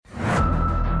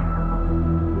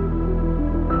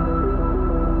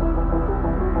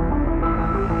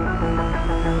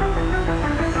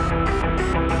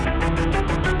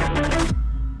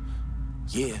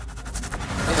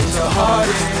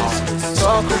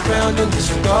around and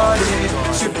disregard it.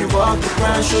 Strip you off the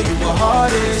ground, show you what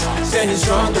heart is. Standing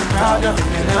strong and proud, nothing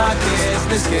can knock it.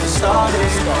 Let's get it started,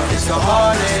 it's the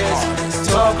hardest.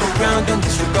 Talk around and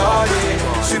disregard it.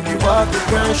 Strip you off the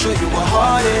ground, show you what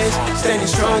heart is. Standing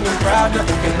strong and proud,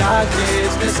 nothing can knock it.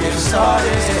 Let's get it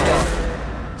started.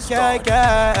 Yeah,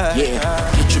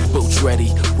 get your boots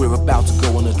ready. We're about to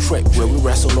go on a trip where we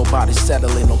wrestle, nobody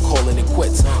settling or calling it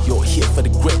quits. You're here for the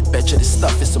grit, bet you this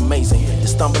stuff is amazing. You're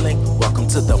stumbling, welcome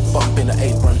to the bump in the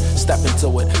apron. Step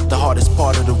into it, the hardest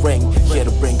part of the ring. Here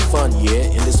to bring fun,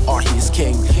 yeah, in this art he is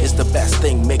king. It's the best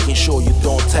thing, making sure you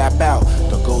don't tap out.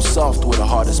 Don't go soft with the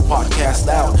hardest podcast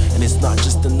out. And it's not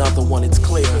just another one, it's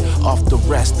clear. Off the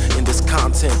rest, in this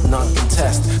content, none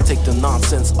contest. Take the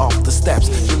nonsense off the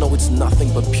steps. You know it's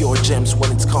nothing but pure gems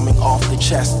when it's coming off the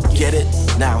chest. Get it?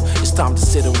 Now it's time to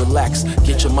sit and relax.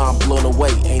 Get your mind blown away,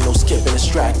 ain't no skipping this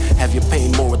track. Have you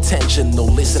paying more attention, no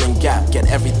listening gap. Get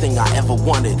everything I ever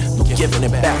wanted, no giving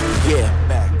it back.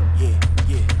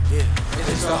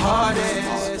 It's the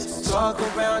hardest. Talk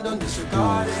around on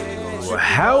disregarded. Well,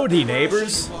 howdy,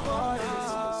 neighbors.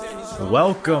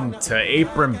 Welcome to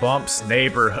Apron Bump's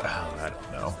neighborhood. I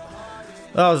don't know.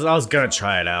 I was gonna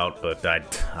try it out, but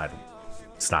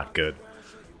it's not good.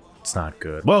 It's not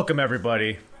good. Welcome,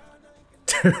 everybody,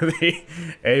 to the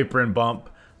Apron Bump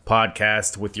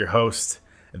podcast with your host,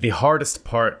 the hardest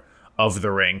part of the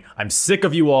ring. I'm sick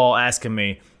of you all asking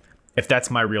me if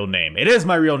that's my real name. It is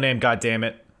my real name,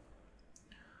 goddammit.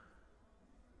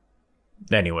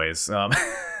 Anyways,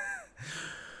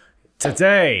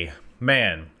 today,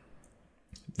 man,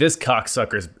 this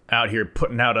cocksucker's out here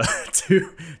putting out a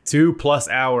two plus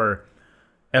hour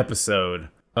episode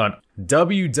on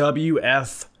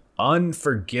WWF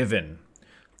Unforgiven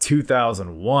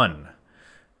 2001.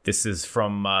 This is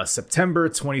from September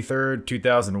 23rd,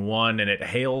 2001, and it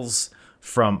hails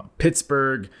from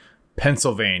Pittsburgh,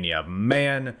 Pennsylvania.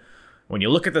 Man, when you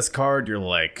look at this card, you're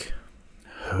like,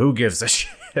 who gives a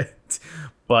shit?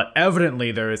 But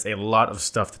evidently, there is a lot of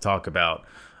stuff to talk about.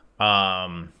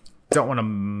 Don't want to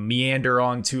meander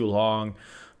on too long,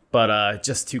 but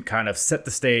just to kind of set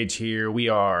the stage here, we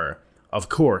are, of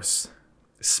course,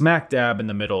 smack dab in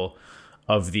the middle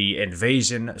of the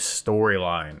invasion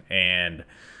storyline. And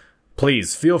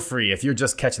please feel free, if you're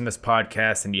just catching this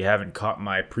podcast and you haven't caught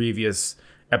my previous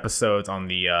episodes on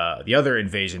the other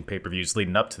invasion pay-per-views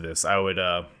leading up to this, I would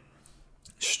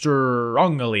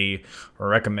strongly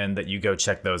recommend that you go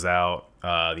check those out.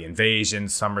 The Invasion,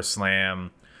 SummerSlam,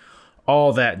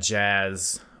 all that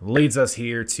jazz leads us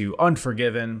here to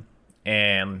Unforgiven.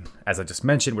 And as I just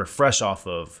mentioned, we're fresh off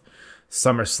of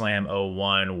SummerSlam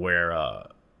 01, where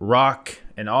Rock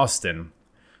and Austin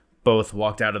both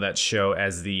walked out of that show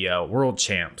as the world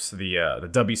champs, the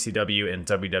WCW and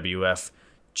WWF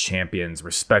champions,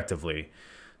 respectively.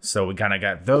 So we kind of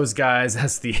got those guys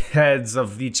as the heads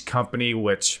of each company,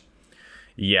 which,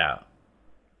 yeah,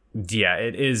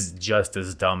 it is just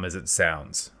as dumb as it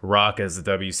sounds. Rock as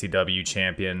the WCW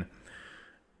champion,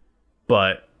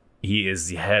 but he is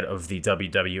the head of the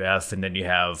WWF, and then you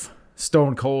have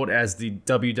Stone Cold as the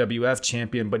WWF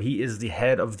champion, but he is the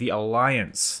head of the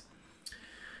Alliance.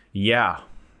 Yeah,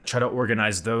 try to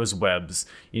organize those webs.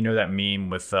 You know that meme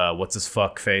with what's his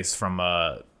fuck face from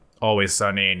Always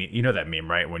Sunny, and you know that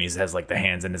meme, right? When he has like the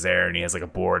hands in his air and he has like a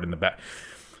board in the back.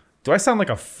 Do I sound like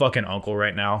a fucking uncle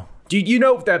right now? Do you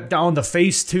know that down the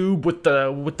face tube with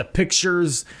the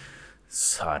pictures?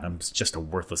 Son, I'm just a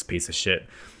worthless piece of shit.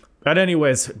 But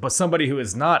anyways, but somebody who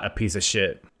is not a piece of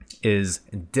shit is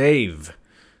Dave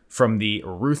from the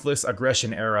Ruthless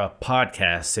Aggression Era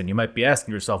podcast. And you might be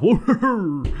asking yourself,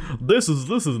 this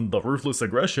isn't the Ruthless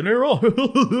Aggression Era. I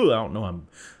don't know, I'm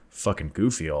fucking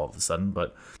goofy all of a sudden.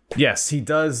 But yes, he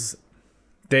does.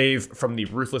 Dave from the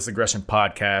Ruthless Aggression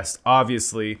podcast,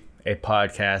 obviously a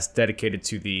podcast dedicated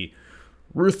to the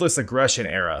Ruthless Aggression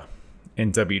Era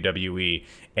in WWE.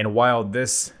 And while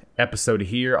this episode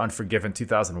here, Unforgiven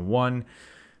 2001,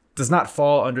 does not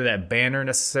fall under that banner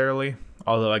necessarily,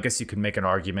 although I guess you could make an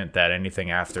argument that anything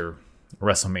after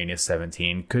WrestleMania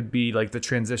 17 could be like the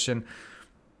transition.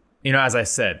 You know, as I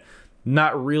said,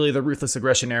 not really the Ruthless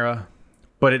Aggression Era,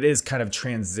 but it is kind of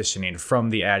transitioning from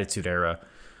the Attitude Era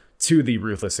to the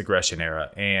Ruthless Aggression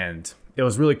Era. And it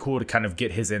was really cool to kind of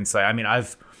get his insight. I mean,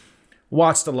 I've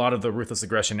watched a lot of the Ruthless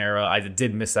Aggression Era. I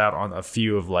did miss out on a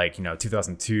few of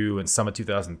 2002 and some of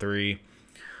 2003.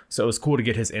 So it was cool to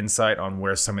get his insight on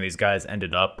where some of these guys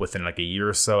ended up within like a year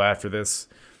or so after this,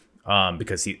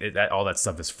 because all that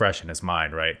stuff is fresh in his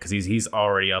mind, right? Because he's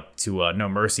already up to No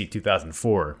Mercy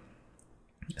 2004.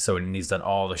 So he's done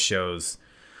all the shows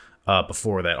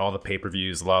before that, all the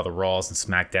pay-per-views, a lot of the Raws and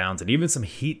SmackDowns, and even some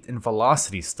Heat and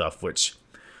Velocity stuff, which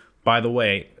By the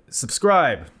way,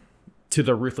 subscribe to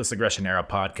the Ruthless Aggression Era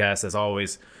podcast. As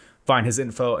always, find his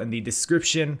info in the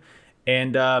description.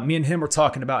 And me and him were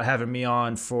talking about having me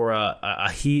on for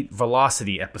a Heat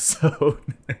Velocity episode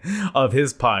of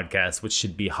his podcast, which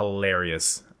should be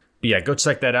hilarious. But yeah, go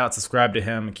check that out. Subscribe to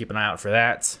him and keep an eye out for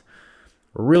that.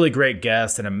 Really great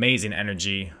guest and amazing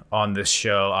energy on this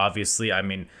show. Obviously, I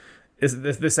mean,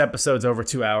 this episode's over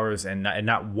 2 hours, and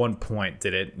not one point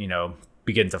did it,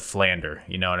 begin to flounder.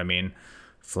 You know what I mean?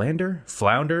 Flounder?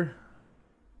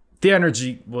 The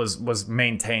energy was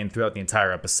maintained throughout the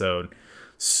entire episode.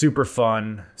 Super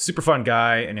fun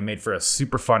guy, and it made for a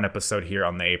super fun episode here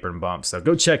on the Apron Bump. So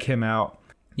go check him out.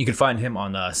 You can find him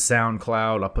on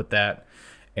SoundCloud. I'll put that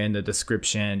in the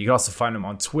description. You can also find him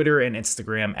on Twitter and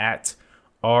Instagram at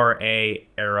RA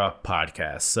Era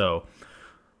Podcast. So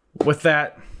with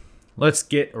that, let's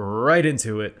get right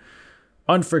into it.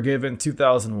 Unforgiven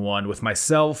 2001 with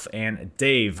myself and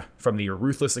Dave from the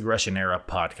Ruthless Aggression Era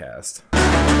podcast.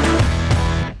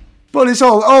 But it's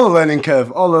all a learning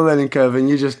curve, and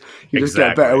you just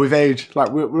get better with age. Like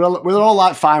we're all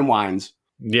like fine wines.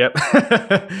 Yep,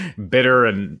 bitter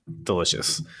and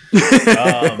delicious.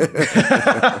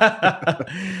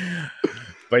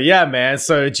 But yeah, man.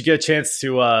 So did you get a chance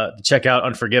to check out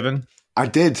Unforgiven? I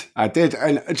did. And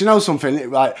do you know something?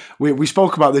 Like we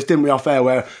spoke about this, didn't we, off air?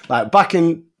 Where like back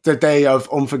in the day of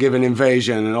Unforgiven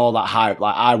Invasion and all that hype,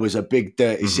 like I was a big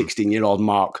dirty 16-year-old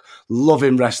Mark,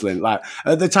 loving wrestling. Like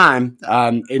at the time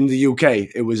in the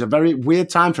UK, it was a very weird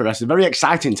time for wrestling, very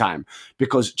exciting time,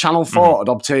 because Channel 4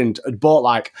 had bought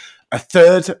like a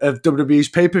third of WWE's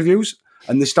pay-per-views,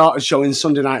 and they started showing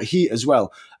Sunday Night Heat as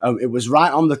well. It was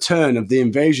right on the turn of the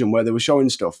Invasion where they were showing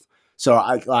stuff. So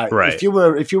if you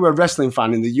were a wrestling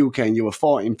fan in the UK and you were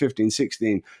 14, 15,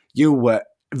 16, you were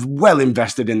well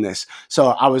invested in this. So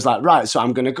I was like, right, so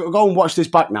I'm going to go and watch this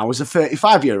back now as a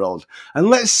 35-year-old. And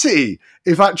let's see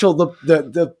if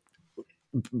the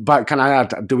can I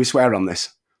add, do we swear on this?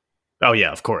 Oh,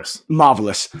 yeah, of course.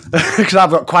 Marvellous. Because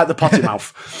I've got quite the potty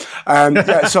mouth.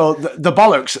 So the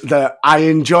bollocks that I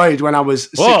enjoyed when I was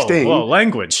 16. Whoa,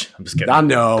 language. I'm just kidding. I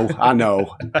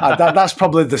know. That's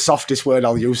probably the softest word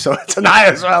I'll use tonight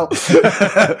as well.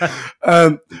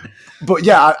 But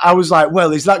yeah, I was like,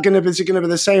 well, is it going to be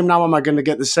the same now? Am I going to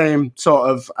get the same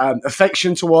sort of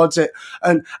affection towards it?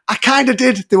 And I kind of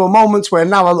did. There were moments where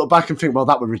now I look back and think, well,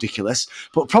 that was ridiculous.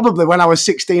 But probably when I was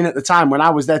 16 at the time, when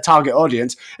I was their target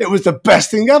audience, it was the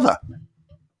best thing ever.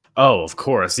 Oh, of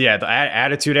course. Yeah, the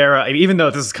Attitude Era, even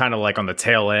though this is kind of like on the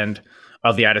tail end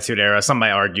of the Attitude Era, some might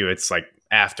argue it's like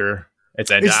after it's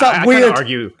ended. It's that weird.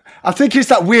 I think it's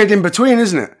that weird in between,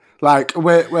 isn't it? Like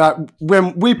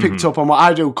when we picked up on what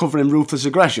I do covering Ruthless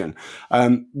Aggression,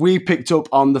 we picked up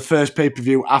on the first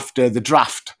pay-per-view after the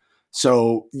draft.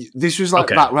 So this was like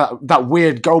that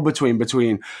weird go-between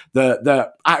between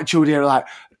the Attitude Era. Like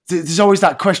there's always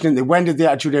that question, when did the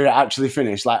Attitude Era actually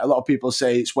finish? Like a lot of people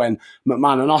say it's when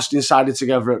McMahon and Austin sided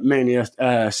together at Mania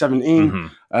 17. Do you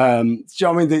know what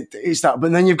I mean? It's that.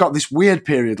 But then you've got this weird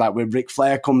period, like where Ric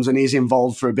Flair comes and he's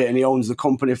involved for a bit and he owns the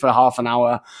company for half an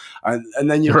hour.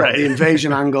 And then you've got the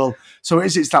invasion angle. So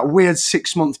it's that weird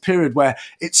 6-month period where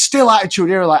it's still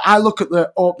Attitude Era. Like I look at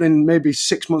the opening maybe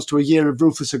 6 months to a year of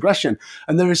Ruthless Aggression,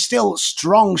 and there is still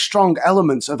strong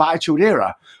elements of Attitude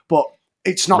Era, but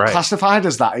it's not classified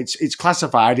as that. It's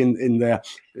classified in the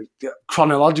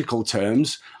chronological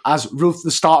terms as the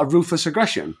start of Ruthless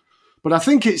Aggression. But I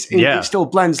think it still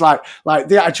blends like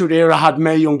the Attitude Era had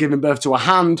Mae Young giving birth to a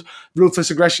hand.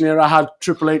 Ruthless Aggression Era had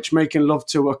Triple H making love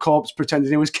to a corpse pretending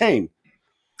he was Kane.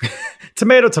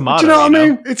 Tomato. Do you know what I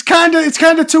mean? It's kind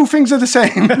of two things are the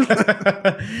same.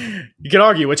 You can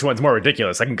argue which one's more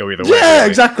ridiculous. I can go either way. Yeah,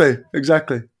 exactly.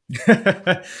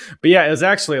 But yeah, it was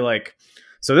actually like,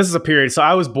 so this is a period. So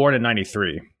I was born in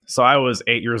 93. So I was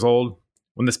 8 years old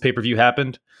when this pay-per-view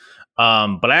happened.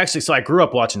 But I grew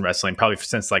up watching wrestling probably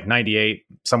since like 98,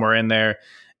 somewhere in there.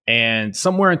 And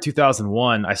somewhere in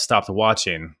 2001, I stopped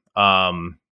watching.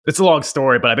 It's a long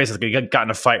story, but I basically got in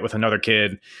a fight with another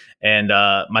kid. And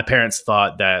my parents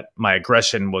thought that my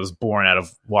aggression was born out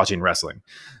of watching wrestling.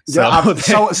 So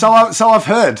I've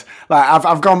heard. Like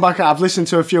I've gone back. I've listened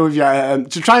to a few of you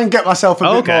to try and get myself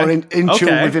a bit more in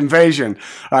tune with Invasion.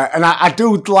 Right, and I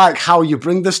do like how you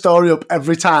bring the story up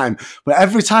every time, but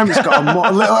every time it's got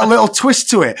a little twist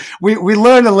to it. We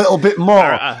learn a little bit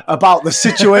more about the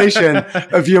situation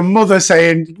of your mother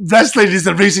saying wrestling is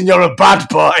the reason you're a bad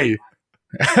boy.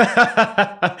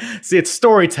 See, it's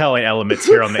storytelling elements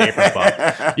here on the April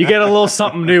Bump. You get a little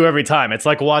something new every time. It's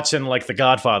like watching like The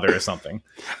Godfather or something.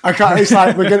 I can't. It's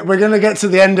like we're gonna get to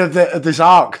the end of this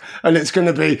arc, and it's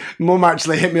gonna be Mum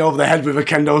actually hit me over the head with a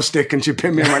kendo stick, and she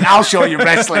pinned me and went, "I'll show you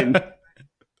wrestling."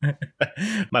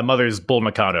 My mother's Bull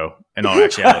Mikado, in all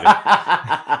actuality.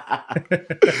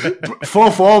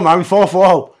 4-4, man,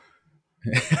 4-4.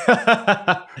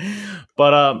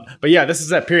 But yeah, this is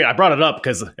that period. I brought it up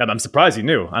because I'm surprised you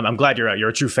knew. I'm glad you're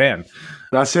a true fan.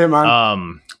 That's it,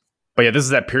 man. But yeah, this is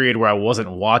that period where I wasn't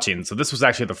watching. So this was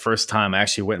actually the first time I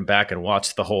actually went back and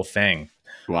watched the whole thing.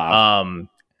 Wow.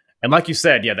 And like you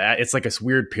said, yeah, it's like this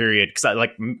weird period because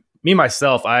me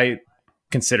myself, I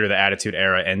consider the Attitude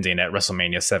Era ending at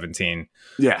WrestleMania 17.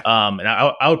 Yeah. And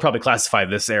I would probably classify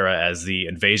this era as the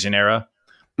Invasion era.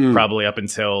 Probably up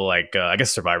until like I guess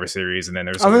Survivor Series, and then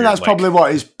there's. I think that's probably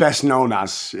what it's best known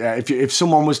as. Yeah, if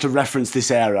someone was to reference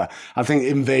this era, I think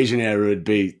Invasion era would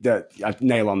be the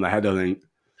nail on the head. I think.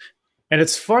 And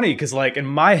it's funny because, like, in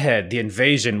my head, the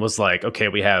Invasion was like, okay,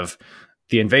 we have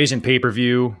the Invasion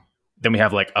pay-per-view, then we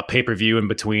have like a pay-per-view in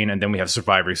between, and then we have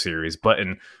Survivor Series. But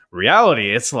in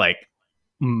reality, it's like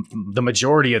the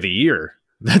majority of the year.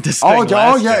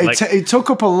 It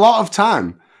took up a lot of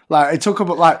time. Like it took up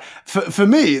like for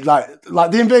me, like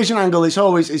the Invasion angle, it's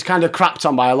kind of crapped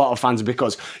on by a lot of fans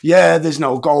because there's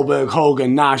no Goldberg,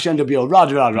 Hogan, Nash, NWO,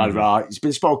 rah. It's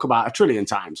been spoke about a trillion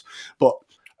times. But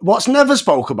what's never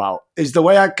spoke about is the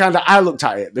way I looked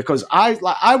at it, because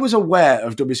I was aware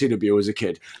of WCW as a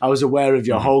kid. I was aware of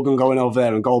your Hogan going over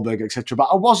there and Goldberg, etc. But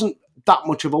I wasn't that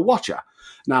much of a watcher.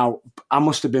 Now, I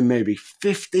must have been maybe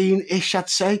 15-ish, I'd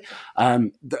say. At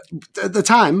the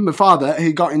time, my father,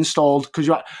 he got installed, because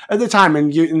at the time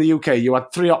in the UK, you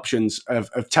had three options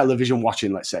of television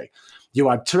watching, let's say. You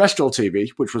had terrestrial TV,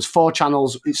 which was 4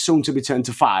 channels. It's soon to be turned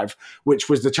to 5, which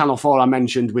was the Channel 4 I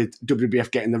mentioned with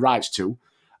WWF getting the rights to.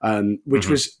 Which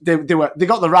was they got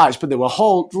the rights, but there were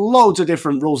loads of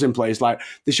different rules in place. Like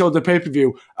they showed the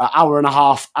pay-per-view an hour and a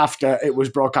half after it was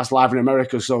broadcast live in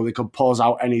America, so they could pause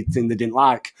out anything they didn't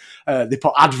like. They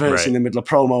put adverts in the middle of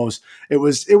promos. It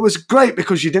was great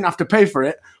because you didn't have to pay for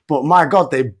it, but my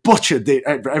God, they butchered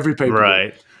every pay-per-view.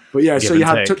 Right. But yeah, so you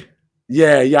had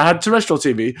you had terrestrial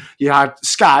TV, you had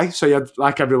Sky, so you had,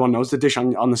 like everyone knows, the dish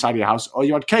on the side of your house, or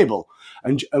you had cable,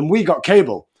 and we got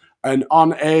cable. And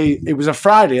it was a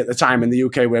Friday at the time in the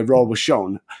UK where Raw was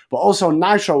shown, but also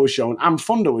Nitro was shown and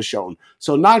Thunder was shown.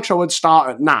 So Nitro would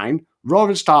start at 9, Raw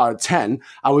would start at 10.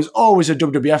 I was always a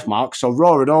WWF mark, so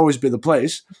Raw would always be the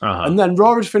place. And then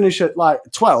Raw would finish at like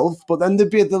 12, but then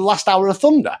there'd be the last hour of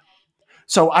Thunder.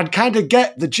 So I'd kind of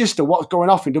get the gist of what's going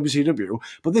off in WCW,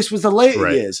 but this was the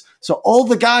later years. So all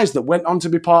the guys that went on to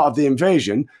be part of the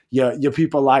Invasion, your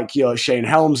people like your Shane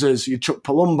Helmses, your Chuck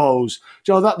Palumbos,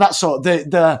 that sort of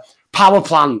the power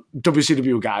plant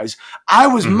WCW guys, I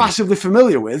was massively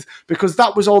familiar with, because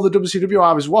that was all the WCW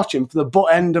I was watching for the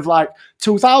butt end of like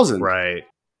 2000. Right.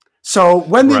 So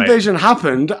when the Invasion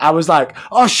happened, I was like,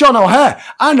 oh, Sean O'Hare,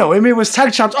 I know him, he was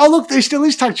tag champs. Oh, look, he still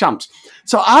is tag champs.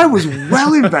 So I was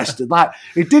well invested. Like,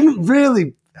 it didn't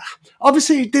really...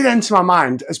 Obviously, it did enter my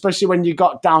mind, especially when you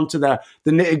got down to the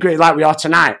nitty-gritty like we are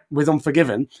tonight with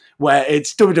Unforgiven, where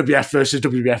it's WWF versus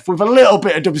WWF with a little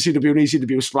bit of WCW and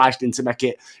ECW spliced in to make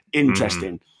it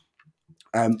interesting.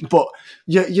 But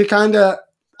you kind of...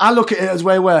 I look at it as a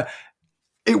way where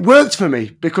it worked for me,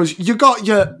 because you got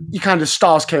your kind of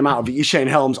stars came out of it. Your Shane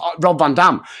Helms, Rob Van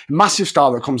Dam, massive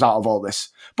star that comes out of all this.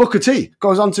 Booker T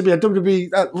goes on to be a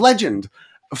WWE legend,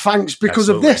 thanks because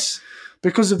of this.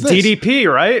 Because of this.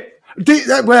 DDP, right?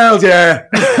 Well, yeah.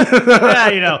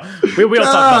 Yeah, we don't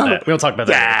talk about that. We don't talk about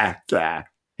that. Yeah.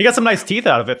 He got some nice teeth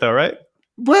out of it, though, right?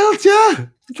 Well, yeah.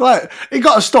 Like, he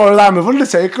got a storyline with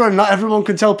Undertaker, and not everyone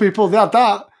can tell people they had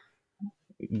that.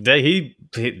 The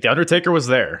Undertaker was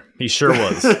there. He sure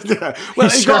was. Yeah. Well,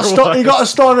 he got a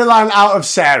storyline out of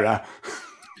Sarah.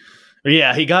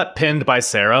 Yeah, he got pinned by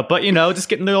Sarah, but just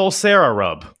getting the old Sarah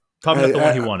rub. Probably not the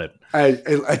one he wanted.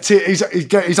 He's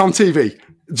on TV.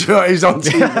 He's on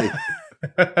TV.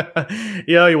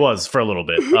 Yeah, he was for a little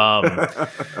bit.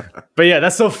 But yeah,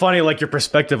 that's so funny, like your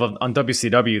perspective on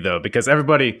WCW, though, because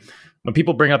everybody, when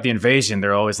people bring up the Invasion,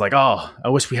 they're always like, oh, I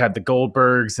wish we had the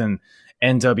Goldbergs and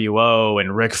NWO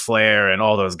and Ric Flair and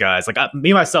all those guys. Like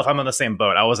me, myself, I'm on the same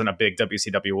boat. I wasn't a big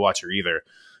WCW watcher either.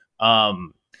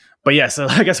 But yeah, so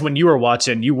I guess when you were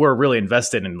watching, you were really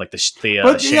invested in like the Shane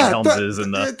Helmses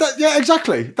and the yeah,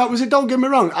 exactly. That was it. Don't get me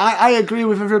wrong. I agree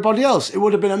with everybody else. It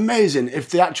would have been amazing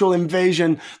if the actual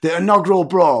invasion, the inaugural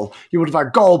brawl, you would have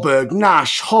had Goldberg,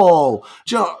 Nash, Hall,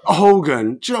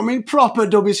 Hogan. Do you know what I mean? Proper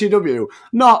WCW,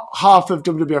 not half of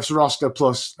WWF's roster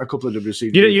plus a couple of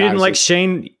WCW. You didn't like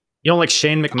Shane. You don't like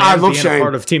Shane McMahon I love being Shane. a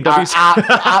part of Team W?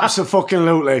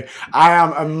 Absolutely. I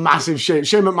am a massive Shane.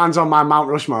 Shane McMahon's on my Mount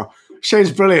Rushmore.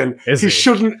 Shane's brilliant. He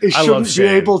shouldn't be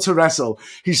able to wrestle.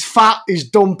 He's fat, he's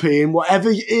dumpy, in whatever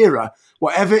era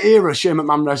Shane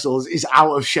McMahon wrestles, is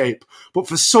out of shape. But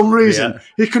for some reason,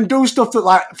 he can do stuff that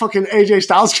like fucking AJ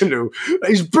Styles can do.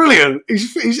 He's brilliant.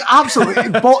 He's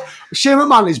absolutely... Shane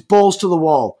McMahon is balls to the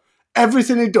wall.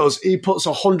 Everything he does, he puts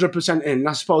 100% in. And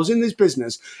I suppose in this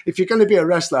business, if you're going to be a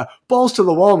wrestler, balls to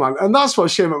the wall, man. And that's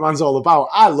what Shane McMahon's all about.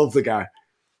 I love the guy.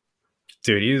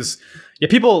 Dude,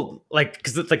 people like,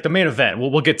 because like the main event,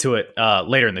 we'll get to it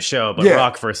later in the show, but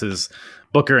Rock versus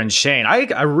Booker and Shane,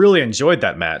 I really enjoyed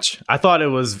that match. I thought it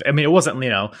was, I mean, it wasn't,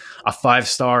 a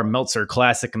 5-star Meltzer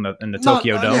classic in the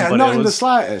Tokyo Dome, but not it was in the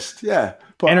slightest. Yeah,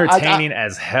 but entertaining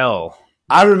as hell.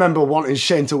 I remember wanting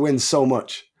Shane to win so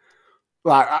much.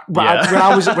 When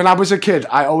I was a kid,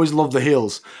 I always loved the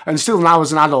heels, and still now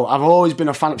as an adult, I've always been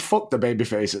a fan of fuck the baby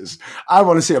faces. I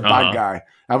want to see a bad guy.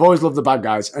 I've always loved the bad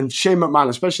guys, and Shane McMahon,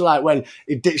 especially like when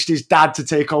he ditched his dad to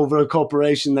take over a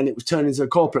corporation, then it was turned into a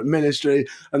corporate ministry,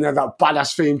 and they had that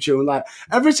badass theme tune. Like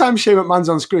every time Shane McMahon's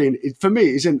on screen, for me,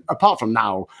 he's in. Apart from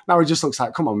now he just looks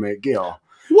like, come on, mate, Gil.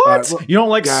 What? You don't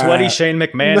like sweaty Shane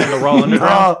McMahon in the Raw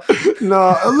Underground?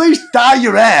 No, at least dye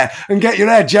your hair and get your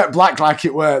hair jet black like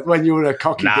it were when you were a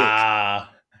cocky dick.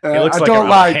 He looks like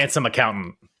a handsome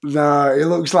accountant. No, he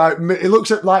looks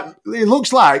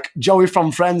like Joey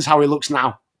from Friends, how he looks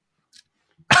now.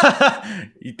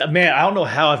 Man, I don't know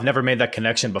how I've never made that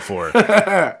connection before.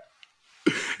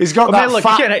 He's got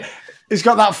he's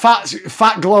got that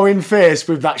fat glowing face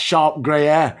with that sharp grey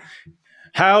hair.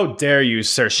 How dare you,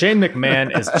 sir? Shane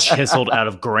McMahon is chiseled out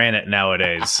of granite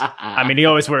nowadays. I mean, he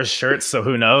always wears shirts, so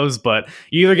who knows? But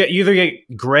you either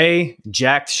get gray,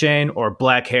 jacked Shane, or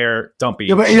black hair, dumpy.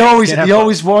 Yeah, but he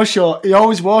always wore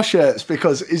shirts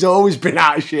because he's always been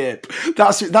out of shape.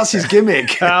 That's his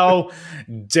gimmick. How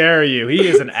dare you? He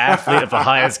is an athlete of the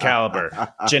highest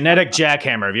caliber. Genetic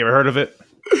jackhammer. Have you ever heard of it?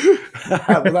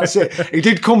 But that's it. He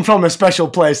did come from a special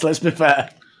place. Let's be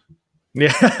fair.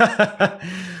 Yeah.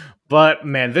 But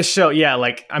man, this show, we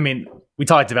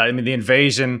talked about it. I mean, the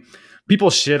invasion, people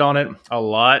shit on it a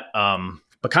lot.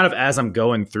 But kind of as I'm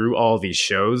going through all these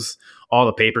shows, all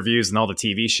the pay-per-views and all the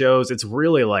TV shows, it's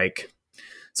really like,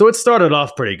 so it started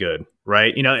off pretty good,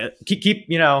 right? We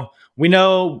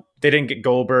know they didn't get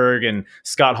Goldberg and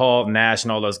Scott Hall, Nash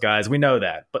and all those guys. We know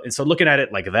that. But so looking at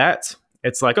it like that,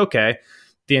 it's like, okay,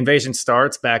 the invasion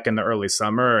starts back in the early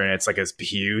summer and it's like this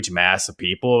huge mass of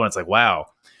people. And it's like, wow.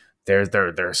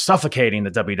 They're suffocating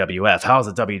the WWF. How's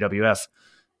the WWF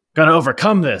going to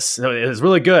overcome this? It was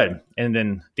really good. And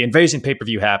then the invasion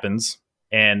pay-per-view happens,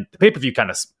 and the pay-per-view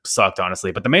kind of sucked,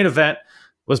 honestly. But the main event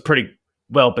was pretty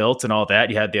well built and all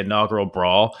that. You had the inaugural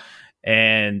brawl,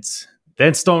 and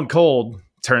then Stone Cold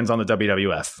turns on the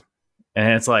WWF,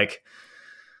 and it's like,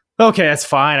 okay, that's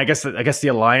fine. I guess the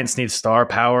Alliance needs star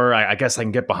power. I guess I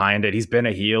can get behind it. He's been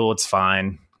a heel. It's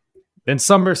fine. Then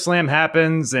SummerSlam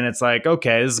happens, and it's like,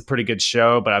 okay, this is a pretty good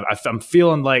show, but I'm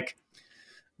feeling like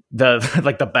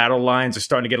the battle lines are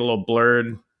starting to get a little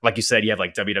blurred. Like you said, you have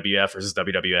like WWF versus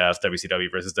WWF,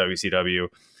 WCW versus WCW.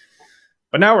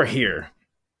 But now we're here,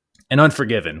 and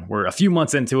Unforgiven. We're a few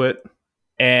months into it,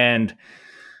 and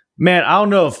man, I don't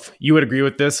know if you would agree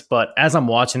with this, but as I'm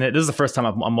watching it, this is the first time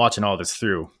I'm watching all this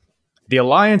through. The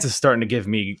Alliance is starting to give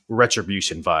me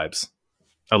Retribution vibes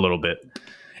a little bit.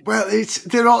 Well,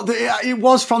 it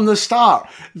was from the start.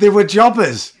 They were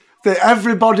jobbers.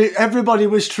 Everybody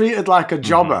was treated like a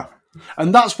jobber.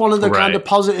 And that's one of the kind of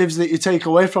positives that you take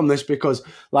away from this because,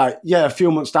 a few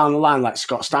months down the line, like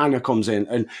Scott Steiner comes in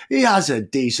and he has a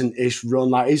decent-ish run.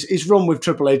 Like his run with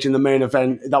Triple H in the main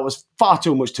event, that was far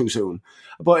too much too soon.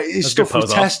 But his stuff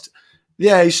with Test...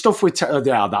 Yeah, his stuff with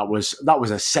that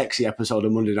was a sexy episode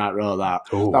of Monday Night Raw. That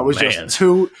was man. Just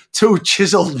two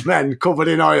chiseled men covered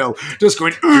in oil, just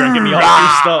going. Get me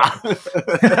all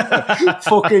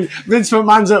Fucking Vince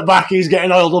McMahon's at back. He's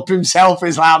getting oiled up himself.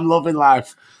 He's like, I'm loving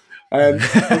life. He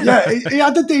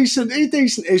had a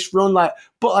decent-ish run. But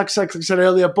like I said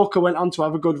earlier, Booker went on to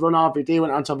have a good run. RVD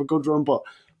went on to have a good run, but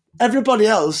everybody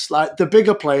else, like the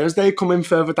bigger players, they come in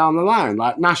further down the line.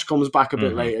 Like Nash comes back a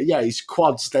bit later. Yeah, his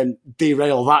quads then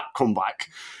derail that comeback.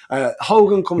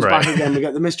 Hogan comes back again. We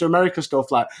get the Mr. America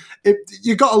stuff. Like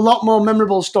you got a lot more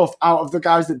memorable stuff out of the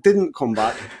guys that didn't come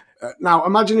back. Now,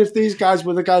 imagine if these guys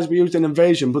were the guys we used in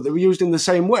Invasion, but they were used in the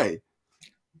same way.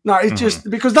 No, it's just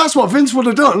because that's what Vince would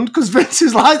have done, because Vince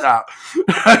is like that.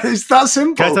 It's that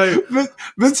simple. Can I tell you?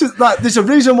 Vince is like, there's a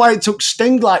reason why it took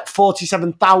Sting like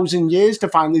 47,000 years to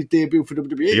finally debut for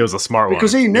WWE. He was a smart one.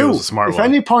 Because he knew if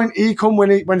any point he come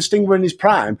when Sting were in his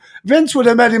prime, Vince would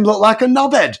have made him look like a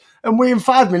knobhead. And in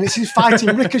 5 minutes, he's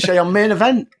fighting Ricochet on main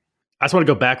event. I just want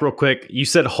to go back real quick. You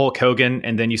said Hulk Hogan,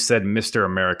 and then you said Mr.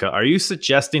 America. Are you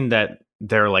suggesting that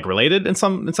they're like related in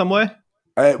some way?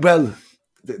 Well,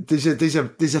 there's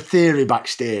a theory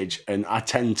backstage, and I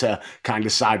tend to kind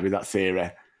of side with that theory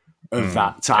of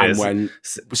that time when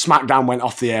SmackDown went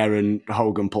off the air and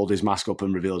Hogan pulled his mask up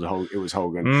and revealed it was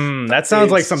Hogan. That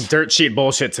sounds like some dirt sheet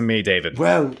bullshit to me, David.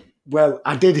 Well,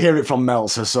 I did hear it from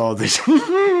Meltzer, so this.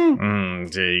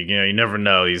 Gee, you never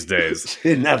know these days.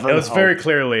 You never know. It was very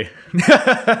clearly.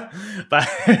 But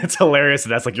it's hilarious.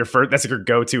 That's like that's like your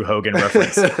go-to Hogan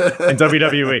reference in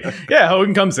WWE. Yeah,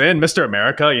 Hogan comes in, Mr.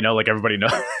 America, like everybody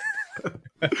knows.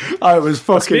 It was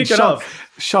fucking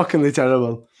shockingly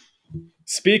terrible.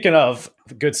 Speaking of,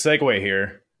 good segue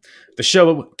here. The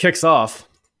show kicks off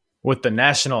with the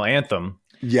national anthem.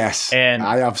 Yes, and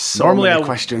I have so many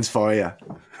questions for you.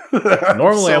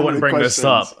 Normally, I wouldn't bring this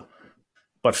up.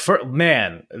 But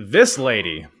this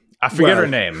lady, I forget her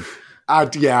name. I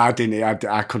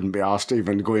couldn't be asked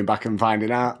even going back and finding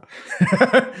out.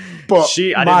 But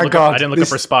I didn't look up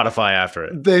her Spotify after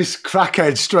it. This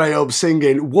crackhead straight up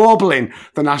singing, warbling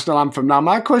the national anthem. Now,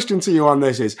 my question to you on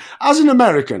this is, as an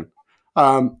American,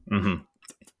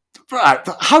 right,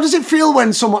 how does it feel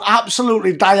when someone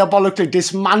absolutely diabolically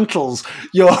dismantles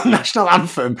your national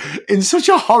anthem in such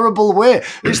a horrible way?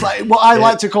 It's like what I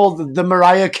like to call the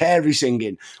Mariah Carey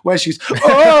singing, where she's, say.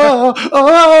 Oh,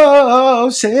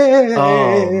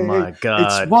 my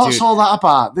God. What's all that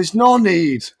about? There's no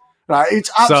need. Right?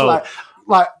 It's absolutely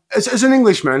like as an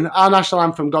Englishman, our national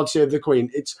anthem, God Save the Queen,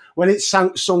 it's when it's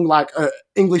sung like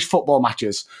English football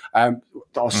matches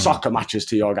or soccer matches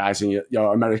to your guys and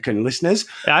your American listeners.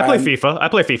 Yeah, I play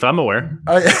FIFA. I'm aware.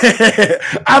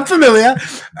 I'm familiar.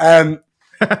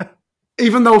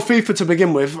 Even though FIFA, to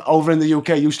begin with, over in the UK,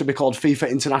 used to be called FIFA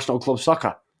International Club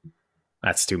Soccer.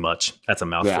 That's too much. That's a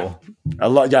mouthful. Yeah. A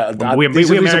lot. Yeah, we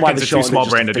Americans are too small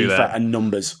brand to do that. And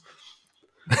numbers.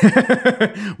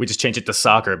 We just change it to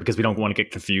soccer because we don't want to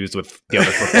get confused with the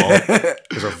other football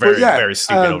because we're very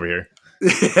stupid over here.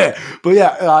 Yeah,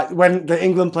 but when the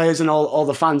England players and all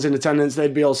the fans in attendance,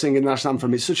 they'd be all singing the national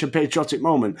anthem. It's such a patriotic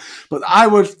moment. But I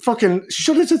would fucking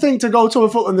shudder to think to go to a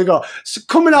foot and they go,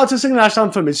 coming out to sing the national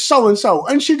anthem is so and so,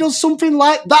 and she does something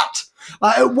like that.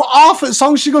 Like half a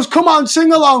song, she goes, "Come on,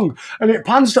 sing along," and it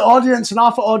pans to audience, and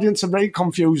half the audience are very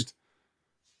confused.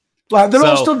 Like they're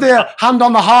all stood there, hand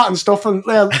on the heart and stuff, and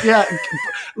they're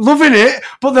loving it.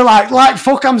 But they're like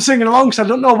fuck, I'm singing along because I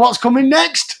don't know what's coming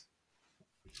next.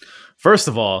 First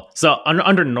of all, so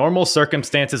under normal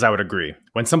circumstances, I would agree.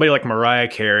 When somebody like Mariah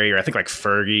Carey or I think like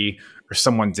Fergie or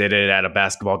someone did it at a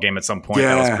basketball game at some point,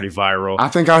 that was pretty viral. I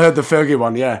think I heard the Fergie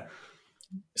one, yeah.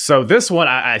 So this one,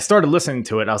 I started listening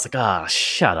to it, and I was like,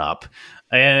 shut up.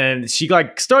 And she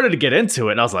started to get into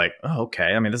it, and I was like, oh,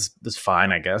 okay. I mean, this is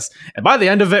fine, I guess. And by the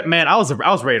end of it, man, I was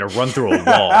ready to run through a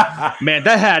wall. Man,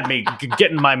 that had me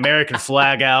getting my American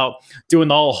flag out, doing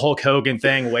the whole Hulk Hogan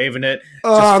thing, waving it,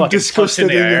 just fucking punching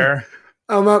the air.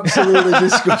 I'm absolutely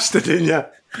disgusted in you.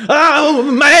 Oh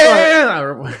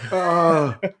man!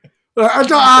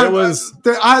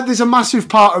 There's a massive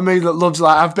part of me that loves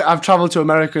I've travelled to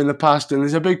America in the past, and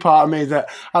there's a big part of me that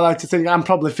I like to think I'm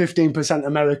probably 15%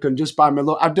 American just by my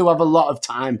look. I do have a lot of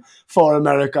time for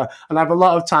America, and I have a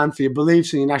lot of time for your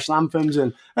beliefs and your national anthems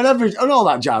and all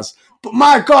that jazz. But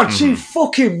my God, she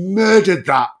fucking murdered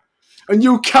that, and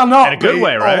you cannot in a good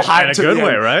way, right? In a good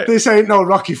way, right? This ain't no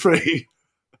Rocky III.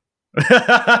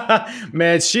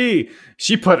 Man, she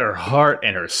put her heart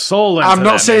and her soul into I'm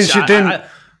not saying she didn't.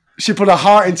 She put her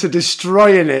heart into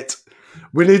destroying it.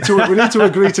 We need to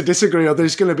agree to disagree, or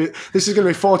this is going to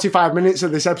be 45 minutes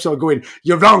of this episode going,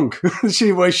 you're wrong.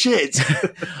 She was shit.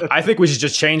 I think we should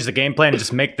just change the game plan and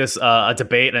just make this a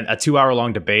debate, a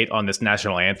 2-hour-long debate on this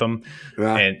national anthem,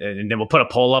 and then we'll put a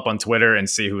poll up on Twitter and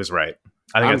see who is right.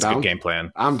 I think that's a good game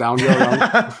plan. I'm down. You're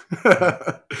wrong.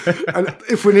 And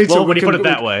if we need to, when you put it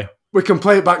that way. We can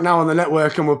play it back now on the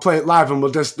network, and we'll play it live, and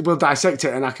we'll dissect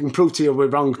it, and I can prove to you we're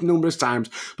wrong numerous times.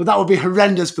 But that would be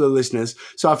horrendous for the listeners.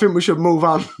 So I think we should move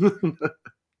on.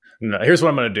 No, here's what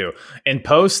I'm going to do. In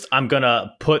post, I'm going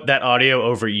to put that audio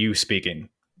over you speaking.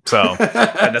 So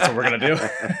that's what we're going to do.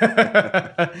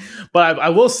 But I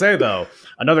will say, though,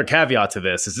 another caveat to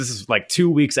this is like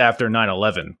 2 weeks after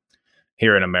 9/11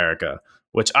 here in America,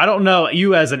 which I don't know,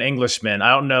 you as an Englishman, I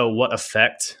don't know what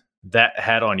effect that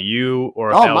had on you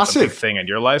or if that was a big thing in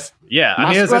your life. Yeah,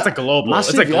 I mean, it's a global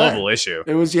issue.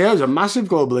 It was a massive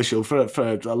global issue for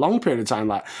a long period of time.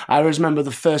 Like, I always remember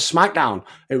the first SmackDown.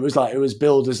 It was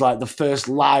billed as like the first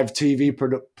live TV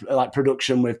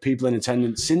production with people in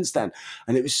attendance since then,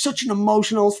 and it was such an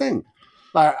emotional thing.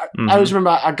 Like, I always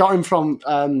remember I got him from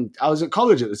I was at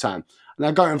college at the time. And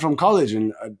I got him from college,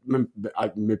 and my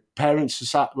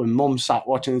parents my mum sat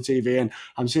watching the TV, and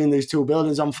I'm seeing these two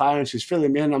buildings on fire, and she's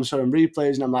filling me in. I'm showing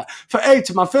replays, and I'm like,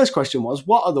 my first question was,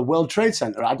 what are the World Trade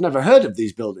Center? I'd never heard of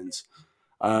these buildings.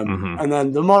 And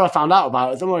then the more I found out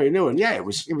about it, the more you knew. And yeah, it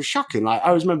was shocking. Like, I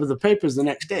always remember the papers the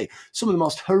next day, some of the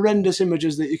most horrendous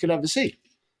images that you could ever see.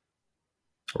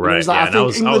 Right. It was like, I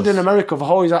think England and America have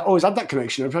always had that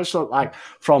connection, especially like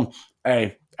from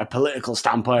a political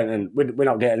standpoint, and we're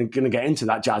not going to get into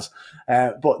that jazz.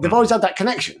 But they've always had that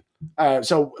connection.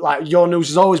 So, like, your news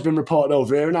has always been reported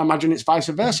over here, and I imagine it's vice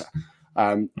versa.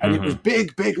 And it was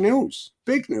big news.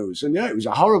 And yeah, it was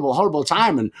a horrible, horrible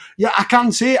time. And yeah, I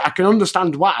can see it. I can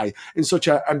understand why in such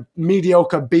a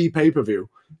mediocre B pay-per-view,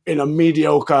 in a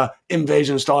mediocre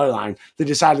invasion storyline, they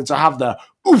decided to have the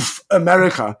oof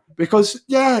America, because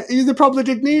yeah, they probably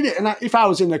did need it. And if I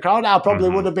was in the crowd, I probably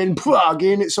would have been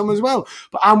getting it some as well.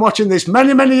 But I'm watching this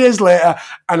many, many years later,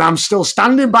 and I'm still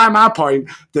standing by my point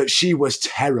that she was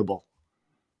terrible.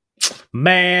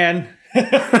 Man.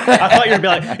 I thought you would be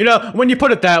like, when you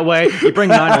put it that way, you bring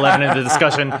 9/11 into the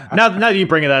discussion. Now that you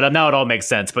bring that up, now it all makes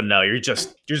sense. But no, you're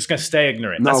just going to stay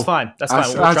ignorant. No, that's fine. That's fine.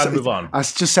 We'll try to move on. I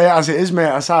just say it as it is, mate.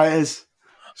 That's how it is.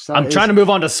 I'm trying to move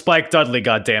on to Spike Dudley,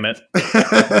 goddammit.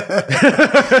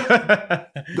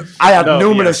 I had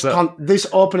numerous this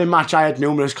opening match. I had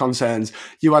numerous concerns.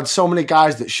 You had so many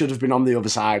guys that should have been on the other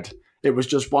side. It was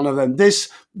just one of them. This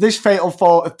fatal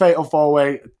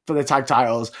four-way for the tag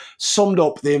titles summed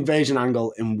up the invasion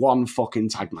angle in one fucking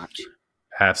tag match.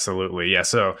 Absolutely, yeah.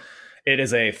 So it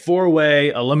is a 4-way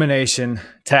elimination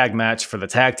tag match for the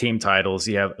tag team titles.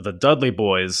 You have the Dudley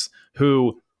Boys,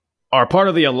 who are part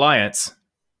of the Alliance,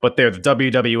 but they're the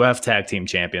WWF Tag Team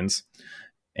Champions.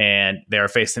 And they are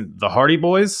facing the Hardy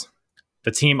Boys,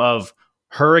 the team of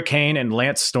Hurricane and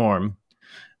Lance Storm,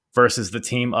 versus the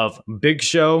team of Big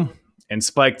Show and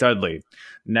Spike Dudley.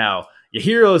 Now, you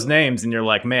hear those names and you're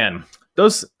like, man,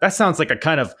 that sounds like a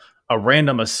kind of a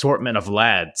random assortment of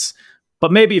lads.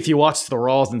 But maybe if you watch the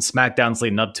Raws and SmackDowns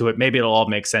leading up to it, maybe it'll all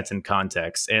make sense in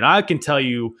context. And I can tell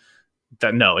you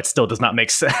that no, it still does not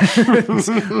make sense.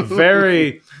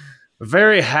 Very,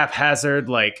 very haphazard.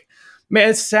 Like,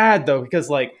 man, it's sad though, because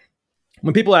like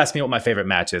when people ask me what my favorite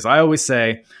match is, I always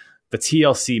say the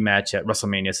TLC match at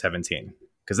WrestleMania 17.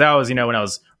 Because that was, when I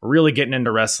was really getting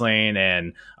into wrestling,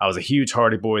 and I was a huge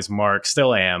Hardy Boys mark,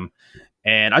 still am.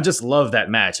 And I just love that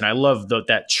match. And I love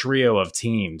that trio of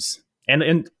teams.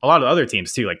 And a lot of other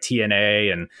teams too, like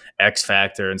TNA and X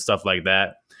Factor and stuff like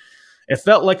that. It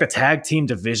felt like the tag team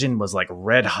division was like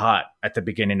red hot at the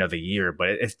beginning of the year, but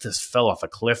it just fell off a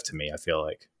cliff to me, I feel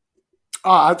like.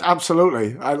 Oh,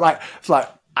 absolutely.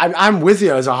 I'm with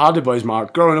you as a Hardy Boys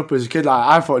mark. Growing up as a kid,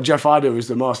 I thought Jeff Hardy was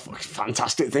the most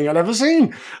fantastic thing I'd ever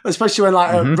seen. Especially when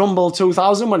at Rumble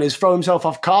 2000, when he's throwing himself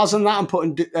off cars and that, and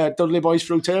putting Dudley Boys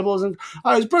through tables, and it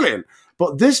was brilliant.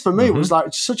 But this for me was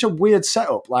like such a weird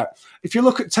setup. Like, if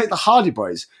you take the Hardy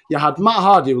Boys, you had Matt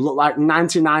Hardy who looked like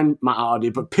 99 Matt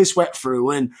Hardy, but piss wet through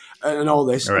and all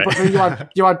this. Right. But then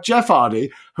you had Jeff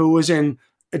Hardy who was in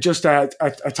just a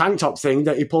tank top thing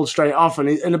that he pulled straight off, and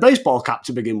in a baseball cap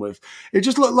to begin with. It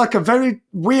just looked like a very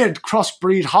weird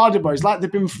crossbreed Hardy Boys, like they've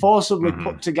been forcibly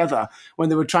put together when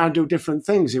they were trying to do different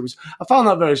things. I found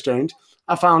that very strange.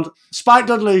 I found Spike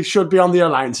Dudley should be on the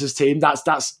Alliance's team. That's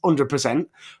 100%.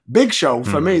 Big Show,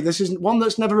 for me, this is one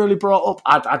that's never really brought up,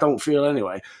 I don't feel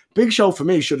anyway. Big Show, for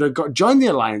me, should have joined the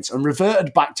Alliance and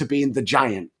reverted back to being the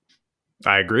Giant.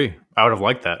 I agree. I would have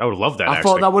liked that. I would have loved that, I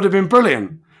thought that would have been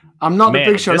brilliant. I'm not the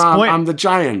Big Show now, I'm the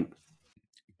Giant.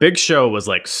 Big Show was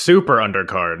like super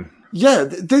undercard. Yeah,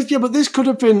 but this could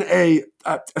have been a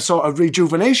sort of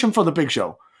rejuvenation for the Big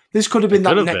Show. This could have been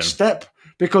that next step.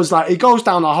 Because like he goes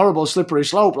down a horrible slippery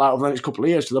slope like over the next couple of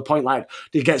years, to the point like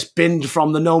he gets binned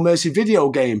from the No Mercy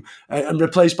video game and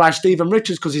replaced by Steven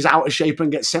Richards because he's out of shape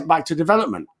and gets sent back to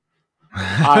development.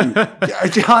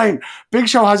 Big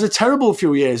Show has a terrible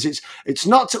few years. It's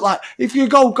not like if you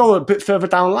go a bit further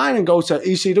down the line and go to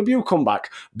ECW comeback,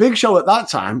 Big Show at that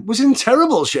time was in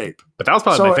terrible shape. But that was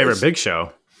probably my favorite Big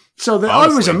Show. So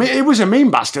he was a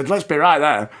mean bastard. Let's be right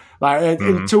there. Like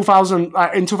in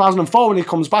 2004, when he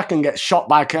comes back and gets shot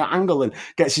by Kurt Angle and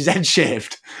gets his head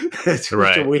shaved, it's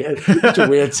just a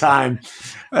weird time.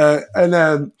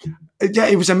 Yeah,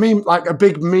 he was a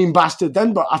big mean bastard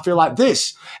then. But I feel like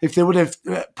if they would have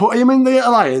put him in the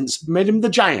alliance, made him the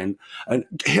Giant, and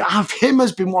have him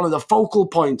as been one of the focal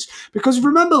points, because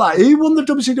remember, like he won the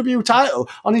WCW title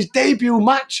on his debut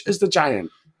match as the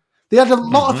Giant. They had a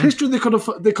lot of history they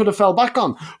could have fell back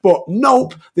on, but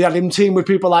nope. They had him team with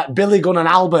people like Billy Gunn and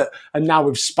Albert, and now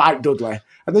with Spike Dudley.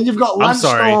 And then you've got Lance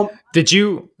Storm. Did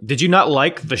you not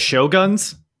like the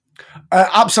Shoguns?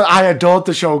 Absolutely, I adored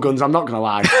the Shoguns. I'm not going to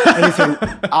lie.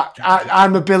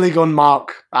 I'm a Billy Gunn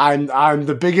mark. I'm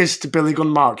the biggest Billy Gunn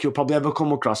mark you'll probably ever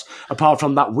come across, apart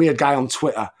from that weird guy on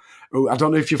Twitter. I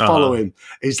don't know if you follow him.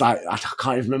 He's like, I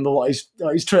can't even remember what his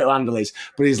Twitter handle is,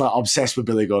 but he's like obsessed with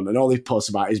Billy Gunn, and all he posts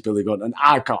about is Billy Gunn. And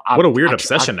what a weird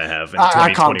obsession to have in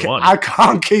 2021. I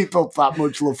can't keep up that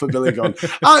much love for Billy Gunn.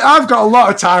 I've got a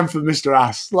lot of time for Mr.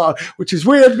 Ass, which is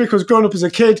weird because growing up as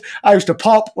a kid, I used to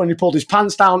pop when he pulled his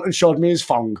pants down and showed me his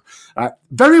thong.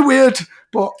 Very weird,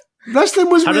 but wrestling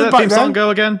was weird. How did that theme song go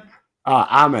again?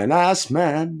 I'm an ass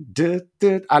man.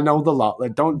 I know the lot.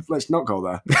 Let's not go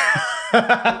there.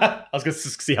 I was going to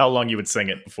see how long you would sing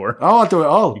it before. Oh, I'll do it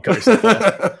all. You cut yourself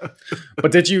off.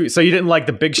 But you didn't like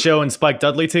the Big Show and Spike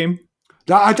Dudley team?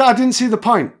 I didn't see the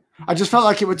point. I just felt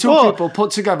like it were two people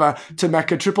put together to make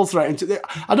a triple threat.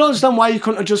 I don't understand why you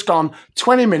couldn't have just gone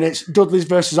 20 minutes, Dudley's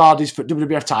versus Hardy's for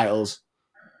WWF titles.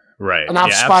 Right. And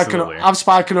have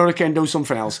Spike and Hurricane do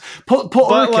something else. Put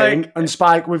Hurricane and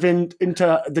Spike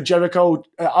into the Jericho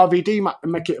RVD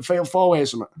and make it a fatal 4-way or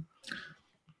something.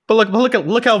 But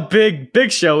look how big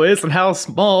Big Show is and how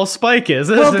small Spike is.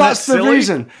 Well, that's the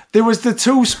reason. There was the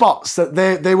two spots that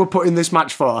they were putting this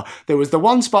match for. There was the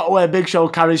one spot where Big Show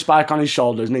carries Spike on his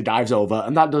shoulders and he dives over,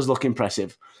 and that does look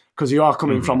impressive because you are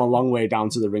coming from a long way down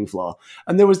to the ring floor.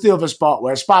 And there was the other spot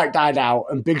where Spike died out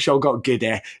and Big Show got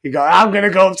giddy. He go, I'm going to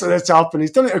go up to the top, and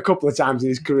he's done it a couple of times in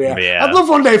his career. Yeah. I'd love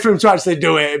one day for him to actually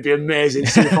do it. It'd be amazing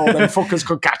to see if all them fuckers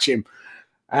could catch him.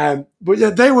 But yeah,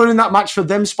 they were in that match for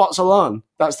them spots alone.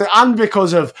 And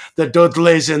because of the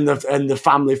Dudleys and the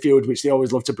family feud, which they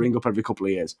always love to bring up every couple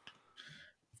of years.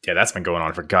 Yeah, that's been going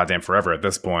on for goddamn forever at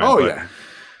this point.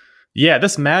 Yeah,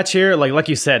 this match here, like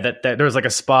you said, that there was like a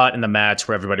spot in the match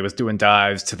where everybody was doing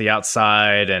dives to the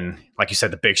outside, and like you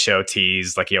said, the Big Show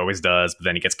teased like he always does, but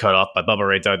then he gets cut off by Bubba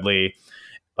Ray Dudley.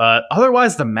 But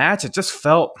otherwise, the match, it just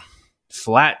felt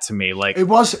flat to me. Like it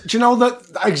was. Do you know that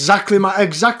exactly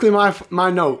my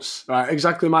notes? Right,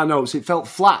 exactly my notes. It felt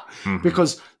flat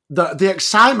because the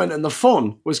excitement and the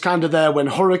fun was kind of there when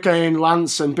Hurricane,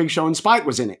 Lance, and Big Show and Spike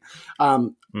was in it.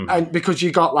 And because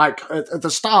you got like at the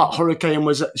start, Hurricane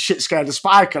was shit scared of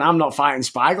Spike, and I'm not fighting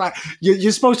Spike. Like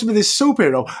you're supposed to be this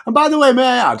superhero. And by the way, may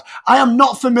I add, I am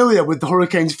not familiar with the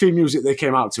Hurricane's theme music they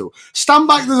came out to. Stand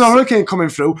Back, there's a hurricane coming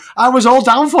through. I was all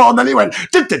down for it, and then he went,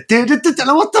 what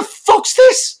the fuck's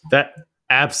this? That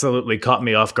absolutely caught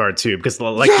me off guard too, because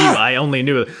like you, I only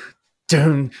knew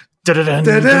dun, exactly.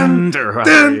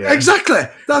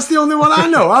 That's the only one I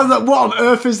know. I was like, what on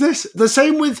earth is this? The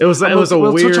same with we'll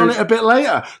touch on it a bit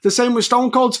later. The same with Stone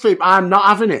Cold's theme. I'm not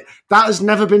having it. That has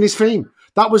never been his theme.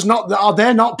 That was not.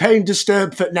 They're not paying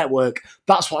Disturbed for network.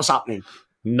 That's what's happening.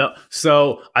 No,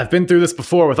 so I've been through this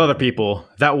before with other people.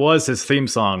 That was his theme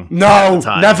song. No,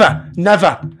 never. Yes,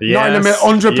 not in a minute.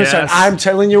 100%. Yes. I'm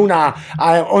telling you now.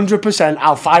 I am 100%.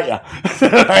 I'll fight you.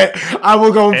 I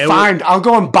will go and find. I'll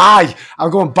go and buy.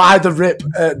 I'll go and buy the rip.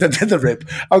 The rip.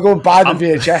 I'll go and buy the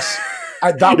VHS.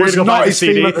 That was not his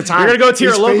theme at the time. You're gonna go to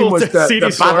your local CD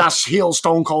store. The badass heel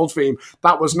Stone Cold theme.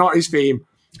 That was not his theme.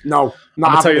 No,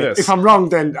 not I'll tell you it. this. If I'm wrong,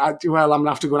 then I'm gonna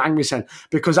have to go and hang myself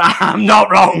because I'm not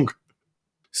wrong.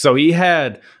 So he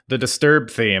had the Disturbed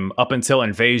theme up until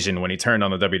Invasion when he turned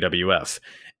on the WWF.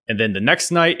 And then the next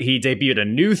night he debuted a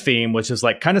new theme, which is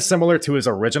like kind of similar to his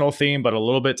original theme, but a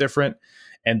little bit different.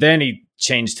 And then he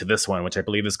changed to this one, which I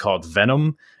believe is called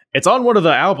Venom. It's on one of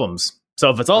the albums.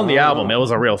 So if it's on the album, it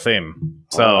was a real theme.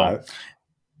 So,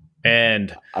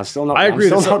 and I'm still not going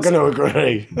to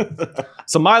agree.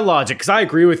 So my logic, because I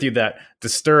agree with you that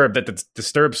the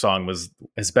Disturbed song was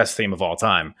his best theme of all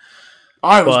time.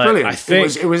 Oh, it was brilliant. I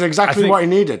think it was exactly what he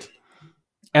needed.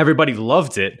 Everybody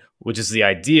loved it, which is the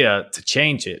idea to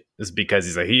change it is because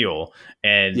he's a heel.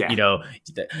 And, you know,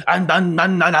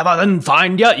 and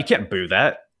find you. You can't boo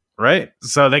that, right?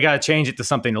 So they got to change it to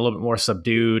something a little bit more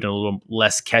subdued and a little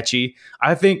less catchy.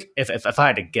 I think if I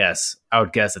had to guess, I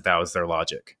would guess that was their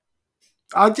logic.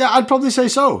 I'd probably say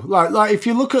so. Like if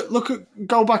you look at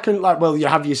go back and you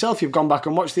have yourself. You've gone back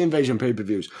and watched the Invasion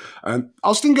pay-per-views.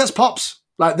 Austin gets pops.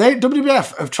 Like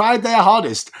WWF have tried their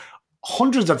hardest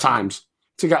hundreds of times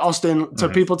to get Austin to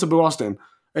people to boo Austin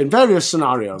in various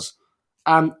scenarios,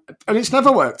 and it's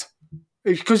never worked.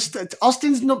 Because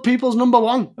Austin's people's number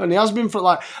one, and he has been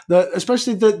for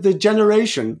especially the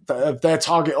generation of their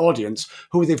target audience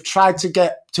who they've tried to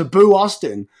get to boo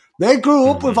Austin. They grew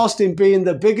up with Austin being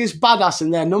the biggest badass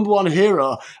and their number one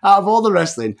hero out of all the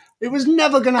wrestling. It was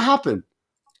never going to happen.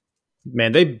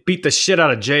 Man, they beat the shit out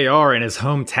of JR in his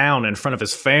hometown in front of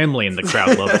his family, and the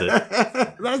crowd loved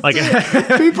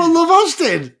it. People love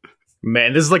Austin.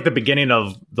 Man, this is like the beginning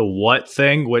of the what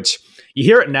thing, which you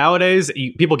hear it nowadays.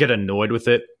 People get annoyed with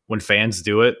it when fans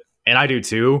do it, and I do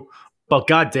too. But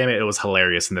god damn it was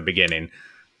hilarious in the beginning.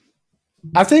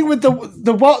 I think with the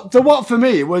what for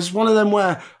me was one of them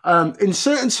where in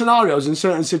certain scenarios, in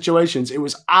certain situations, it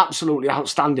was absolutely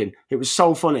outstanding. It was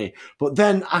so funny. But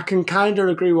then I can kind of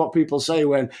agree what people say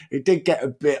when it did get a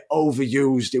bit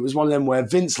overused. It was one of them where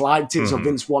Vince liked it, so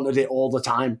Vince wanted it all the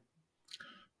time.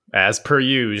 As per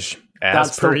usual.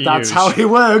 That's how he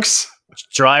works.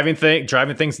 Driving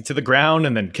things into the ground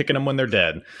and then kicking them when they're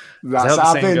dead. That's how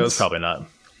the saying Vince goes. Probably not.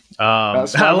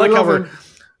 I like how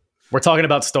we're talking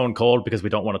about Stone Cold because we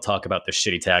don't want to talk about this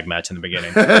shitty tag match in the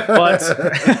beginning. But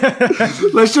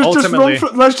let's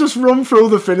just run through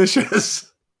the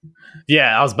finishes.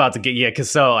 Yeah, I was about to get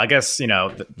because I guess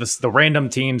the random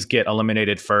teams get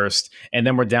eliminated first, and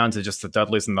then we're down to just the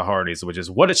Dudleys and the Hardys, which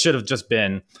is what it should have just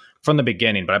been from the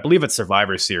beginning. But I believe it's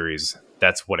Survivor Series.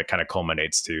 That's what it kind of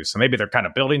culminates to. So maybe they're kind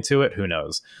of building to it. Who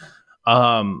knows?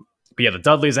 But yeah, the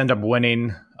Dudleys end up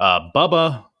winning.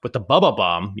 Bubba with the Bubba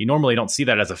Bomb. You normally don't see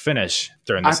that as a finish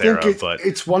during this era. But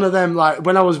it's one of them, like,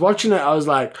 when I was watching it, I was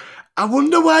like, I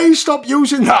wonder why he stopped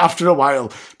using that after a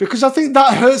while. Because I think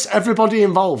that hurts everybody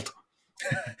involved.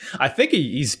 I think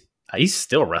he's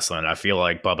still wrestling. I feel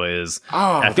like Bubba is.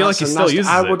 Oh, I feel like he still uses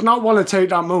it. I would not want to take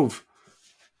that move.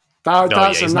 He's not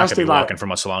going to be walking for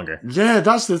much longer. Yeah,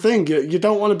 that's the thing. You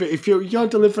don't want to be, if you're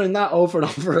delivering that over and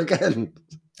over again.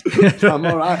 I'm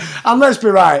all right. And let's be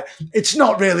right, it's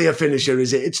not really a finisher,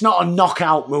 is it? It's not a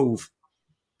knockout move.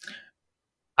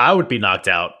 I would be knocked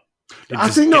out. I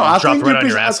think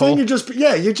you'd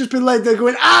just be laid there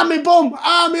going, me bum,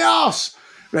 me arse.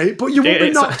 Right, but you wouldn't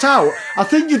be knocked out. I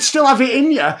think you'd still have it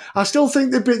in you. I still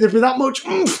think there'd be that much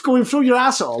oomph going through your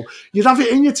asshole. You'd have it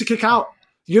in you to kick out.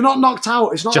 You're not knocked out.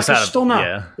 It's not just like a stunner.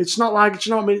 Yeah. It's not like, do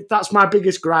you know what I mean? That's my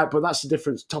biggest gripe, but that's a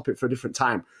different topic for a different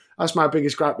time. That's my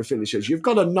biggest gripe with finishers. You've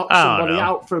got to knock somebody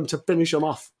out for them to finish them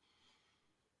off.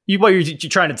 You're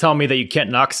trying to tell me that you can't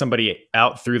knock somebody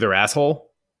out through their asshole?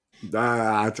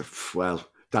 Well,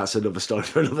 that's another story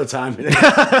for another time.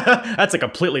 That's a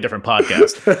completely different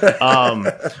podcast.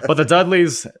 But the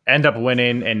Dudleys end up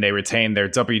winning, and they retain their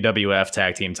WWF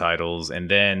tag team titles. And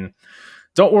then,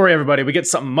 don't worry, everybody, we get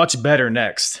something much better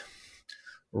next.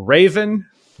 Raven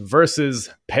versus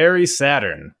Perry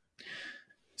Saturn.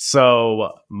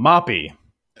 So, Moppy,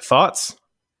 thoughts?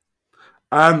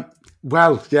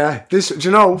 Well, yeah.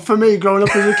 For me, growing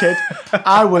up as a kid,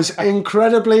 I was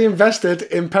incredibly invested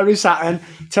in Perry Saturn,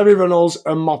 Terry Runnels,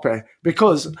 and Moppy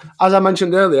because, as I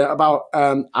mentioned earlier about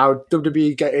our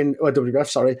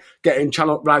WWF getting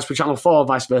channel rights for Channel 4,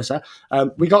 vice versa,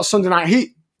 we got Sunday Night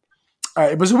Heat.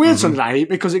 It was a weird Sunday Night Heat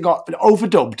because it got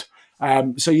overdubbed.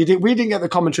 So we didn't get the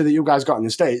commentary that you guys got in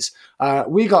the States.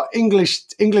 We got English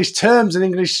terms and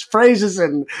English phrases,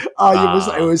 and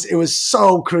it was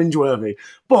so cringeworthy.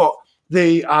 But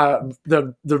the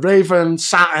Raven,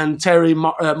 Saturn, Terry,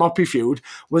 Moppy feud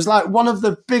was like one of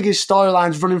the biggest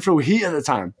storylines running through Heat at the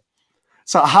time.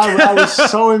 So I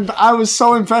was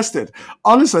so invested.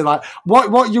 Honestly, like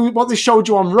what they showed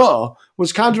you on Raw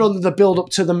was kind of under the build up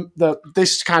to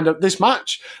this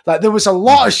match. Like there was a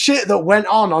lot of shit that went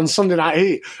on Sunday Night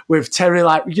Heat with Terry.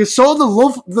 Like you saw the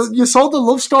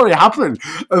love story happen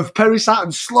of Perry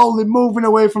Saturn slowly moving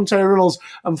away from Terry Runnels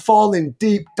and falling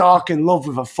deep, dark in love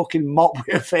with a fucking mop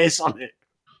with a face on it.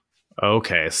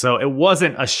 Okay, so it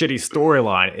wasn't a shitty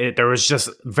storyline. There was just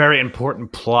very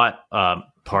important plot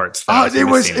parts.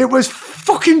 It was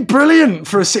fucking brilliant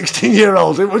for a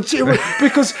 16-year-old. It was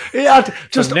because it had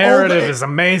just the narrative is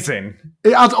amazing.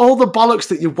 It had all the bollocks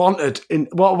that you wanted in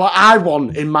what I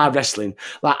want in my wrestling.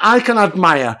 Like I can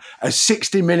admire a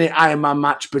 60-minute Iron Man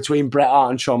match between Bret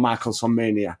Hart and Shawn Michaels on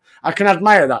Mania. I can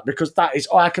admire that because that is.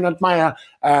 Or I can admire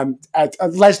a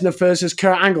Lesnar versus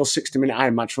Kurt Angle 60-minute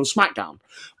Iron match from SmackDown.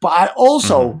 But I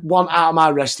also want out of my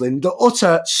wrestling the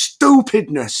utter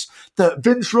stupidness that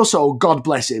Vince Russo, God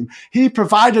bless him, he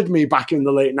provided me back in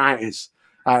the late 90s.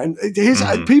 And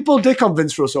people dick on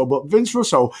Vince Russo, but Vince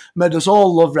Russo made us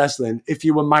all love wrestling if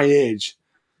you were my age.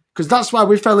 Because that's why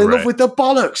we fell in love with the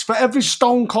bollocks. For every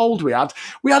Stone Cold we had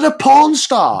a porn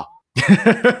star. Do you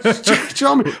know what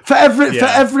I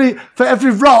mean? For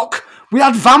every Rock, we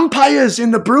had vampires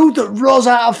in the Brood that rose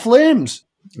out of flames.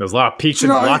 There's a lot of peaks,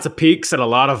 and lots of peaks, and a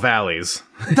lot of valleys.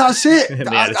 That's it.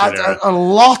 A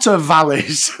lot of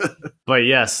valleys. But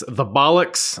yes, the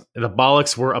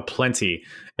bollocks were aplenty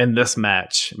in this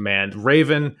match, man.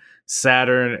 Raven,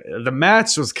 Saturn. The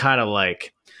match was kind of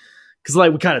like, because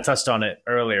like we kind of touched on it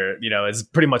earlier. You know, it's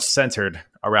pretty much centered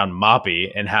around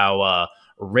Moppy and how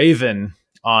Raven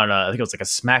on I think it was like a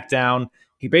SmackDown.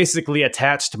 He basically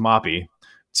attached Moppy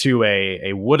to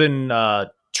a wooden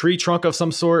tree trunk of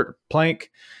some sort, plank,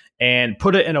 and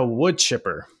put it in a wood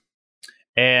chipper.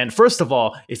 And first of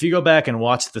all, if you go back and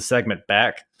watch the segment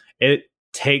back, it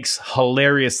takes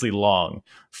hilariously long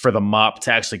for the mop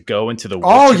to actually go into the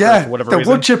wood chipper for whatever reason. The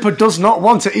wood chipper does not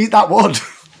want to eat that wood.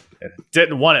 It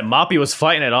didn't want it. Moppy was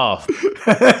fighting it off.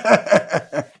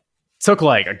 Took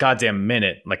like a goddamn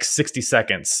minute, like 60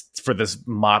 seconds for this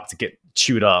mop to get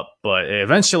chewed up, but it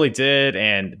eventually did,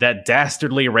 and that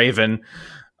dastardly Raven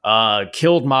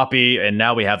killed Moppy, and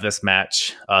now we have this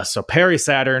match. So Perry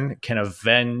Saturn can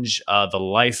avenge the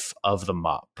life of the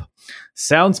mop.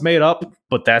 Sounds made up,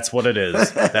 but that's what it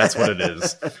is. That's what it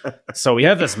is. So we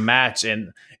have this match,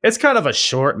 and it's kind of a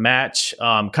short match,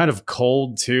 kind of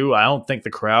cold too. I don't think the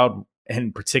crowd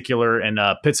in particular in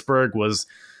Pittsburgh was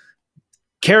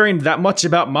caring that much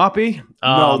about Moppy.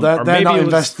 No, they're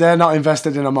not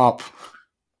invested in a mop.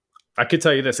 I could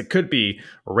tell you this. It could be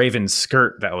Raven's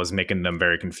skirt that was making them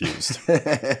very confused.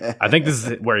 I think this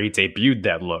is where he debuted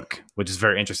that look, which is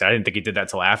very interesting. I didn't think he did that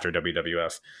till after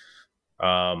WWF.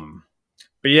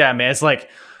 But yeah, man, it's like,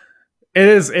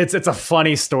 it's a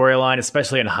funny storyline,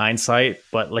 especially in hindsight.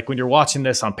 But like when you're watching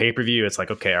this on pay-per-view, it's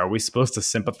like, okay, are we supposed to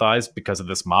sympathize because of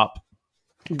this mop?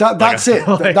 That's it.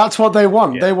 That's what they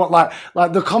want. Yeah. They want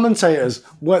like the commentators.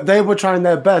 They were trying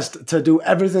their best to do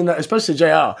everything, especially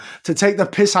JR, to take the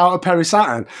piss out of Perry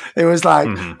Saturn. It was like,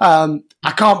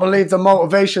 I can't believe the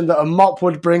motivation that a mop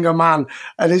would bring a man.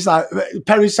 And it's like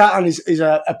Perry Saturn is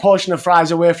a portion of fries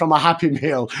away from a Happy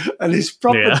Meal, and he's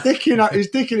proper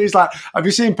dicking. He's like, have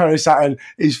you seen Perry Saturn?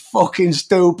 He's fucking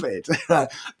stupid.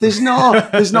 There's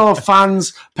no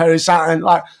fans. Perry Saturn,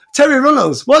 like Terry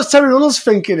Runnels. What's Terry Runnels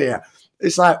thinking here?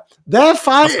 It's like they're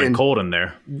fighting. It's been cold in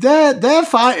there. They're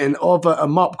fighting over a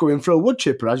mop going through a wood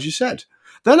chipper, as you said.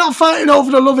 They're not fighting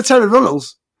over the love of Terry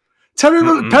Runnels.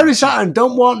 Perry Saturn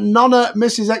don't want none of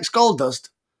Mrs. X Goldust.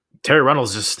 Terry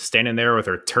Runnels just standing there with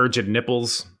her turgid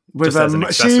nipples. With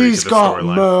she's got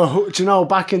do you know,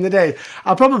 back in the day,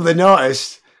 I probably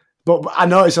noticed. But I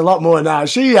notice a lot more now.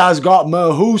 She has got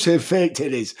mahoosive fake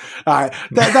titties.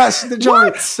 That's the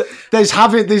joy. There's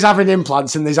having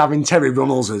implants and there's having Terry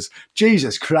Runnelses.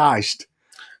 Jesus Christ!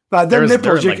 Like them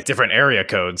nipples, like different area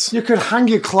codes. You could hang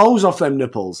your clothes off them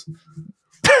nipples.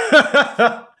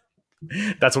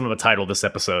 That's one of the title of this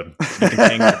episode. You can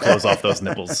hang your clothes off those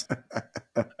nipples.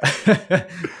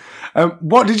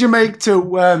 What did you make to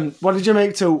when we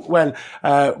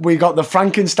got the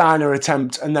Frankensteiner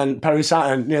attempt and then Perry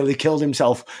Saturn nearly killed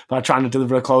himself by trying to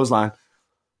deliver a clothesline?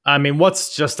 I mean,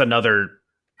 what's just another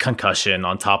concussion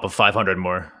on top of 500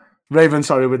 more? Raven,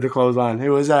 sorry, with the clothesline. It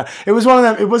was one of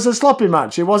them. It was a sloppy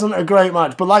match. It wasn't a great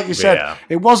match, but like you said,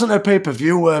 it wasn't a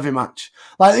pay-per-view worthy match.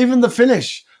 Like even the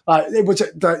finish. Like it was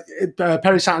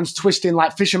Perry Saturn's twisting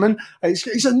like fisherman.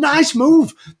 It's a nice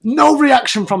move. No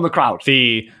reaction from the crowd.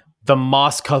 The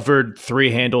moss-covered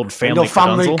three-handled family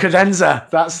cadenza.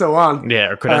 That's the one. Yeah,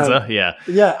 or cadenza. Yeah.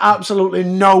 Yeah, absolutely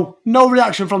no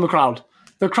reaction from the crowd.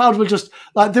 The crowd were just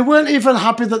like, they weren't even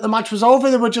happy that the match was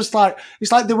over. They were just like,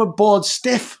 it's like they were bored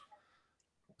stiff.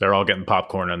 They're all getting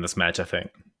popcorn in this match, I think.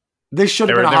 This should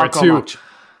have been a hardcore match.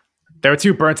 They were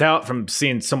too burnt out from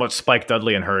seeing so much Spike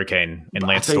Dudley and Hurricane and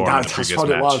Lance Storm in the previous match. That's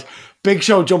what it was. Big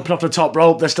Show jumping off the top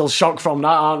rope. They're still shocked from that,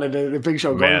 aren't they? The Big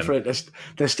Show going for it.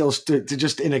 They're still they're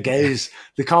just in a gaze.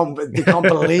 They can't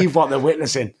believe what they're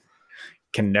witnessing.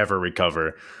 Can never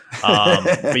recover.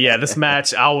 But yeah, this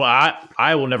match,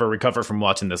 I will never recover from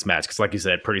watching this match because, like you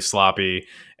said, pretty sloppy.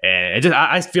 And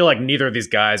I feel like neither of these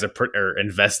guys are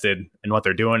invested in what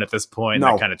they're doing at this point.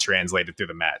 No. That kind of translated through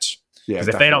the match. Because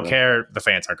if they don't care, the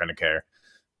fans aren't going to care.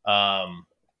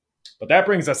 But that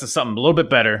brings us to something a little bit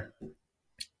better.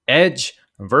 Edge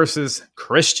versus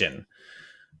Christian.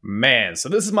 Man, so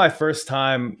this is my first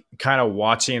time kind of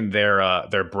watching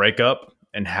their breakup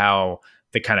and how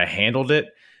they kind of handled it.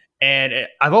 And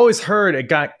I've always heard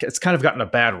it's kind of gotten a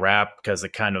bad rap because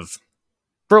it kind of,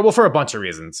 for a bunch of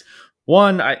reasons.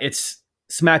 One, it's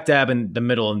smack dab in the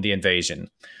middle of the invasion.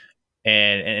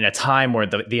 And in a time where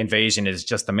the invasion is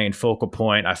just the main focal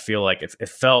point, I feel like it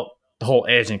felt the whole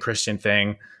Edge and Christian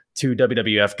thing, two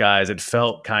WWF guys, it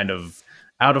felt kind of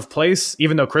out of place,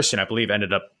 even though Christian, I believe,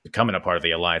 ended up becoming a part of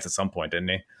the alliance at some point, didn't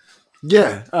he?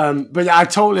 Yeah, but I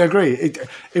totally agree.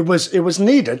 It was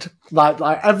needed. Like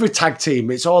every tag team,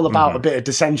 it's all about a bit of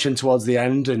dissension towards the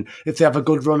end, and if they have a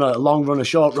good run, a long run, a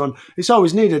short run, it's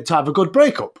always needed to have a good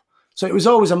breakup. So it was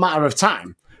always a matter of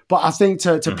time. But I think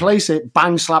to place it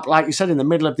bang slap, like you said, in the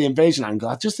middle of the invasion angle,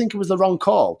 I just think it was the wrong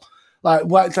call. Like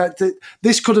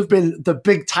this could have been the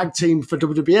big tag team for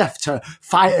WWF to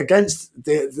fight against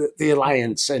the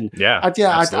alliance, and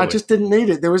I just didn't need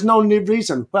it. There was no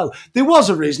reason. Well, there was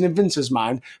a reason in Vince's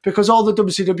mind, because all the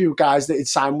WCW guys that he'd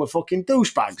signed were fucking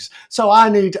douchebags. So I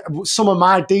need some of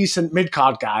my decent mid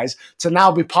card guys to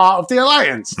now be part of the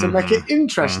alliance to make it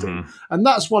interesting, and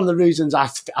that's one of the reasons I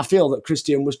feel that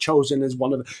Christian was chosen as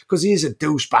one of because he is a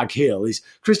douchebag heel.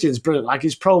 Christian's brilliant. Like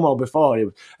his promo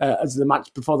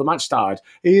before the match started,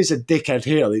 he is a dickhead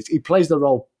heel. He plays the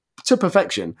role to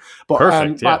perfection. But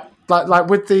perfect, like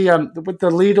with the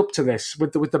lead up to this,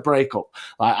 with the breakup,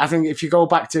 like I think if you go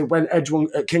back to when Edge won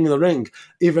at King of the Ring,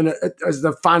 even as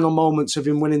the final moments of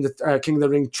him winning the King of the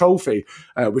Ring trophy,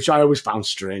 which I always found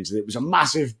strange, it was a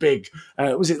massive big,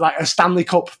 was it like a Stanley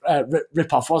Cup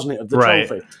rip-off, wasn't it, of the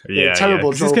trophy? Yeah,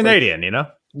 terrible. He's Canadian, you know.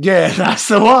 Yeah, that's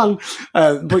the one.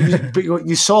 But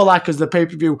you saw, like, as the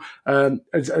pay-per-view,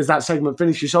 as that segment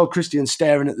finished, you saw Christian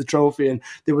staring at the trophy, and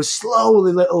there were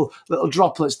slowly little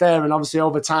droplets there, and obviously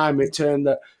over time it turned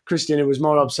that Christian was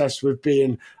more obsessed with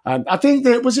being, I think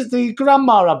was it the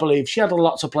grandma, I believe, she had a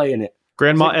lot to play in it.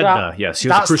 Grandma Edna, yes, she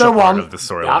was a crucial part of the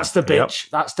storyline. That's the bitch.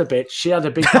 Yep. That's the bitch. She had a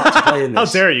big part to play in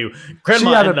this. How dare you? Grandma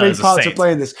She had Edna a big part to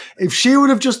play in this. If she would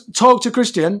have just talked to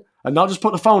Christian and not just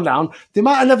put the phone down, they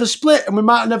might have never split, and we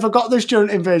might have never got this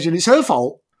during invasion. It's her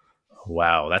fault.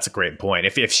 Wow, that's a great point.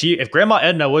 If Grandma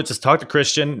Edna would just talk to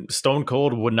Christian, Stone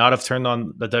Cold would not have turned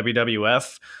on the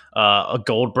WWF. A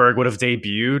Goldberg would have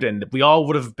debuted, and we all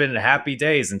would have been happy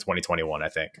days in 2021, I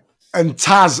think. And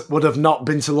Taz would have not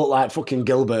been to look like fucking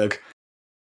Gilbert.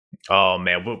 Oh,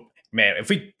 man. If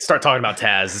we start talking about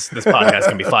Taz, this podcast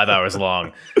can be 5 hours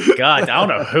long. God, I don't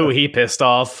know who he pissed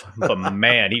off, but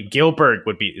man, Gilbert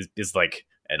is like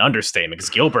an understatement, because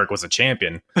Gilbert was a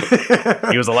champion.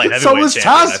 He was a light heavyweight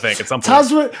champion, I think, at some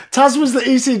point. Taz was the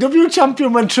ECW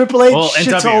champion when Triple H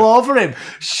shit all over him.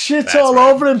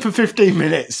 Over him for 15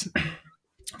 minutes.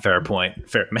 Fair point.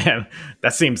 Fair, man.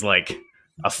 That seems like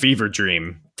a fever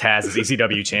dream. Taz is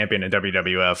ECW champion in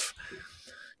WWF.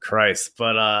 Christ.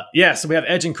 But so we have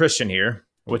Edge and Christian here,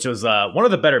 which was one of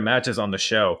the better matches on the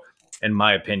show, in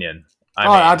my opinion.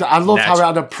 I love how it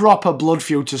had a proper blood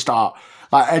feud to start.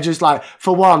 Like Edge is like,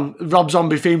 for one, Rob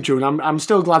Zombie theme tune. I'm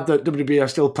still glad that WWE are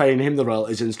still paying him the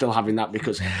royalties and still having that,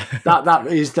 because that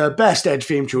is the best Edge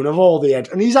theme tune of all the Edge,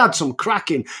 and he's had some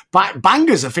cracking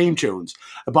bangers of theme tunes.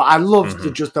 But I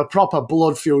loved just the proper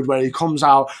blood feud where he comes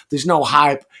out. There's no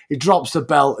hype. He drops the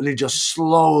belt and he just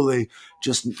slowly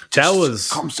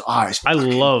comes to eyes.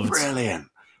 Brilliant.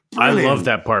 I love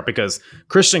that part, because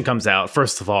Christian comes out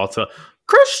first of all to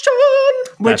Christian,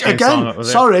 which again,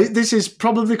 this is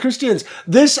probably Christian's.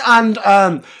 This and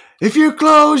if you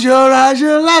close your eyes,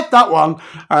 you're left. That one.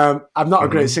 I'm not a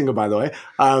great singer, by the way.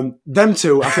 Them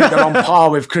two, I think they're on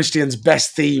par with Christian's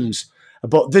best themes.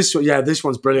 But this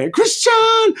one's brilliant,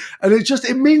 Christian, and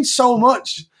it means so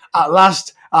much. At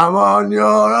last, I'm on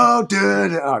your own.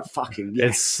 Oh, fucking yeah.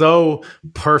 It's so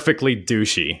perfectly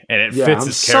douchey, and it fits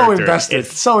his character.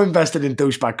 So invested in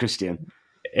douchebag Christian.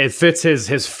 It fits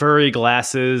his furry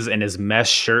glasses and his mesh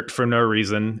shirt for no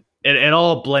reason. It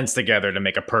all blends together to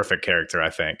make a perfect character, I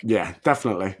think. Yeah,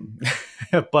 definitely.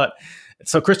 But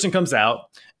so Christian comes out,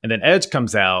 and then Edge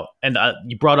comes out, and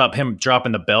you brought up him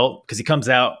dropping the belt, because he comes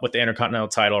out with the Intercontinental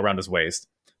title around his waist.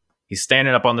 He's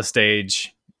standing up on the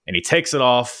stage, and he takes it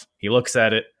off. He looks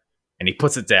at it, and he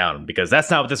puts it down, because that's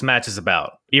not what this match is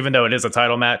about. Even though it is a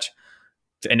title match,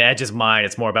 in Edge's mind,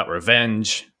 it's more about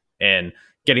revenge and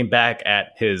getting back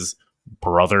at his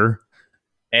brother.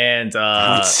 And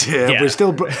we're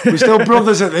still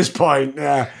brothers at this point.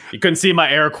 Yeah, you couldn't see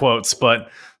my air quotes, but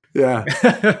yeah,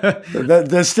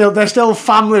 they're still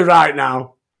family right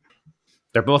now.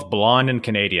 They're both blonde and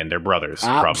Canadian. They're brothers.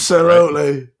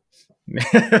 Absolutely.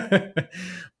 Probably, right?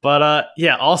 But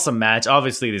awesome match.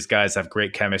 Obviously, these guys have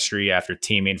great chemistry after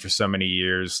teaming for so many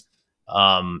years,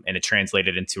 and it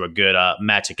translated into a good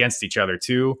match against each other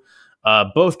too.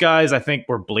 Both guys, I think,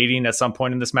 were bleeding at some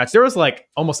point in this match. There was like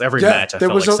almost every match. I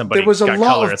felt like somebody got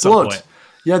color at some point.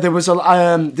 Yeah, there was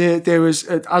there was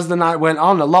as the night went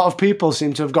on, a lot of people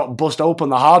seemed to have got bust open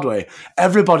the hard way.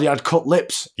 Everybody had cut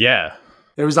lips. Yeah.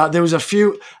 There was a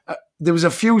few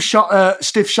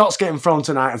stiff shots getting thrown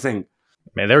tonight, I think.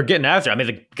 Man, they were getting after it. I mean,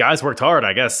 the guys worked hard,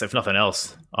 I guess, if nothing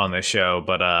else, on this show.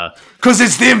 But because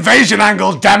it's the invasion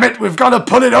angle, damn it, we've got to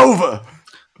put it over.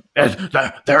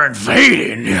 They're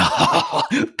invading.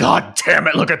 God damn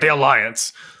it! Look at the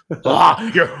alliance.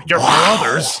 Your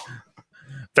brothers.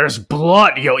 There's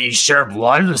blood. You share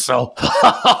blood, so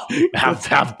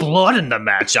have blood in the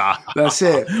match. That's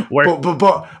it.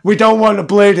 But we don't want to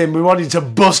bleed him. We wanted to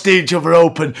bust each other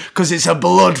open because it's a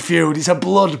blood feud. It's a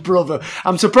blood brother.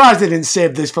 I'm surprised they didn't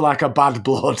save this for like a bad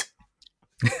blood.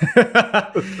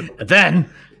 Then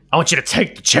I want you to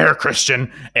take the chair,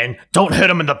 Christian, and don't hit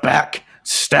him in the back.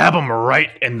 Stab him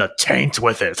right in the taint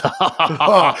with it.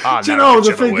 Do you know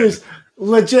the thing is,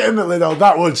 legitimately though,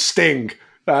 that would sting.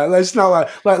 Let's not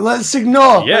let's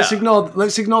ignore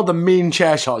the mean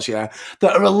chair shots, that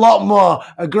are a lot more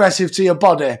aggressive to your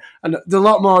body and a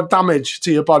lot more damage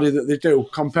to your body that they do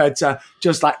compared to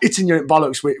just like hitting you in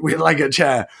bollocks with a leg at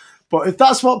chair. But if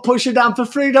that's what puts you down for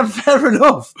freedom, fair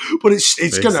enough. But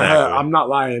it's gonna hurt. I'm not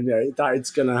lying.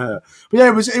 It's gonna hurt. But yeah,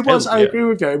 it was. I agree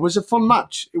with you. It was a fun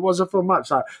match.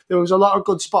 Like, there was a lot of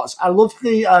good spots. I loved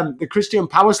the Christian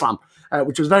Power Slam,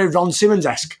 which was very Ron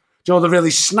Simmons-esque. Do you know, they really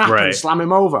snap and slam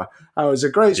him over. It was a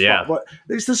great spot. But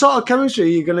it's the sort of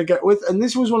chemistry you're going to get with. And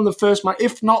this was one of the first match,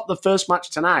 if not the first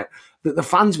match tonight, that the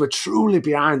fans were truly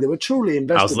behind. They were truly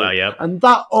invested in. And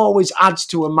that always adds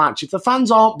to a match. If the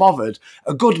fans aren't bothered,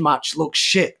 a good match looks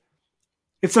shit.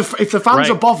 If the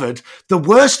fans are bothered, the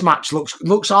worst match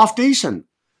looks half decent.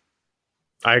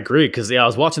 I agree, because I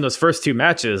was watching those first two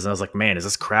matches, and I was like, man, is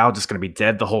this crowd just going to be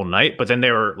dead the whole night? But then they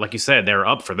were, like you said, they were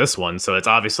up for this one, so it's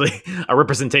obviously a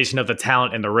representation of the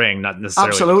talent in the ring, not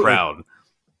necessarily the crowd.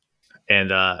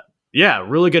 And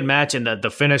really good match, and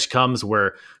the finish comes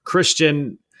where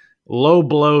Christian low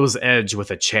blows Edge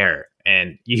with a chair,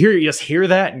 and you just hear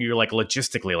that, and you're like,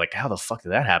 logistically, like, how the fuck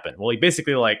did that happen? Well, he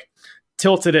basically like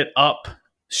tilted it up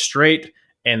straight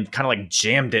and kind of like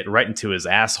jammed it right into his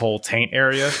asshole taint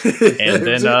area. And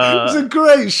then it was a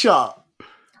great shot,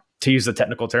 to use the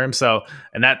technical term.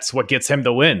 And that's what gets him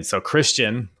the win. So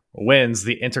Christian wins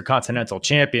the Intercontinental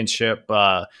Championship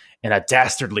in a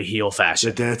dastardly heel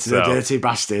fashion. The dirty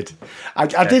bastard. I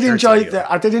did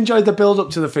enjoy the build up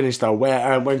to the finish though,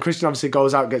 where when Christian obviously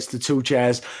goes out, gets the two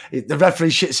chairs, the referee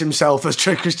shits himself as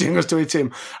Christian goes to hit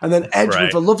him, and then Edge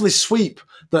with a lovely sweep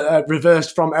that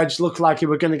reversed from Edge, looked like he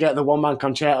were going to get the one-man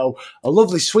concerto, a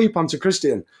lovely sweep onto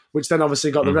Christian, which then obviously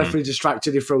got the referee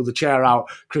distracted. He threw the chair out.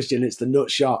 Christian hits the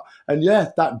nut shot. And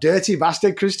that dirty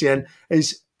bastard Christian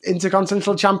is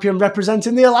Intercontinental Champion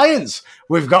representing the Alliance.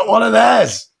 We've got one of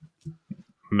theirs.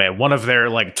 Man, one of their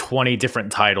like 20 different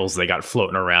titles they got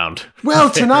floating around. Well,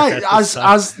 tonight,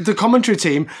 as the commentary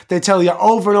team, they tell you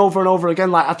over and over and over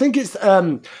again. Like I think it's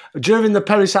during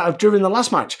the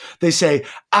last match, they say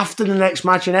after the next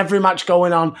match and every match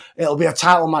going on, it'll be a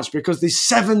title match because there's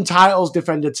 7 titles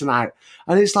defended tonight,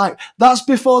 and it's like that's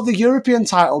before the European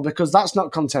title because that's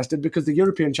not contested because the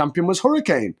European champion was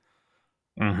Hurricane.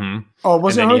 Mm-hmm. Oh,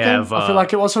 was it Hurricane? I feel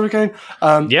like it was Hurricane.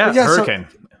 Hurricane.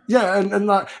 And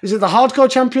like, is it the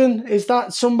hardcore champion? Is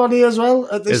that somebody as well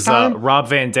at this time? Rob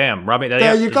Van Dam.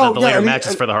 There you go. The later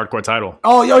matches for the hardcore title.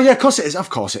 Oh, yeah, of course it is. Of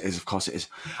course it is.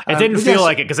 It didn't feel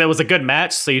like it because it was a good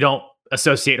match, so you don't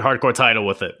associate hardcore title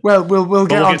with it. Well, we'll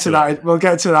get onto that. We'll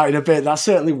get to that in a bit. That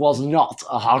certainly was not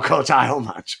a hardcore title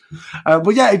match.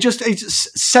 But yeah,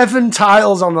 it's 7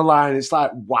 titles on the line. It's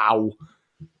like, wow.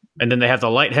 And then they have the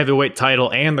light heavyweight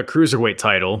title and the cruiserweight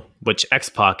title, which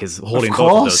X-Pac is holding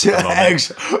both of those at the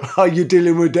moment. Are you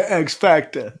dealing with the X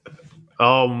Factor?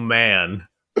 Oh, man.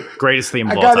 Greatest theme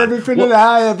of all time. I got everything that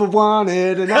I ever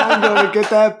wanted, and I'm going to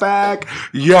get that back.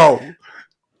 Yo.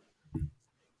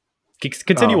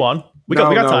 Continue on. We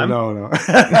got time. No.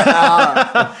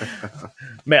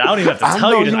 Man, I don't even have to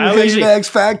tell you. I hate the X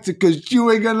Factor because you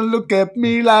ain't gonna look at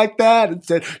me like that. And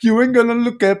said you ain't gonna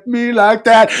look at me like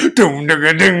that.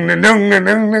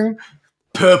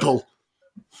 Purple.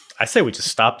 I say we just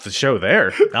stop the show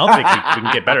there. I don't think we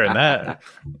can get better than that.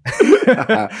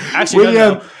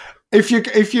 Actually, if you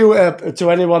to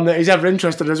anyone that is ever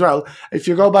interested as well, if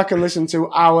you go back and listen to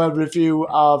our review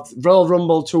of Royal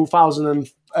Rumble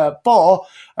 2004,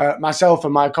 myself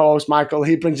and my co-host Michael,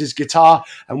 he brings his guitar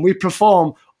and we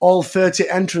perform all 30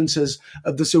 entrances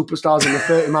of the superstars in the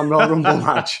 30-man Royal Rumble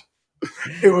match.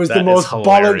 It was the most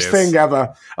bollocks thing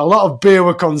ever. A lot of beer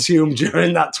were consumed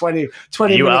during that 20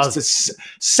 minutes to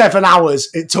 7 hours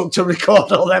it took to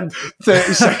record all them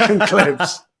 30-second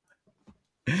clips.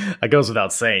 That goes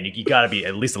without saying. You got to be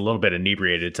at least a little bit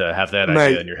inebriated to have that Mate,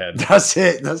 idea in your head. That's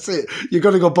it. You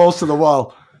got to go balls to the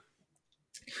wall.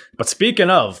 But speaking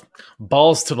of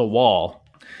balls to the wall,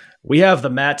 we have the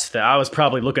match that I was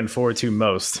probably looking forward to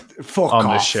most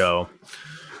on this show.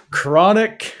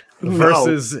 Chronic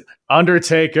versus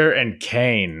Undertaker and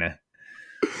Kane.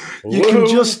 You can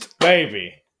just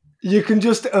baby. You can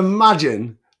just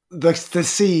imagine the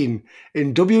scene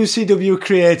in WCW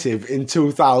Creative in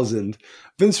 2000.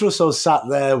 Vince Russo sat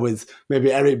there with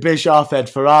maybe Eric Bischoff, Ed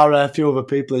Ferrara, a few other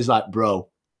people. He's like, bro,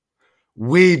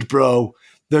 weed, bro.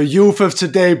 The youth of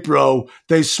today, bro,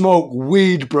 they smoke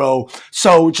weed, bro.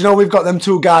 So, do you know, we've got them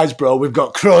two guys, bro. We've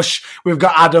got Crush, we've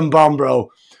got Adam Bomb,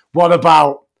 bro. What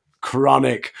about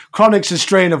Chronic? Chronic's a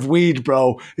strain of weed,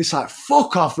 bro. It's like,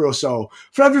 fuck off, Russo.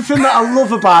 For everything that I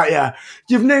love about you,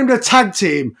 you've named a tag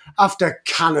team after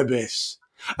cannabis.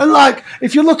 And like,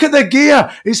 if you look at their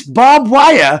gear, it's barbed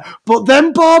wire, but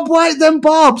them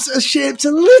barbs are shaped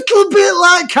a little bit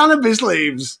like cannabis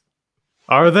leaves.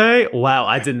 Are they? Wow,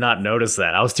 I did not notice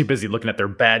that. I was too busy looking at their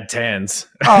bad tans.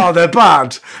 Oh, they're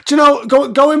bad. Do you know,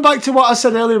 going back to what I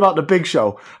said earlier about the Big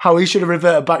Show, how he should have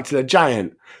reverted back to the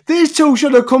Giant, these two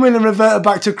should have come in and reverted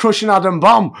back to crushing Adam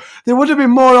Bomb. They would have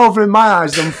been more over in my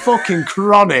eyes than fucking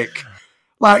Chronic.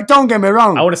 Like, don't get me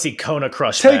wrong. I want to see Kona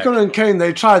crush Taker back. and Kane,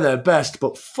 they try their best,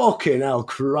 but fucking hell,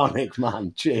 Chronic,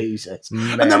 man. Jesus.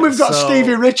 Man, and then we've got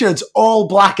Stevie Richards, all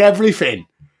black everything.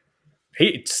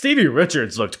 Stevie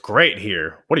Richards looked great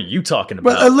here. What are you talking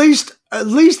about? Well, at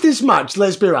least this match,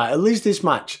 let's be right, at least this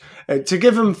match, to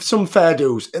give him some fair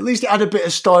dues, at least it had a bit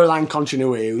of storyline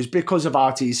continuity. It was because of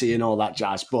RTC and all that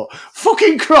jazz, but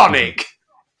fucking Chronic.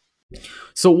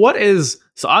 So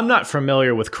I'm not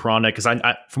familiar with Chronic, because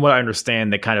I from what I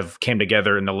understand, they kind of came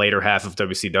together in the later half of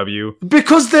WCW.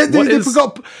 Because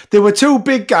they were two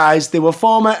big guys. They were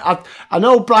former. I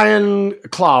know Brian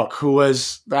Clark, who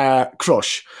was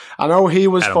Crush. I know he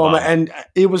was Adam former, Bomb. and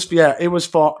he was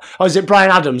for. Oh, is it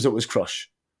Brian Adams that was Crush?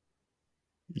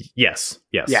 Yes.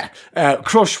 Yeah.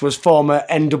 Crush was former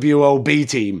NWO B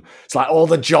team. It's like all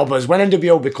the jobbers. When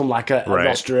NWO become like a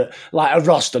roster,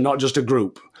 not just a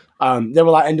group. They were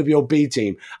like NWO B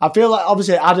team. I feel like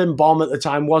obviously Adam Bomb at the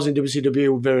time was in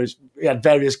WCW. He had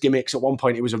various gimmicks. At one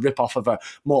point, he was a rip-off of a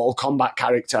Mortal Kombat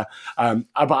character. But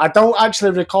I don't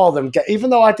actually recall them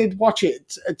even though I did watch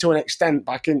it to an extent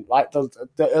back in like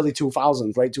the early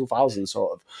 2000s, late 2000s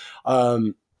sort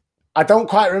of. I don't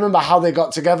quite remember how they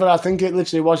got together. I think it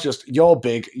literally was just, you're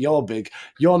big, you're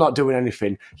not doing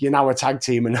anything. You're now a tag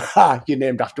team and you're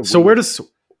named after So weed.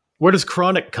 where does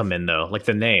Chronic come in though? Like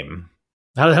the name?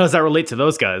 How does that relate to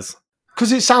those guys?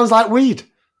 Because it sounds like weed.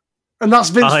 And that's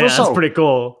Vince Russo. That's pretty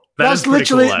cool. That's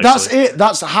literally, that's it.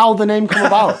 That's how the name come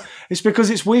about. It's because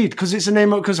it's weed. Because it's a name,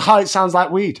 because how it sounds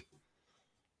like weed.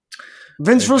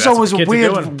 Vince Russo was a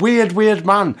weird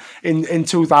man in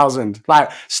 2000. Like,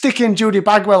 sticking Judy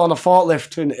Bagwell on a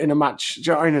forklift in a match, do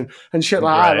you know what I mean? And shit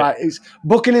like that. Like, he's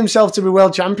booking himself to be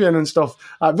world champion and stuff.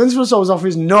 Vince Russo was off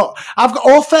his nut. I've got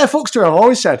all fair fucks to it. I've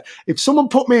always said, if someone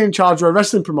put me in charge of a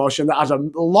wrestling promotion that had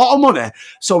a lot of money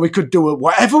so we could do it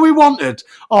whatever we wanted,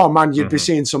 oh man, you'd be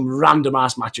seeing some random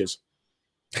ass matches.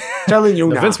 Telling you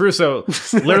now. Vince Russo,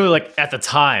 literally, like at the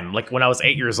time, like when I was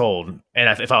 8 years old,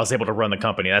 and if I was able to run the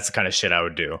company, that's the kind of shit I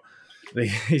would do.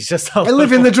 He's just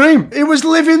living the dream. It was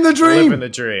living the dream. Living the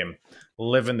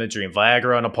dream.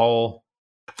 Viagra on a pole.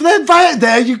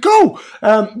 There you go.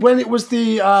 When it was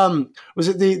was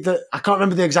it the I can't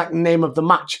remember the exact name of the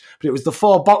match, but it was the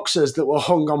four boxers that were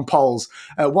hung on poles.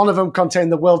 One of them contained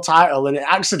the world title, and it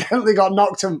accidentally got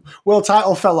knocked and world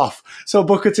title fell off. So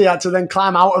Booker T had to then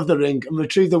climb out of the ring and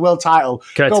retrieve the world title,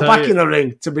 go back in the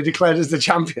ring to be declared as the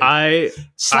champion. I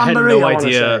had no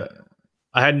idea.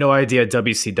 I had no idea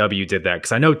WCW did that,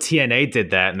 because I know TNA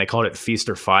did that, and they called it Feast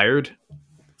or Fired.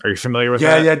 Are you familiar with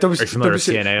that? Yeah. Are you familiar with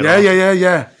TNA at all?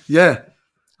 Yeah.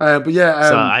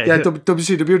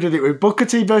 WCW did it with Booker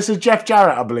T versus Jeff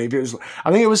Jarrett, I believe.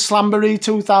 I think it was Slamboree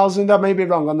 2000. I may be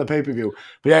wrong on the pay-per-view.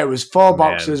 But yeah, it was four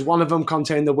boxers. One of them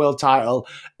contained the world title.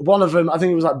 One of them, I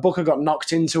think it was like Booker got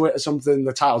knocked into it or something.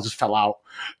 The title just fell out.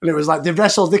 And it was like they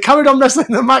carried on wrestling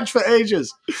the match for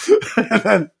ages. And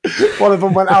then one of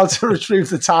them went out to retrieve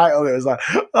the title. It was like,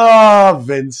 oh,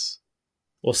 Vince.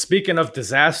 Well, speaking of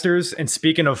disasters and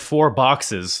speaking of four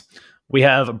boxes, we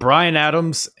have Bryan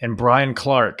Adams and Brian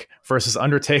Clark versus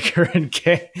Undertaker and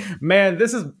Kane. Man,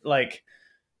 this is like...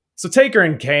 So Taker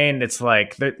and Kane, it's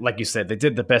like you said, they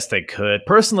did the best they could.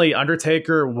 Personally,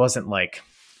 Undertaker wasn't like...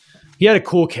 He had a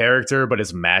cool character, but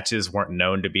his matches weren't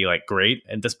known to be like great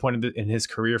at this point in his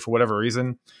career for whatever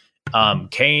reason.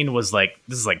 Kane was like...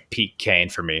 This is like peak Kane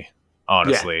for me,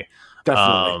 honestly.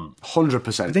 Definitely.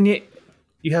 100%. Then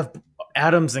you have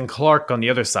Adams and Clark on the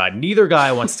other side. Neither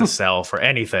guy wants to sell for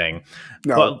anything.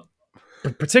 No.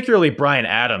 But particularly Brian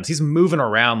Adams, he's moving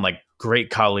around like Great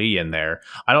Khali in there.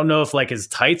 I don't know if like his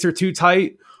tights are too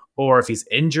tight or if he's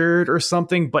injured or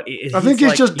something, but I think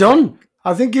he's just done.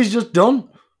 I think he's just done.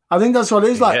 I think that's what it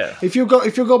is like. Yeah. If you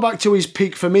go back to his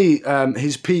peak for me,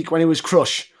 his peak when he was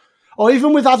Crush, or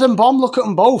even with Adam Bomb, look at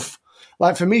them both.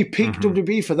 Like for me, peak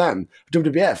WB for them,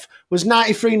 WWF, was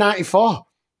 93, 94.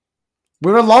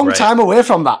 We're a long time away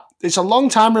from that. It's a long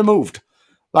time removed.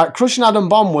 Like Crush and Adam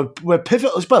Bomb were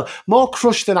pivotal as well. More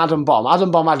Crush than Adam Bomb.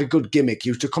 Adam Bomb had a good gimmick. He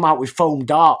used to come out with foam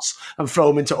darts and throw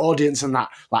them into audience and that.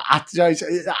 Like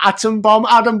Atom Bomb,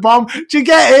 Adam Bomb. Do you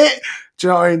get it? Do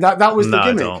you know what I mean? That was the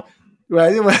gimmick. I don't.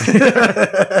 Right.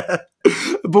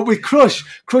 But with Crush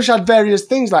had various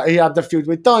things. Like he had the feud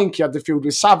with Doink, he had the feud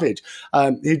with Savage.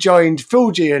 He joined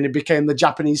Fuji and he became the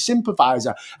Japanese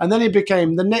sympathizer. And then he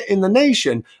became in the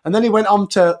Nation. And then he went on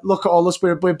to look at all us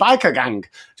with Biker Gang.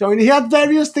 So I mean, he had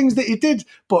various things that he did.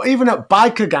 But even at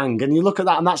Biker Gang, and you look at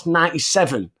that, and that's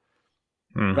 97.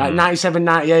 Right, 97,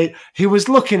 98, he was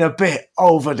looking a bit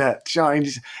over the,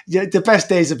 you know, the best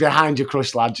days are behind you,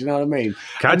 Crush lad, you know what I mean?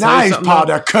 Now he's part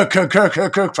of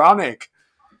Chronic.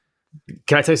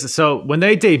 Can I tell you something? So when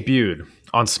they debuted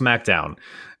on SmackDown,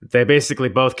 they basically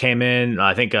both came in.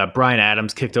 I think Brian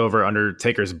Adams kicked over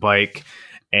Undertaker's bike,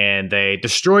 and they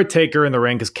destroyed Taker in the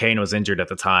ring because Kane was injured at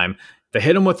the time. They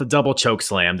hit him with a double choke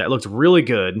slam that looked really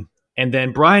good, and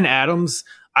then Brian Adams,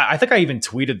 I think I even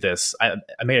tweeted this. I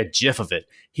made a GIF of it.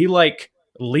 He like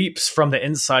leaps from the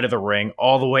inside of the ring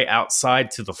all the way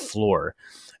outside to the floor.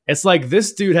 It's like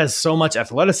this dude has so much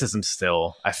athleticism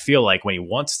still, I feel like, when he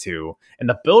wants to. And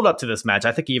the build up to this match,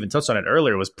 I think he even touched on it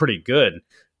earlier, was pretty good,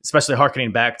 especially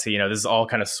harkening back to, you know, this is all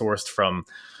kind of sourced from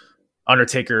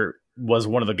Undertaker was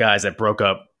one of the guys that broke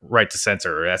up Right to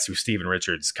Censor. That's who Steven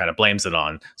Richards kind of blames it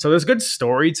on. So there's good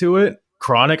story to it.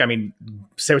 Chronic, I mean,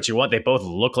 say what you want, they both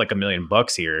look like $1 million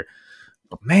here.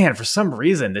 But man, for some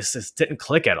reason, this just didn't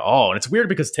click at all. And it's weird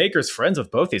because Taker's friends with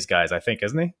both these guys, I think,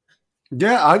 isn't he?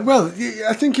 Yeah,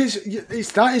 I think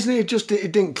it's that, isn't it?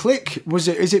 It didn't click.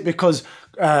 Is it because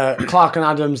Clark and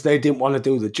Adams, they didn't want to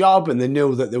do the job and they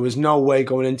knew that there was no way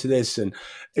going into this? And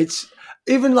it's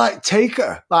even like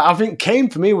Taker. Like I think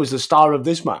Kane for me was the star of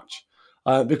this match.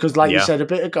 Because like you said a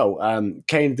bit ago,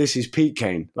 Kane, this is Pete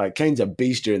Kane. Like Kane's a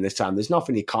beast during this time. There's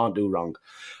nothing he can't do wrong.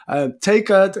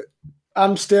 Taker,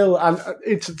 it's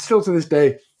still to this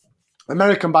day,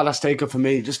 American Badass Taker for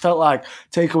me. It just felt like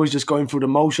Taker was just going through the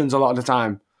motions a lot of the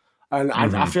time. And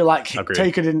I feel like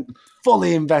Taker didn't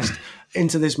fully invest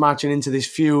into this match and into this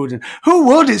feud. And who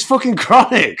would? It's fucking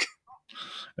Chronic.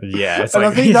 Yeah, it's and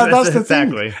like, I think that's the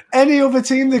exactly thing. Any other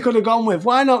team they could have gone with.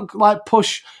 Why not like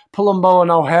push Palumbo and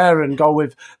O'Hare and go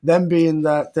with them being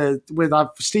with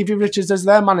Stevie Richards as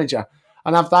their manager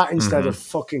and have that instead of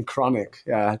fucking Chronic.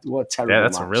 Yeah, what a terrible Yeah,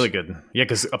 that's match. a really good. Yeah,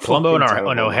 because Palumbo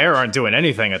and O'Hare aren't doing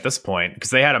anything at this point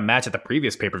because they had a match at the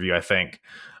previous pay-per-view, I think.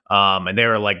 And they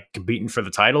were like competing for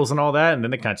the titles and all that, and then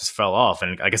they kind of just fell off.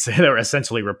 And I guess they were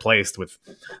essentially replaced with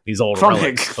these old Chronic.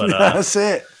 relics. But, that's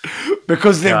it.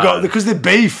 Because they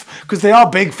beef. Because they are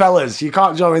big fellas. You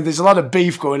can't join. There's a lot of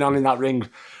beef going on in that ring.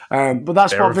 But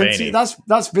that's what Vince.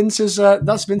 That's Vince's.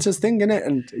 That's Vince's thing, isn't it?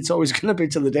 And it's always going to be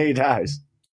till the day he dies.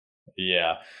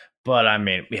 Yeah, but I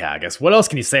mean, I guess what else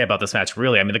can you say about this match?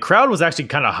 Really, I mean, the crowd was actually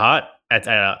kind of hot at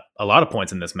a lot of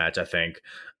points in this match, I think.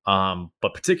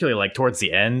 But particularly like towards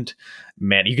the end,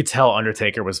 man, you could tell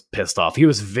Undertaker was pissed off. He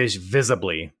was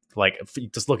visibly, like,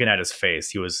 just looking at his face,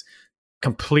 he was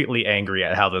completely angry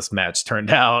at how this match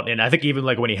turned out. And I think even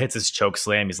like when he hits his choke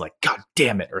slam, he's like, "God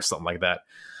damn it," or something like that.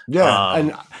 Yeah,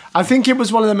 and I think it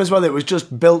was one of them as well. It was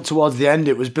just built towards the end.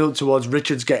 It was built towards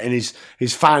Richards getting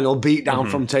his final beatdown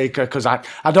from Taker, because I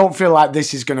don't feel like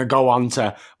this is going to go on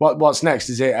to what's next.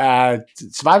 Is it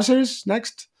Survivor Series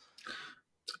next?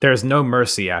 There's No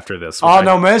Mercy after this. Oh,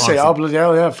 No Mercy. Honestly, bloody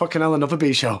hell, yeah. Fucking hell, another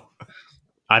B show.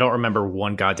 I don't remember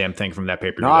one goddamn thing from that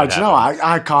pay-per-view. No,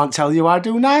 I can't tell you I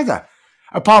do neither.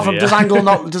 Apart from, does Angle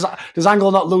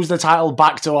not lose the title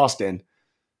back to Austin?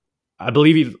 I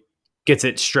believe he gets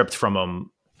it stripped from him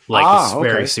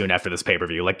very soon after this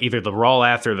pay-per-view. Like either the Raw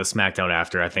after or the SmackDown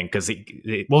after, I think, because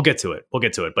we'll get to it.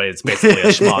 But it's basically a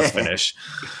schmoz finish.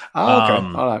 Oh,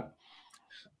 okay. All right.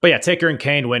 But yeah, Taker and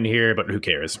Kane win here, but who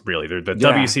cares, really? They're the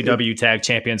WCW tag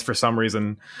champions for some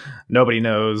reason. Nobody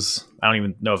knows. I don't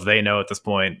even know if they know at this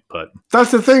point, but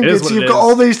that's the thing. You've got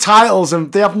all these titles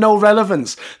and they have no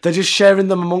relevance. They're just sharing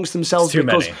them amongst themselves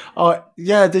because,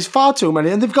 there's far too many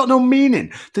and they've got no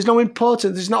meaning. There's no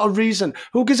importance. There's not a reason.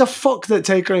 Who gives a fuck that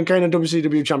Taker and Kane are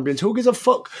WCW champions? Who gives a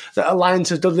fuck that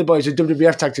Alliance and Dudley Boys are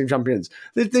WWF tag team champions?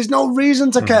 There's no reason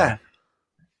to care.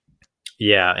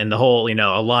 Yeah, and the whole,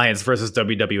 Alliance versus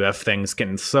WWF thing's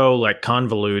getting so like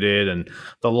convoluted and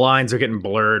the lines are getting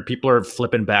blurred. People are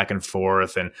flipping back and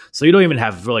forth. And so you don't even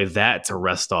have really that to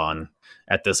rest on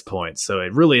at this point. So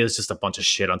it really is just a bunch of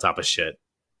shit on top of shit.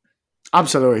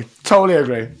 Absolutely. Totally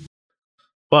agree.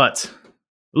 But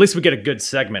at least we get a good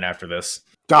segment after this.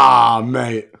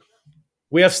 Mate.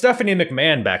 We have Stephanie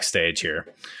McMahon backstage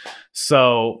here.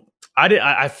 So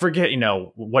I forget,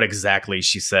 what exactly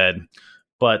she said.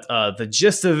 But the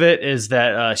gist of it is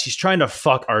that she's trying to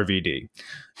fuck RVD.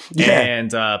 Yeah.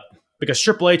 And because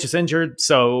Triple H is injured,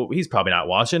 so he's probably not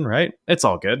watching, right? It's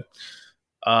all good.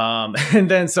 And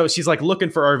then so she's like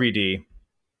looking for RVD.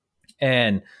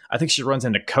 And I think she runs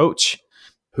into Coach,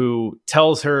 who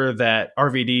tells her that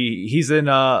RVD, he's in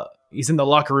the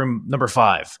locker room number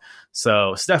 5.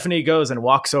 So Stephanie goes and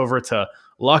walks over to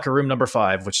locker room number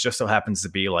 5, which just so happens to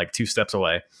be like 2 steps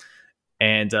away.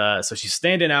 And so she's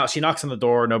standing out. She knocks on the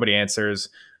door. Nobody answers.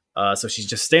 So she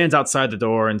just stands outside the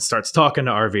door and starts talking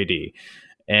to RVD.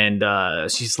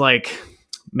 And she's like,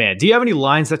 man, do you have any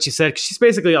lines that she said? 'Cause she's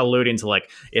basically alluding to like,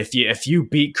 if you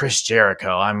beat Chris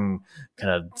Jericho, I'm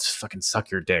going to fucking suck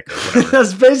your dick or whatever.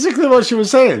 That's basically what she was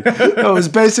saying. That was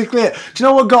basically it. Do you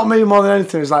know what got me more than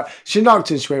anything? It was like, she knocked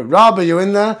and she went, Rob, are you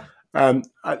in there?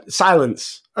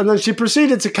 Silence. And then she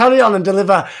proceeded to carry on and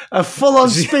deliver a full-on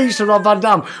speech to Rob Van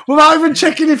Dam without even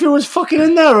checking if he was fucking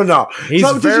in there or not. He's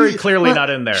very clearly not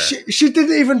in there. She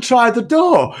didn't even try the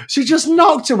door. She just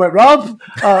knocked and went, Rob.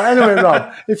 Anyway,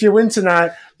 Rob, if you win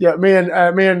tonight, me and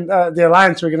the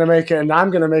Alliance, we're going to make it, and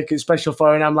I'm going to make it special for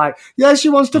her. And I'm like, yeah, she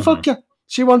wants to fuck you.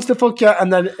 She wants to fuck you.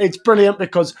 And then it's brilliant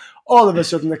because all of a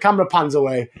sudden the camera pans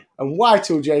away and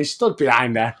Y2J stood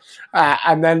behind her.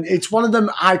 And then it's one of them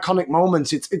iconic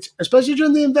moments. It's especially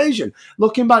during the invasion.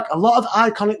 Looking back, a lot of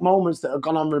iconic moments that have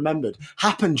gone unremembered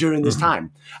happened during this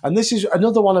time. And this is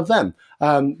another one of them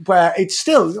where it's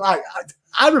still like...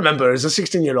 I remember as a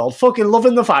 16-year-old fucking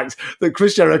loving the fact that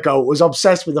Chris Jericho was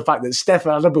obsessed with the fact that Steph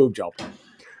had a boob job.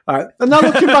 And now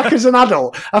looking back as an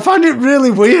adult, I find it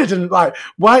really weird and like,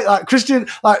 why, like Chris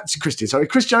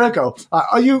Jericho,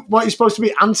 are you supposed to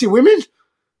be anti-women?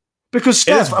 Because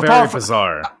Steph,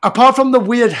 bizarre. Apart from the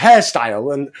weird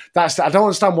hairstyle, and I don't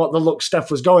understand what the look Steph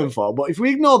was going for, but if we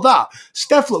ignore that,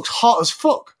 Steph looks hot as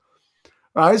fuck.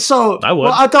 Right, so I would.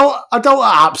 Well, I don't.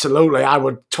 Absolutely, I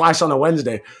would twice on a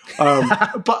Wednesday.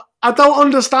 But I don't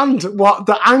understand what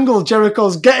the angle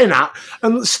Jericho's getting at.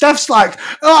 And Steph's like,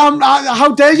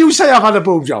 "How dare you say I've had a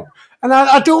boob job?" And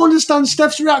I don't understand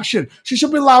Steph's reaction. She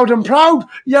should be loud and proud.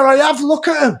 Yeah, I have. Look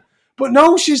at him. But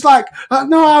no, she's like,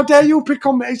 "No, how dare you pick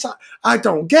on me?" It's like, I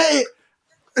don't get it.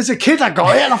 As a kid, I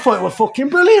got it, and I thought it was fucking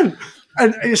brilliant.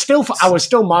 And I was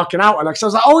still marking out, and I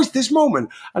was like, "Oh, it's this moment,"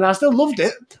 and I still loved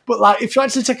it. But like, if you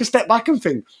actually take a step back and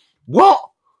think, "What?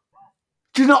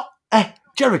 Do you not,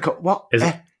 Jericho? What?"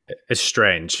 It's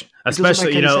strange,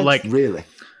 especially like really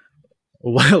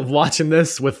watching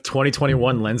this with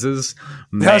 2021 lenses.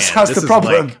 Man, that's the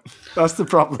problem. That's the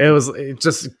problem. It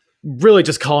just really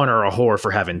just calling her a whore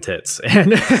for having tits,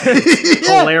 and it's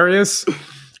hilarious.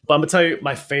 But I'm gonna tell you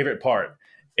my favorite part.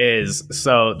 Is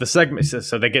so the segment,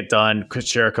 so they get done. Chris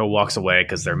Jericho walks away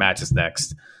because their match is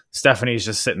next. Stephanie's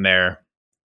just sitting there,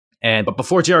 but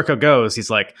before Jericho goes, he's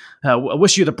like, "I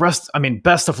wish you best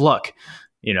of luck,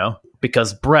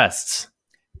 because breasts.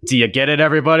 Do you get it,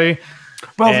 everybody?"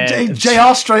 Well,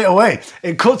 JR straight away.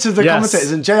 It cuts to the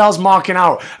commentators and JR's marking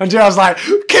out. And JR's like,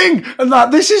 King! And like,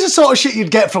 this is the sort of shit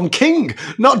you'd get from King.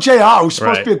 Not JR, who's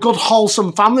supposed to be a good,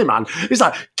 wholesome family man. He's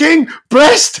like, King,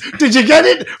 breast! Did you get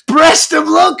it? Breast of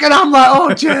luck! And I'm like,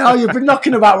 oh, JR, you've been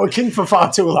knocking about with King for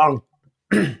far too long.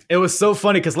 It was so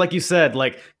funny because, like you said,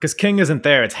 because King isn't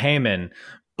there, it's Heyman.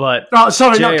 But not King,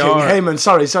 Heyman.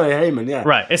 Sorry, Heyman. Yeah,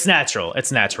 right. It's natural.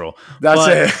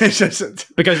 That's it. It's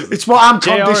just because it's what I'm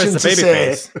conditioned to say.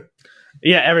 Face.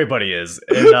 Yeah, everybody is,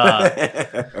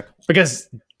 and, because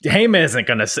Heyman isn't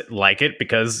gonna like it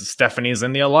because Stephanie's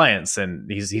in the Alliance and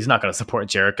he's not gonna support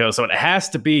Jericho, so it has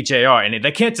to be JR, and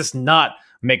they can't just not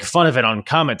make fun of it on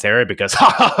commentary because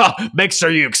make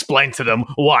sure you explain to them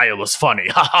why it was funny.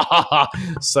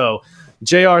 So.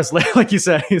 JR's like you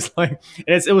said, he's like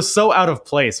it was so out of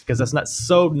place because that's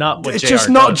not what it's JR just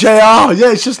not does. JR.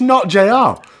 Yeah, it's just not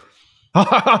JR.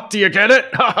 Do you get it?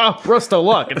 Rest of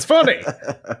luck. It's funny.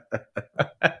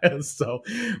 So,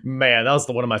 man, that was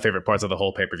one of my favorite parts of the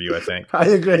whole pay-per-view, I think. I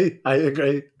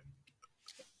agree.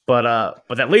 But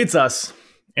that leads us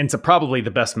into probably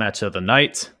the best match of the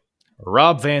night.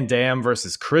 Rob Van Dam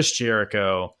versus Chris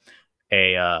Jericho.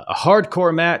 A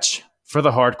hardcore match for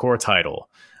the hardcore title.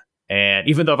 And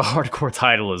even though the hardcore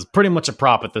title is pretty much a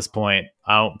prop at this point,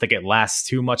 I don't think it lasts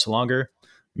too much longer.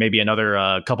 Maybe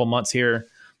another couple months here.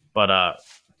 But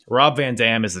Rob Van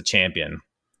Dam is the champion.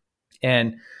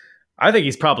 And I think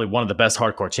he's probably one of the best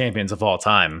hardcore champions of all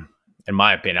time, in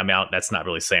my opinion. I mean, that's not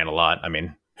really saying a lot. I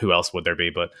mean, who else would there be?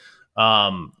 But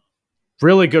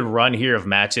really good run here of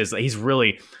matches.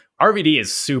 RVD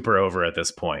is super over at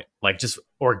this point. Like, just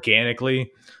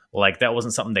organically, like, that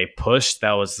wasn't something they pushed.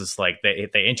 That was just like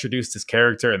they introduced his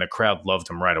character and the crowd loved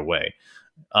him right away.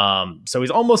 So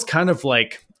he's almost kind of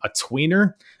like a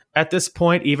tweener at this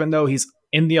point, even though he's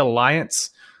in the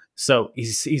alliance. So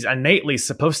he's innately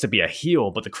supposed to be a heel,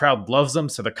 but the crowd loves him.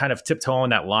 So they're kind of tiptoeing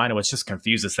that line, which just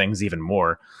confuses things even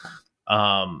more.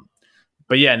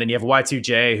 But yeah, and then you have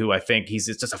Y2J, who I think he's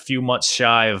just a few months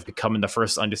shy of becoming the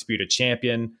first undisputed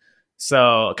champion.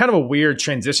 So kind of a weird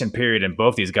transition period in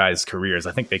both these guys' careers.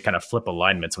 I think they kind of flip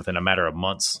alignments within a matter of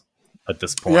months at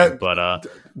this point. Yeah, but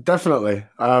definitely.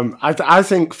 I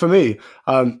think for me,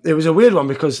 it was a weird one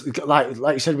because, like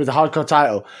you said, with the hardcore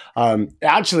title, it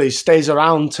actually stays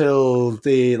around till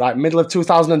the middle of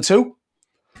 2002.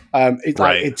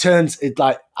 It turns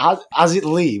as it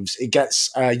leaves, it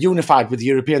gets unified with the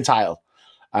European title.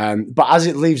 But as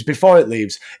it leaves, before it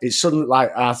leaves, it's suddenly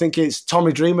I think it's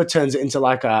Tommy Dreamer turns it into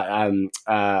like a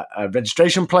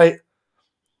registration plate.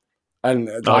 And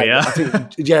I think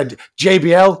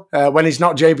JBL when he's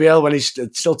not JBL, when he's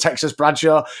still Texas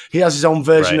Bradshaw, he has his own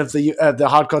version of the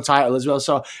hardcore title as well.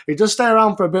 So it does stay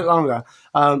around for a bit longer.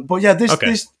 But yeah,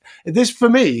 this for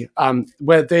me,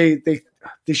 where they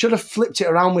should have flipped it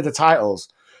around with the titles.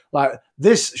 Like,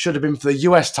 this should have been for the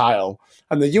US title,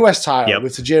 and the US title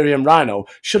with Tajiri and Rhino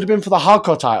should have been for the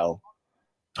hardcore title.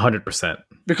 100%.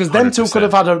 Because them two could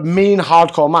have had a mean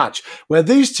hardcore match, where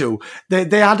these two, they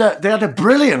had a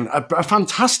brilliant, a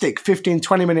fantastic 15,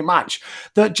 20-minute match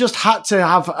that just had to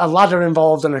have a ladder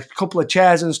involved and a couple of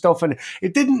chairs and stuff. And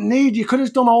it didn't need, you could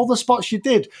have done all the spots you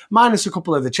did, minus a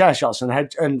couple of the chair shots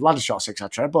and ladder shots,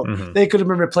 etc. But they could have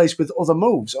been replaced with other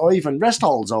moves or even rest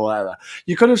holds or whatever.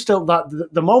 You could have still,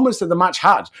 the moments that the match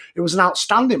had, it was an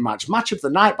outstanding match of the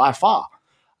night by far.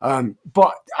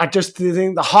 But I just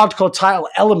think the hardcore title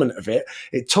element of it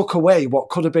took away what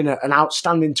could have been an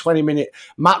outstanding 20-minute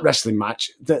mat wrestling match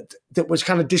that was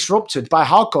kind of disrupted by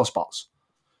hardcore spots.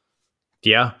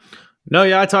 Yeah. No,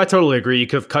 yeah, I totally agree. You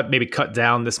could have cut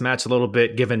down this match a little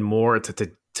bit, given more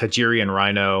to Tajiri and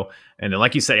Rhino. And then,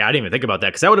 like you say, I didn't even think about that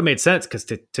because that would have made sense because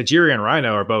Tajiri and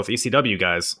Rhino are both ECW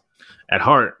guys at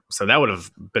heart. So that would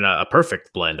have been a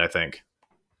perfect blend, I think.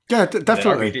 Yeah,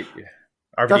 definitely.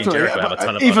 RVD and Jericho have a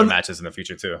ton of other matches in the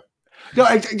future too.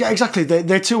 Yeah, exactly.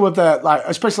 They're two of the,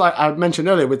 especially like I mentioned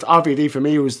earlier with RVD, for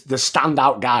me, who was the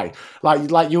standout guy.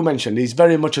 Like you mentioned, he's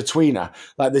very much a tweener.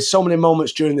 Like, there's so many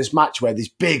moments during this match where these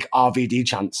big RVD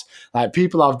chants. Like,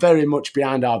 people are very much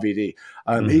behind RVD.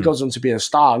 He goes on to be a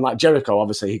star. And like Jericho,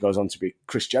 obviously, he goes on to be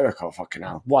Chris Jericho. Fucking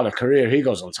hell. What a career he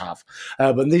goes on to have.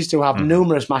 But these two have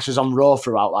numerous matches on Raw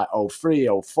throughout, like 03,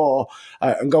 04,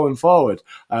 and going forward.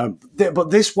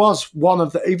 But this was one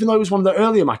of the, even though it was one of the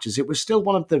earlier matches, it was still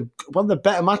one of the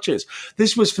better matches.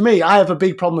 This was, for me, I have a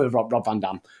big problem with Rob Van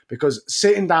Dam, because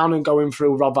sitting down and going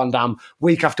through Rob Van Dam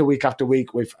week after week after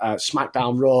week with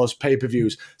SmackDown, Raws,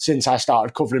 pay-per-views since I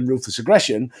started covering Ruthless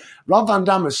Aggression, Rob Van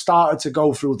Dam has started to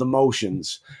go through the motions.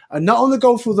 And not only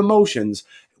go through the motions,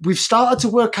 we've started to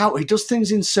work out he does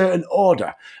things in certain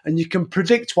order, and you can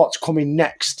predict what's coming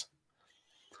next.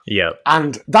 Yeah,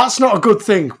 and that's not a good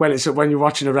thing when you're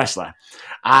watching a wrestler.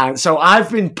 And so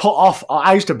I've been put off.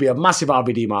 I used to be a massive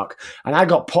RVD mark, and I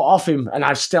got put off him, and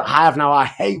I have now. I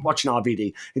hate watching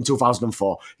RVD in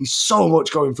 2004. He's so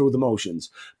much going through the motions.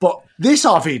 But this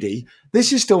RVD,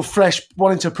 this is still fresh,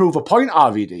 wanting to prove a point.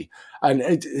 RVD.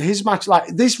 And his match, like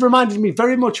this, reminded me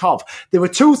very much of. There were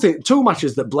two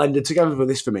matches that blended together for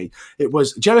this for me. It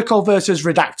was Jericho versus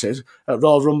Redacted at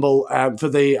Royal Rumble for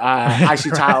the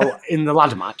IC title in the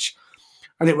ladder match,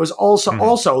 and it was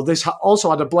also this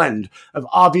also had a blend of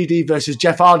RVD versus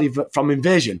Jeff Hardy from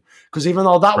Invasion, because even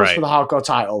though that was for the hardcore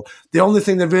title, the only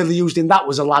thing they really used in that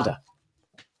was a ladder.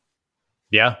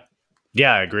 Yeah,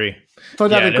 I agree. So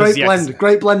it had a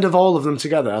great blend of all of them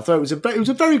together. I thought it was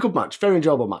a very good match, very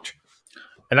enjoyable match.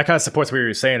 And that kind of supports what you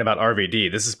were saying about RVD.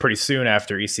 This is pretty soon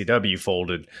after ECW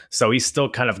folded. So he's still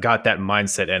kind of got that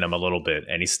mindset in him a little bit.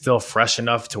 And he's still fresh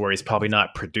enough to where he's probably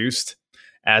not produced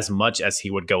as much as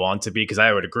he would go on to be. Because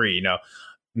I would agree,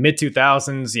 mid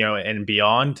 2000s, and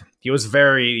beyond, he was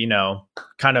very,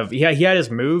 kind of, he had his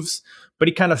moves, but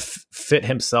he kind of fit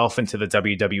himself into the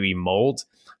WWE mold.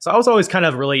 So I was always kind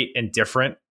of really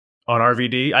indifferent on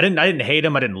RVD. I didn't hate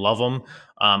him. I didn't love him.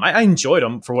 I enjoyed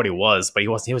him for what he was, but he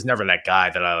was never that guy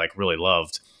that I like really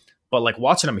loved. But like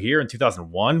watching him here in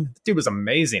 2001, the dude was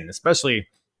amazing, especially,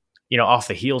 off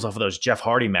the heels off of those Jeff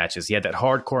Hardy matches. He had that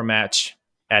hardcore match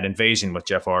at Invasion with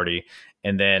Jeff Hardy.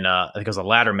 And then I think it was a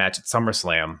ladder match at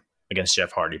SummerSlam against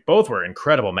Jeff Hardy. Both were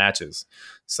incredible matches.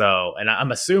 So, and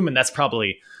I'm assuming that's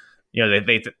probably,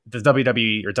 the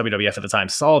WWE or WWF at the time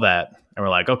saw that and were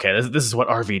like, okay, this is what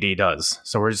RVD does.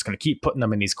 So we're just going to keep putting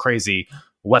them in these crazy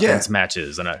weapons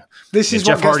matches. And this is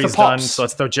Jeff what Hardy's done, so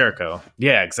let's throw Jericho.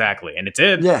 Yeah, exactly. And it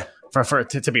did. Yeah.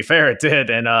 To be fair, it did.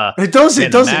 And it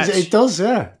does.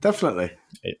 Yeah, definitely.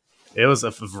 It was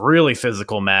a really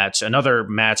physical match. Another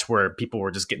match where people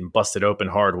were just getting busted open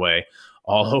hard way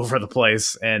all over the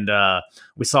place. And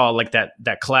we saw like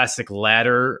that classic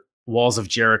ladder Walls of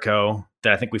Jericho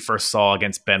that I think we first saw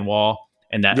against Benoit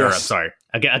and that,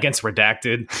 against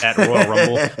Redacted at Royal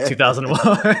Rumble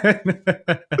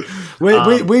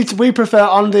 2001. we prefer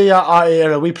on the our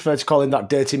era, we prefer to call him that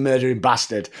dirty murdering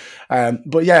bastard.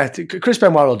 But yeah, Chris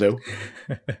Benoit will do.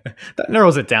 That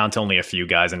narrows it down to only a few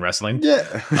guys in wrestling. Yeah.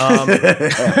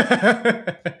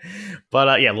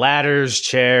 But ladders,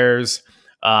 chairs,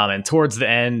 and towards the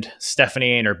end,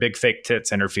 Stephanie and her big fake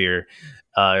tits interfere.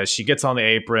 She gets on the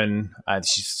apron.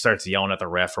 She starts yelling at the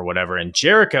ref or whatever. And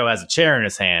Jericho has a chair in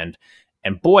his hand.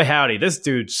 And boy, howdy, this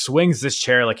dude swings this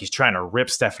chair like he's trying to rip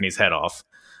Stephanie's head off.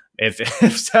 If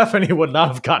Stephanie would not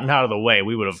have gotten out of the way,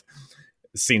 we would have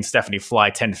seen Stephanie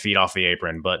fly 10 feet off the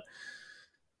apron. But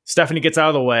Stephanie gets out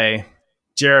of the way.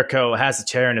 Jericho has the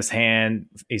chair in his hand.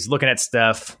 He's looking at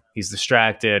Steph. He's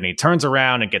distracted. And he turns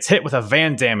around and gets hit with a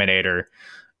Van Daminator.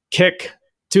 Kick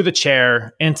to the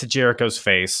chair into Jericho's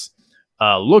face.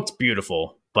 Looked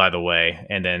beautiful, by the way.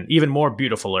 And then even more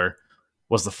beautifuler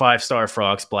was the 5-star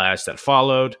frog splash that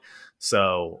followed.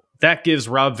 So that gives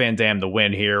Rob Van Dam the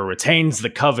win here, retains the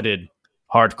coveted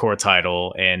hardcore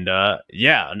title. And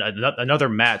another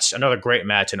match, another great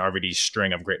match in RVD's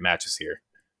string of great matches here.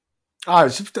 Oh,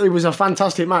 it was a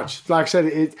fantastic match. Like I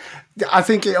said, I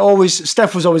think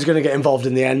Steph was always going to get involved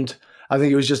in the end. I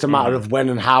think it was just a matter of when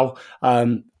and how.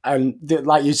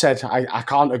 Like you said, I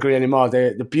can't agree anymore.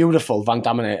 The beautiful Van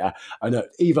Daminator and an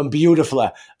even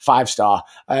beautifuler 5-star.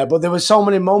 But there were so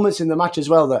many moments in the match as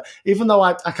well that even though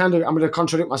I'm going to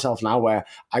contradict myself now where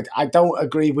I don't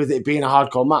agree with it being a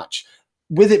hardcore match.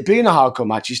 With it being a hardcore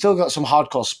match, you still got some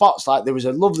hardcore spots. Like there was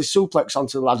a lovely suplex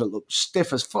onto the ladder that looked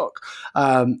stiff as fuck.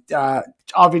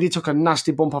 RVD took a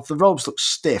nasty bump off the ropes, looked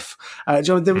stiff.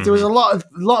 There was a lot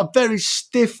of very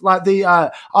stiff, like the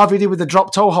RVD with the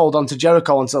drop toe hold onto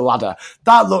Jericho onto the ladder.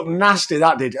 That looked nasty,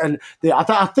 that did. And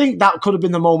I think that could have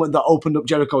been the moment that opened up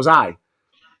Jericho's eye.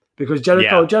 Because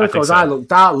Jericho's eye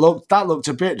looked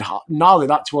a bit gnarly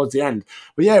that towards the end.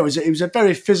 But yeah, it was a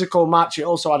very physical match. It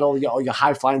also had all your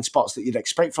high flying spots that you'd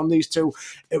expect from these two.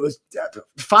 It was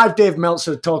 5 Dave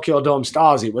Meltzer Tokyo Dome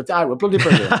stars. We're bloody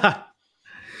brilliant.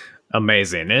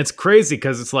 Amazing. And it's crazy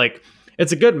because it's like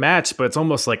it's a good match, but it's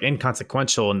almost like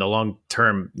inconsequential in the long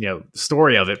term,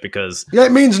 story of it because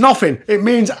it means nothing. It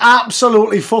means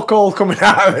absolutely fuck all coming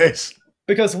out of this.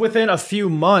 Because within a few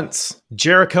months,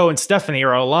 Jericho and Stephanie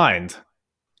are aligned.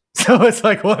 So it's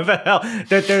like, what the hell?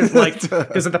 There's like,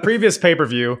 because at the previous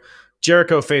pay-per-view,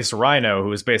 Jericho faced Rhino, who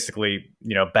was basically,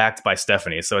 backed by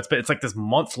Stephanie. So it's like this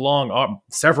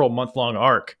several month-long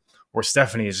arc where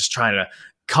Stephanie is just trying to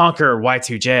conquer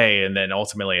Y2J, and then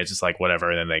ultimately it's just like, whatever,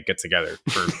 and then they get together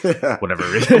for whatever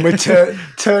reason. And we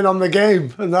turn on the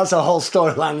game, and that's a whole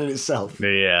storyline in itself.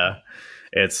 Yeah.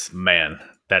 It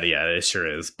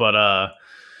sure is. But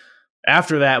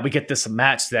after that, we get this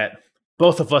match that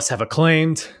both of us have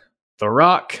acclaimed. The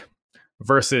Rock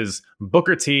versus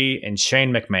Booker T and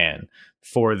Shane McMahon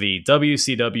for the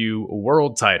WCW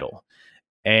World title.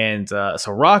 And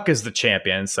so Rock is the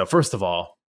champion. So first of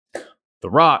all, The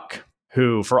Rock,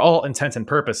 who for all intents and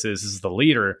purposes is the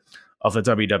leader of the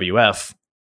WWF,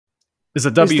 is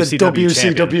a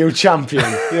WCW champion.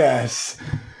 Yes.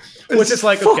 Which is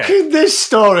like, fucking this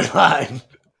storyline.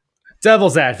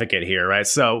 Devil's advocate here, right?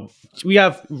 So we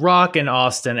have Rock and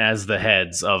Austin as the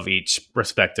heads of each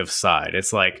respective side.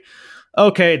 It's like,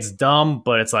 okay, it's dumb,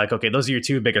 but it's like, okay, those are your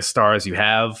two biggest stars you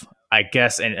have, I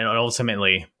guess. And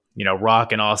ultimately,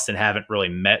 Rock and Austin haven't really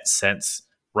met since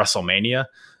WrestleMania.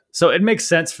 So it makes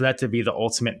sense for that to be the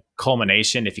ultimate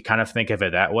culmination if you kind of think of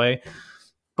it that way.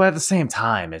 But at the same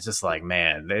time, it's just like,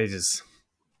 man,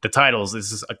 the titles,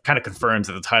 this is kind of confirms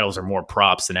that the titles are more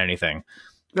props than anything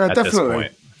at this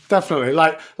point. Definitely.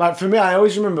 Like for me, I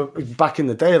always remember back in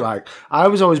the day, like I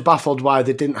was always baffled why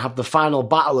they didn't have the final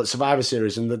battle at Survivor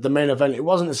Series and the main event. It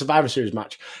wasn't a Survivor Series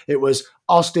match. It was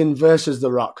Austin versus The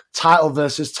Rock, title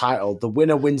versus title. The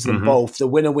winner wins them both. The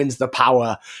winner wins the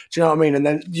power. Do you know what I mean? And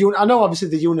then I know obviously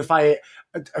they unify it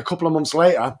a couple of months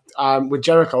later with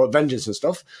Jericho at Vengeance and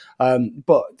stuff.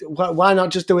 But why not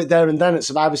just do it there and then at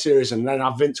Survivor Series and then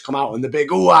have Vince come out and the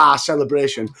big ooh-ah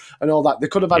celebration and all that? They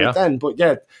could have had it then, but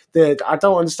yeah, I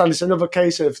don't understand. It's another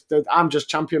case of I'm just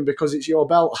champion because it's your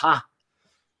belt. Ha.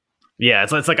 Yeah,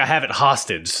 it's like I have it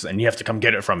hostage and you have to come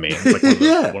get it from me. It's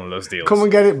like one of those deals. Come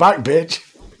and get it back, bitch.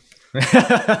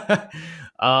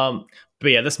 But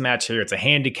yeah, this match here, it's a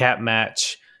handicap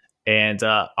match. And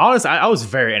honestly, I was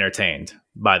very entertained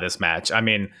by this match. I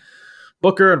mean,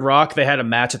 Booker and Rock, they had a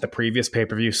match at the previous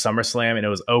pay-per-view SummerSlam, and it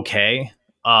was okay.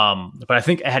 But I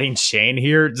think adding Shane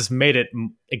here just made it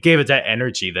gave it that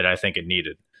energy that I think it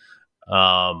needed.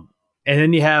 And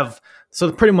then you have,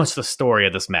 so pretty much the story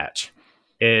of this match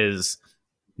is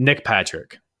Nick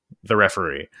Patrick, the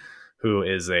referee, who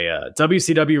is a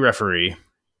WCW referee,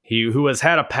 who has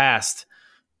had a past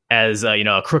as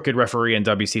a crooked referee in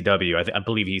WCW. I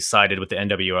believe he sided with the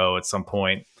NWO at some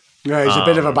point. Yeah, he's a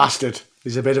bit of a bastard.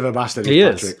 He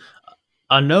is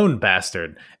a known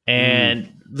bastard.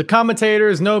 And the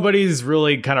commentators, nobody's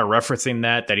really kind of referencing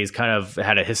that he's kind of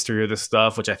had a history of this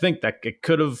stuff, which I think that it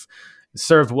could have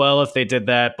served well if they did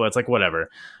that, but it's like, whatever.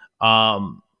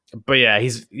 But yeah,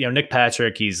 he's, Nick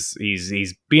Patrick, he's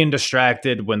being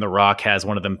distracted when The Rock has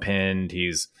one of them pinned.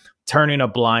 He's turning a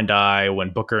blind eye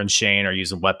when Booker and Shane are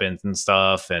using weapons and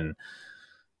stuff. And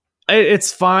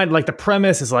it's fine. Like, the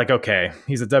premise is like, okay,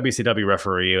 he's a WCW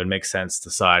referee. It would make sense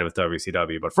to side with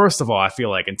WCW. But first of all, I feel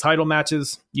like in title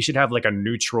matches, you should have like a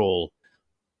neutral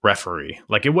referee.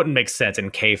 Like, it wouldn't make sense in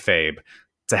kayfabe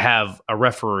to have a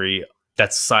referee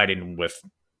that's siding with,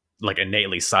 like,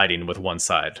 innately siding with one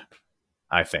side.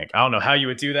 I think. I don't know how you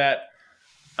would do that.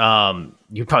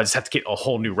 You'd probably just have to get a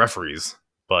whole new referees.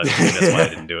 But that's why I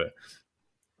didn't do it.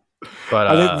 But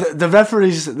I think the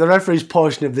referees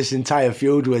portion of this entire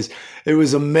feud was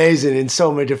amazing in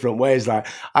so many different ways. Like,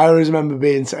 I always remember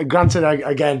being, granted,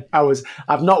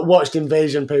 I've not watched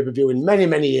Invasion pay-per-view in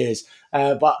many years,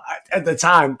 but at the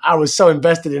time I was so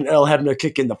invested in Earl Hebner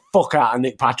kicking the fuck out of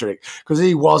Nick Patrick because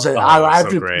he wasn't.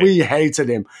 We hated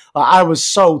him. Like, I was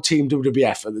so team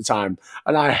WWF at the time,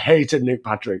 and I hated Nick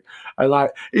Patrick. And like,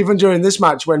 even during this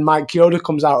match when Mike Chioda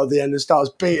comes out at the end and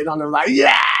starts beating on him, like,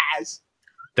 yes.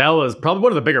 That was probably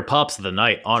one of the bigger pops of the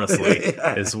night, honestly,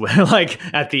 is when, like,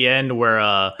 at the end where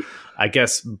I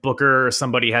guess Booker or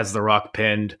somebody has The Rock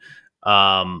pinned,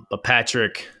 but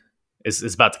Patrick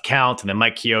is about to count, and then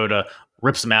Mike Chioda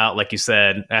rips him out, like you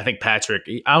said. And I think Patrick,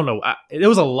 I don't know, there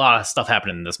was a lot of stuff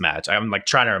happening in this match. I'm like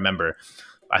trying to remember.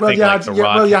 Big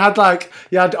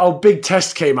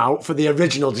Test came out for the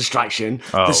original distraction,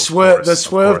 the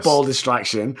swerve ball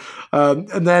distraction,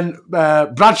 and then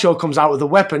Bradshaw comes out with a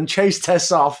weapon, Chase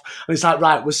Test off, and it's like,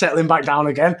 right, we're settling back down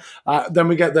again. Then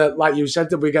we get like you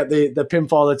said, we get the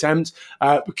pinfall attempt.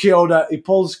 Chioda, he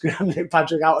pulls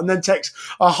Patrick out and then takes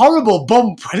a horrible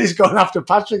bump when he's going after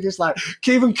Patrick. It's like,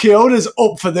 even Chioda's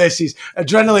up for this. His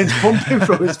adrenaline's pumping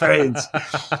through his veins.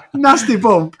 Nasty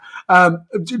bump.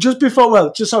 Just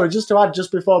to add,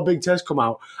 just before Big Test come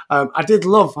out, I did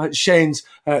love Shane's,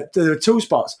 there were two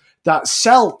spots, that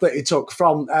sell that he took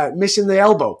from missing the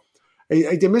elbow.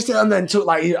 He missed it and then took,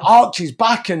 like, he arched his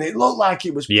back and it looked like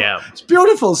it was, it's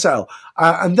beautiful sell.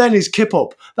 And then his kip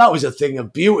up, that was a thing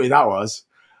of beauty, that was.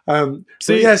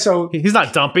 So he's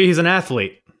not dumpy, he's an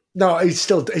athlete. No, he's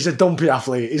a dumpy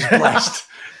athlete. He's blessed.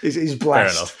 he's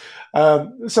blessed. Fair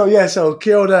enough. So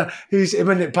Chioda, him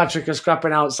and Nick Patrick are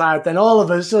scrapping outside. Then all of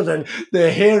a sudden,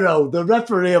 the hero, the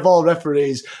referee of all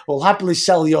referees, will happily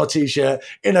sell your t-shirt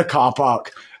in a car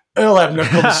park. Earl Hebner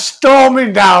comes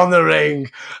storming down the ring,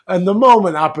 and the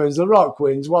moment happens, The Rock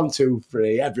wins 1, 2,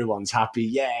 3. Everyone's happy.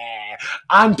 Yeah,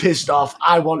 I'm pissed off.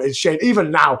 I wanted Shane.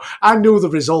 Even now, I knew the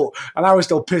result, and I was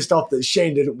still pissed off that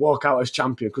Shane didn't walk out as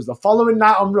champion, because the following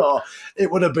night on Raw,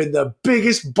 it would have been the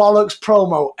biggest bollocks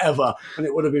promo ever, and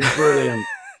it would have been brilliant.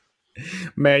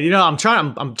 Man, I'm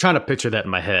trying to picture that in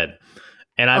my head.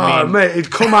 And I mean, mate, he'd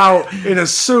come out in a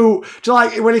suit. Do you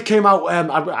like when he came out?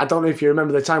 I don't know if you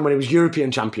remember the time when he was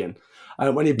European champion.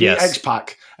 when he beat Yes.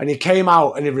 X-Pac, and he came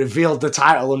out and he revealed the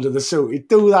title under the suit. He'd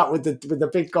do that with the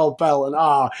big gold belt,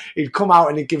 and he'd come out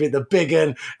and he'd give it the big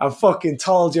one. I fucking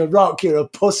told you, Rock, you're a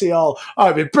pussy all. Oh,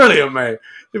 it'd be brilliant, mate.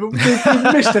 They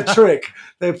missed a trick.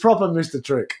 They proper missed a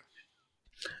trick.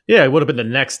 Yeah, it would have been the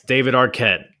next David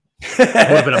Arquette. It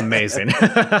would have been amazing.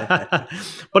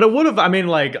 But it would have, I mean,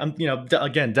 like,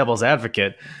 again, devil's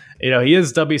advocate, he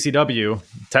is WCW,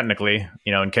 technically,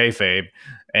 in kayfabe.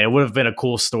 And it would have been a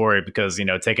cool story because,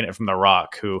 taking it from The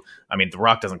Rock, who, I mean, The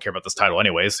Rock doesn't care about this title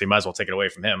anyways, so you might as well take it away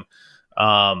from him.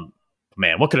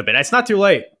 Man, what could have been? It's not too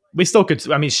late. We still could.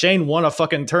 I mean, Shane won a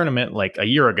fucking tournament like a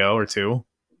year ago or two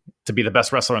to be the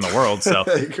best wrestler in the world. So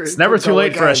it's never too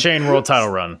late for a Shane world title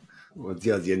run. Well,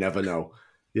 you never know.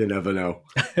 You never know.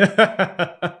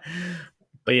 But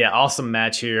yeah, awesome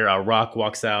match here. Rock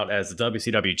walks out as the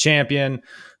WCW champion.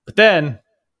 But then,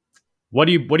 what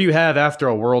do you have after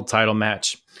a world title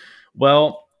match?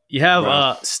 Well, you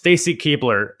have Stacy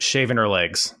Keibler shaving her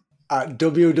legs at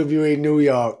WWE New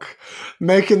York,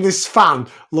 making this fan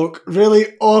look really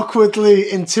awkwardly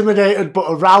intimidated but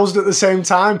aroused at the same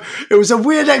time. It was a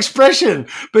weird expression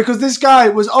because this guy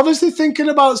was obviously thinking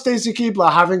about Stacy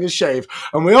Keibler having a shave,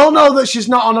 and we all know that she's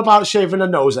not on about shaving her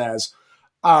nose hairs.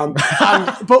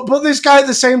 But this guy at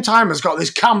the same time has got this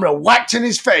camera whacked in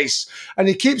his face, and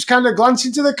he keeps kind of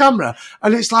glancing to the camera,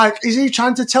 and it's like, is he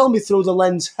trying to tell me through the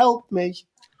lens, help me?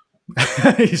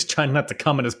 He's trying not to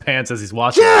cum in his pants as he's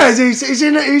watching. Yeah, he's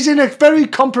in a very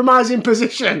compromising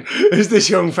position as this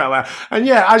young fella. And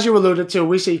yeah, as you alluded to,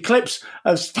 we see clips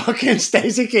of fucking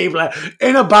Stacy Keibler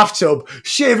in a bathtub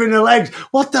shaving her legs.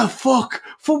 What the fuck?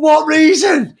 For what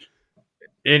reason?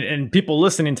 And people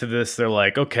listening to this, they're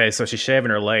like, okay, so she's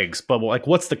shaving her legs, but like,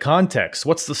 what's the context?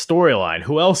 What's the storyline?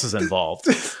 Who else is involved?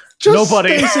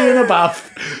 Nobody. Stacy in a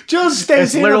bath. Just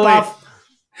Stacy in a bath.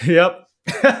 Yep.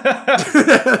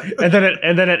 and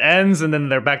then it ends, and then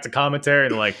they're back to commentary,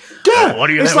 and they're like, yeah, what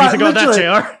do you think about that,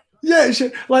 JR? Yeah,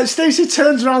 like Stacey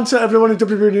turns around to everyone in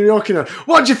WWE New York,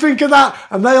 what do you think of that?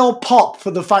 And they all pop for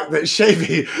the fact that they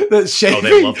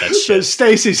love that shit. That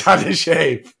Stacey's had a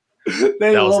shave.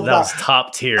 That was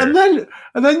top tier. And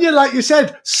then you, like you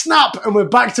said, snap, and we're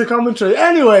back to commentary.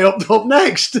 Anyway, up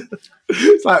next.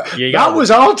 It's like, that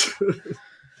was odd.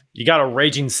 You got a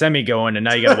raging semi going, and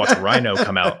now you got to watch Rhino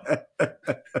come out.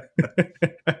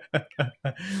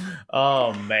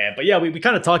 Oh, man. But yeah, we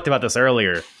kind of talked about this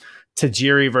earlier.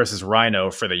 Tajiri versus Rhino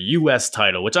for the U.S.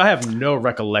 title, which I have no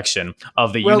recollection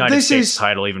of the United States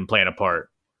title even playing a part.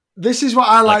 This is what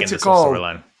I like to call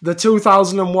the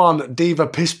 2001 Diva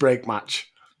Piss Break match.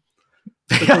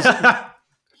 Because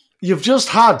you've just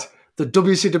had the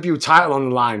WCW title on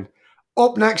the line.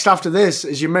 Up next after this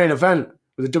is your main event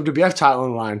with the WWF title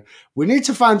on the line. We need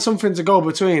to find something to go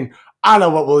between. I know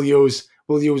what we'll use.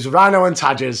 We'll use Rhino and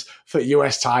Tadgers for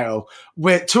US title.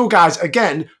 With two guys,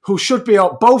 again, who should be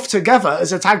both together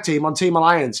as a tag team on Team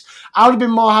Alliance. I would have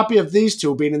been more happy of these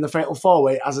two being in the Fatal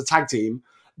 4-Way as a tag team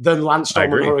than Lance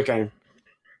Storm and Hurricane.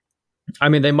 I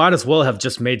mean, they might as well have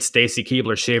just made Stacy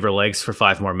Keibler shave her legs for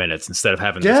 5 more minutes instead of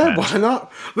having this match. Why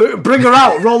not? Bring her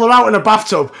out, roll her out in a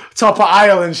bathtub, top of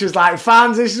aisle, and she's like,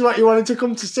 fans, this is what you wanted to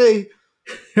come to see.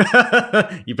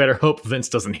 You better hope Vince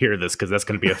doesn't hear this, because that's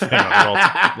going to be a thing on Raw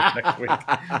next week.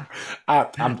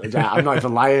 I'm not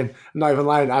even lying.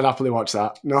 I'd happily watch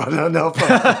that. No.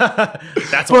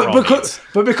 That's what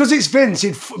but because it's Vince,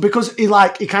 because he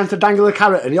kind of dangle a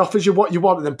carrot and he offers you what you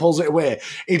want and then pulls it away.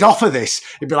 He'd offer this.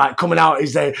 He'd be like, coming out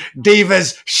is the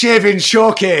Divas Shaving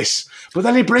Showcase. But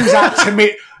then he brings out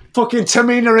fucking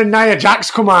Tamina and Nia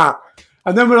Jax come out,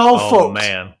 and then we're all fucked. Oh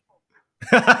man.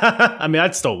 I mean,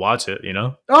 I'd still watch it, you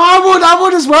know? Oh, I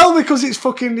would as well, because it's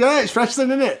fucking, it's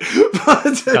wrestling, isn't it?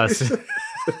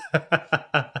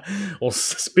 Well,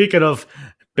 speaking of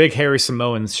big hairy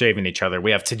Samoans shaving each other, we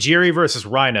have Tajiri versus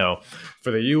Rhino for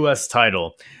the U.S.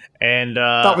 title. And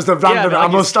that was the random. I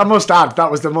must add, that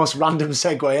was the most random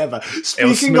segue ever.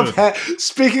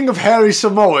 Speaking of hairy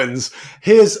Samoans,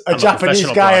 here's a Japanese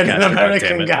guy and an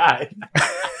American guy.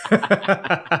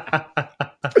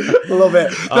 Love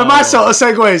it. They're my sort of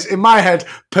segues in my head.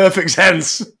 Perfect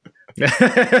sense.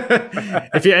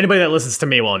 If anybody that listens to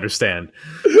me will understand.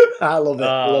 I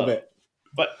love it.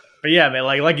 But yeah, man,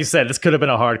 like you said, this could have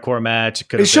been a hardcore match.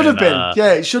 It should have been.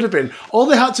 Yeah, it should have been. All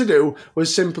they had to do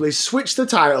was simply switch the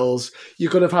titles. You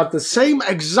could have had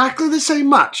exactly the same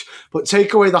match, but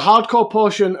take away the hardcore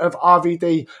portion of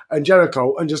RVD and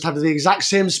Jericho and just have the exact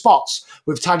same spots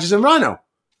with Tadgers and Rhino.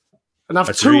 And have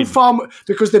Agreed.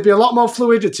 because there'd be a lot more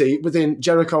fluidity within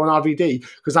Jericho and RVD.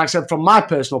 Because like I said, from my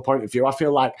personal point of view, I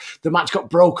feel like the match got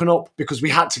broken up because we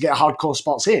had to get hardcore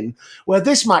spots in, where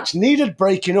this match needed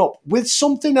breaking up with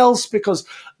something else, because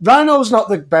Rhino's not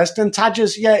the best, and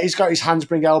Tadger's, he's got his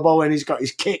handspring elbow and he's got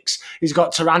his kicks, he's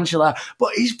got tarantula,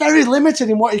 but he's very limited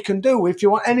in what he can do if you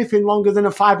want anything longer than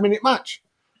a 5-minute match.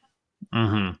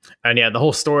 Mm-hmm. And the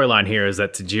whole storyline here is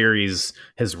that Tajiri's,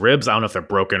 his ribs, I don't know if they're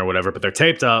broken or whatever, but they're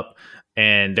taped up,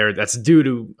 and that's due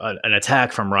to an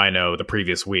attack from Rhino the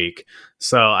previous week.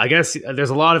 So I guess there's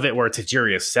a lot of it where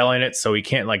Tajiri is selling it, so he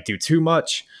can't do too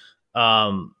much.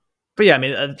 But yeah, I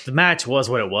mean, the match was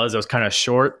what it was. It was kind of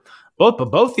short. But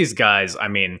both these guys, I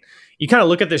mean, you kind of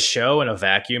look at this show in a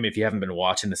vacuum if you haven't been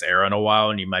watching this era in a while,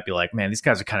 and you might be like, man, these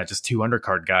guys are kind of just two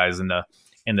undercard guys in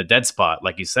the dead spot,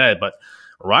 like you said. But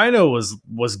Rhino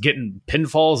was getting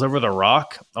pinfalls over the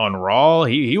Rock on Raw.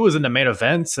 He was in the main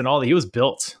events and all. He was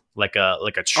built like a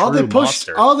true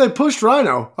monster. They pushed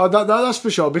Rhino. That's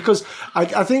for sure. Because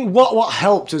I think what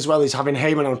helped as well is having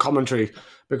Heyman on commentary.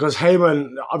 Because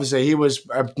Heyman, obviously, he was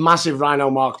a massive Rhino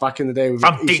mark back in the day.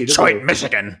 From ECW. Detroit,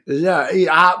 Michigan. Yeah, he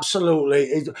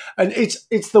absolutely. And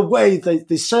it's the way,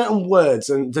 there's certain words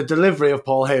and the delivery of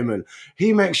Paul Heyman.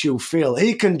 He makes you feel.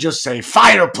 He can just say,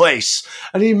 fireplace.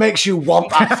 And he makes you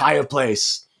want that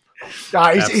fireplace.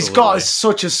 He's got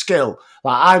such a skill.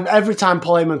 Every time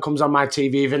Paul Heyman comes on my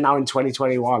TV, even now in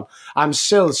 2021, I'm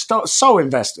still so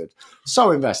invested.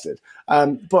 So invested.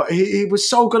 But he was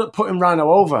so good at putting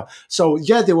Rhino over. So,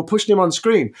 yeah, they were pushing him on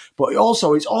screen. But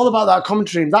also, it's all about that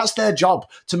commentary. And that's their job,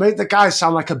 to make the guys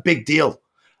sound like a big deal.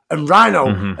 And Rhino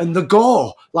and the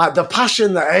gore, like the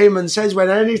passion that Heyman says when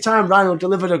any time Rhino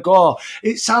delivered a gore,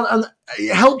 it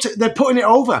helped. They're putting it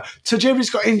over. Tajiri's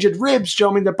got injured ribs. Do you know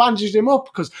what I mean? They bandaged him up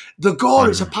because the gore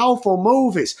is a powerful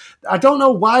move. I don't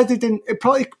know why they didn't.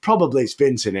 Probably it's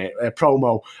Vince in it, a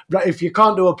promo. If you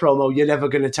can't do a promo, you're never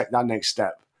going to take that next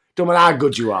step. Don't matter how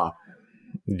good you are.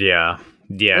 Yeah.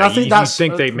 And I think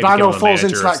Rhino falls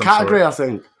into that category. I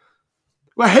think.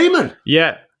 Well, Heyman.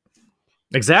 Yeah.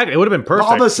 Exactly, it would have been perfect.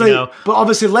 But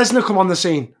obviously, Lesnar come on the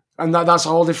scene, and that's a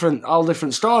whole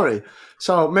different story.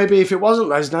 So maybe if it wasn't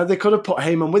Lesnar, they could have put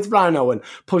Heyman with Rhino and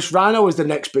pushed Rhino as the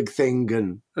next big thing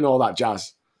and all that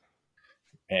jazz.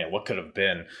 Man, what could have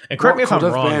been? And correct me if I'm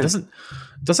wrong.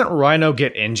 Doesn't Rhino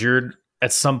get injured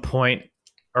at some point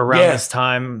around this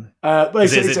time?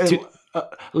 It's a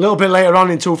little bit later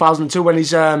on in 2002 when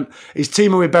he's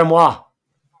teaming with Benoit.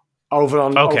 Over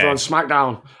on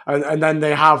SmackDown, and then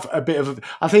they have a bit of.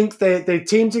 I think they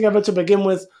teamed together to begin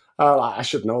with. I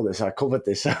should know this. I covered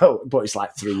this out, but it's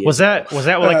like 3 years. Was that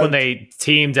like when they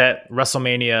teamed at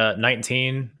WrestleMania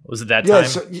 19? Was it that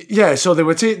time? So they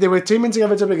were teaming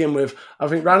together to begin with. I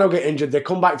think Rhino got injured. They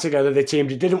come back together. They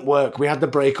teamed. It didn't work. We had the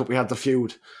breakup. We had the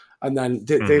feud. And then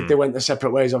they went their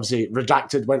separate ways. Obviously,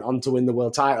 Redacted went on to win the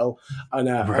world title, and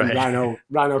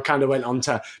Rhino kind of went on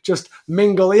to just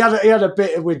mingle. He had a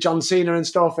bit with John Cena and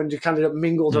stuff, and just kind of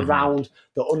mingled around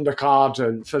the undercard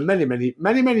and for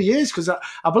many years. Because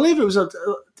I believe it was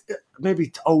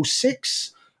maybe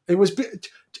 06. It was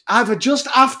either just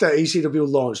after ECW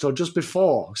launched or just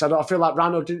before. Because I feel like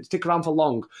Rhino didn't stick around for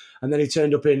long, and then he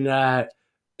turned up in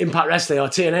Impact Wrestling or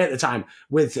TNA at the time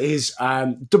with his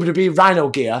WWE Rhino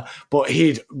gear, but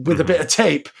with a bit of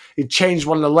tape, he'd changed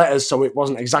one of the letters so it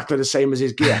wasn't exactly the same as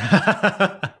his gear.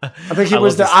 I think it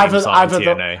was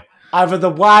either the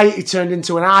Y he turned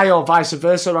into an I or vice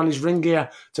versa on his ring gear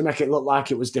to make it look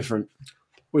like it was different,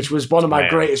 which was one of my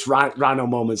greatest Rhino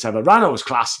moments ever. Rhino was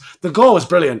class. The gore was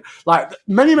brilliant. Like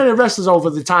many wrestlers over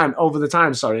the time,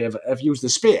 have used the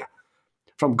spear.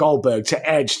 From Goldberg to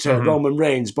Edge to Roman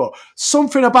Reigns, but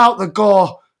something about the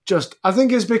gore I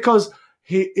think is because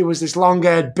he was this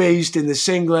long-haired beast in the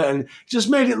singlet and just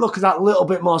made it look that little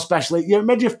bit more special. It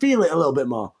made you feel it a little bit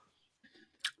more.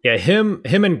 Yeah, him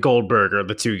and Goldberg are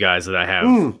the two guys that I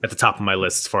have at the top of my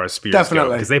list as far as spears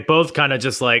go. Because they both kind of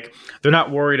just they're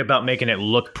not worried about making it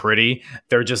look pretty.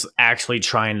 They're just actually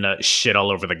trying to shit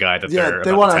all over the guy that they're about to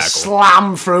tackle. They want to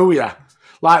slam through you.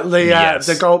 Like they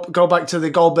go back to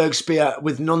the Goldberg spear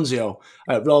with Nunzio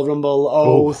at Royal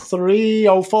Rumble 03,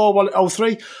 04,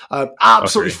 03.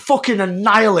 Absolutely fucking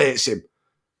annihilates him.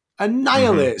 And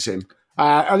that's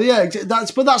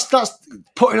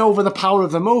putting over the power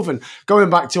of the move. And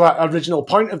going back to our original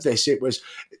point of this, it was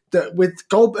that with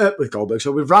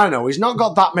Rhino, he's not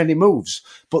got that many moves,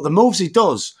 but the moves he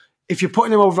does. If you're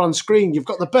putting him over on screen, you've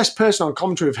got the best person on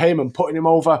commentary of Heyman putting him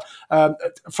over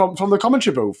from the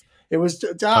commentary booth. It was.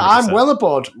 100%. I'm well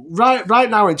aboard right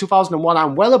now in 2001.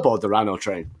 I'm well aboard the Rhino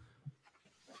train.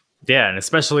 Yeah, and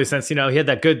especially since he had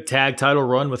that good tag title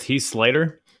run with Heath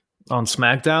Slater on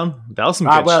SmackDown. That was some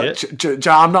good shit.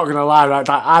 I'm not going to lie, right?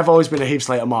 I've always been a Heath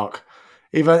Slater mark.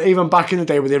 Even back in the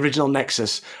day with the original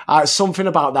Nexus, something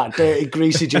about that dirty,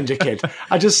 greasy ginger kid,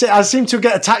 I seem to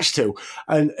get attached to,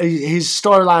 and his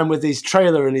storyline with his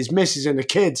trailer and his missus and the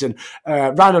kids, and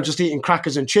Rhino just eating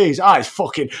crackers and cheese.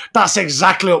 That's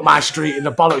exactly up my street in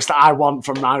the bollocks that I want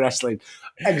from my wrestling.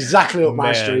 Exactly up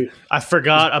my street. I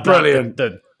forgot about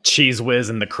the cheese whiz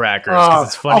and the crackers.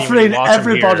 It's funny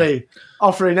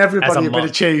offering everybody a bit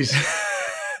of cheese.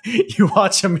 You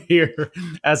watch him here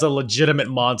as a legitimate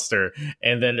monster,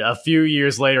 and then a few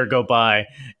years later go by,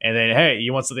 and then, hey,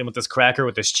 you want something with this cracker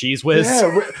with this cheese whiz?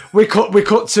 Yeah, we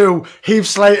cut to Heath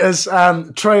Slater's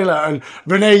trailer, and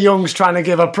Renee Young's trying to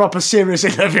give a proper serious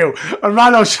interview, and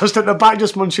Rhino's just at the back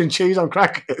just munching cheese on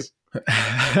crackers. And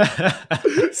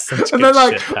then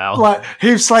like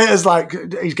Heath Slater's like,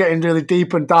 he's getting really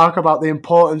deep and dark about the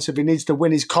importance if he needs to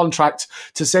win his contract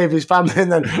to save his family,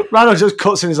 and then Rhino just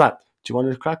cuts in and he's like, do you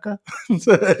want a cracker?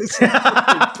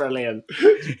 It's brilliant.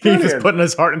 Heath is putting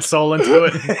his heart and soul into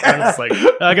it. And it's like,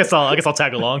 I guess I'll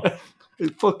tag along.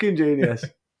 It's fucking genius.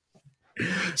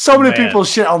 So many people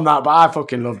shit on that, but I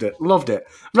fucking loved it.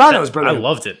 Rhino was brilliant. I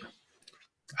loved it.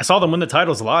 I saw them win the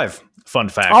titles live. Fun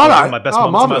fact. All right. One of my best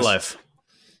moments of my life.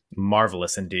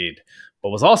 Marvelous indeed. What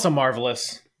was also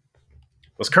marvelous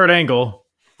was Kurt Angle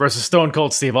versus Stone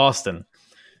Cold Steve Austin.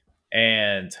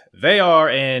 And they are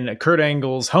in Kurt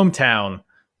Angle's hometown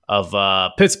of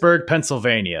Pittsburgh,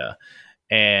 Pennsylvania.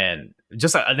 And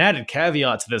just an added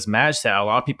caveat to this match that a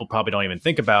lot of people probably don't even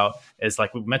think about is,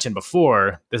 like we mentioned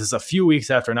before, this is a few weeks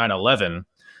after 9/11.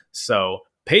 So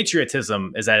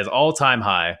patriotism is at its all-time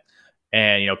high.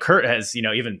 And, Kurt has,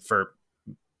 even for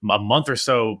a month or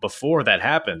so before that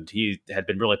happened, he had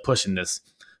been really pushing this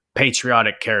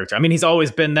patriotic character. I mean, he's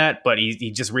always been that, but he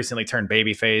just recently turned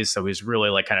babyface, so he's really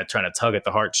like kind of trying to tug at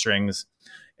the heartstrings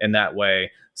in that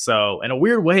way. So in a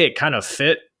weird way, it kind of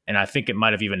fit, and I think it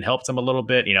might have even helped him a little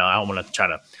bit. I don't want to try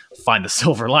to find the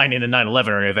silver lining in 9/11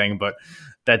 or anything, but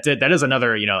that is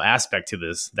another aspect to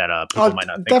this that people might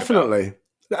not think definitely about.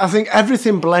 I think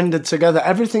everything blended together.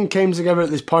 Everything came together at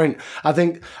this point. I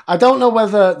don't know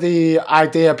whether the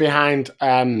idea behind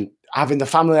having the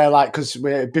family there, because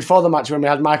before the match when we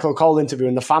had Michael Cole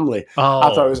interviewing the family,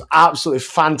 I thought it was absolutely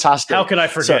fantastic. How could I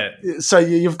forget? So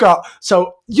you've got,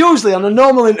 usually on a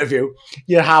normal interview,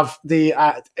 you have the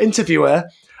interviewer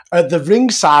at the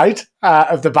ringside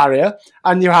of the barrier,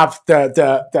 and you have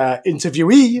the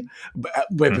interviewee,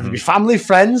 whether it be family,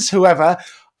 friends, whoever,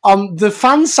 on the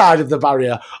fan side of the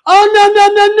barrier.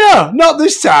 Oh, no, not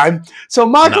this time. So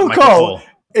Michael Cole,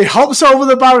 he hops over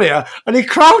the barrier and he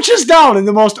crouches down in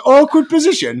the most awkward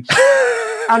position.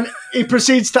 And he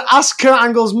proceeds to ask Kurt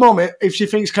Angle's mum if she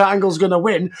thinks Kurt Angle's going to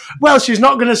win. Well, she's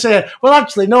not going to say, well,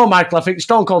 actually, no, Michael, I think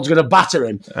Stone Cold's going to batter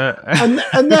him.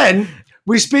 And then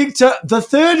we speak to the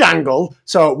third Angle.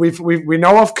 So we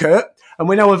know of Kurt and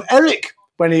we know of Eric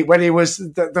when he was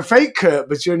the fake Kurt,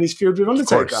 but during his feud with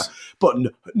Undertaker. But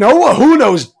who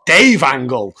knows Dave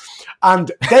Angle?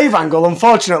 And Dave Angle,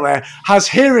 unfortunately, has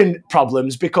hearing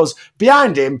problems because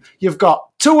behind him, you've got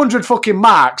 200 fucking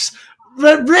marks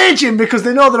raging because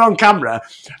they know they're on camera.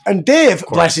 And Dave,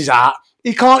 bless his heart,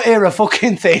 he can't hear a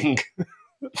fucking thing.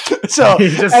 So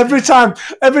every time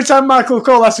Michael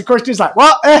Cole asks a question, he's like,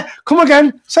 what? Come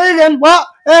again. Say again. What?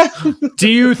 Do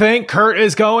you think Kurt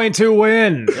is going to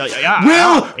win?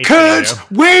 Will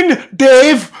Kurt win,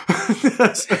 Dave?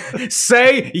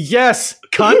 Say yes,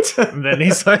 cunt. And then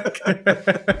he's like,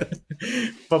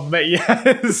 but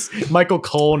yes, Michael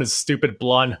Cole and his stupid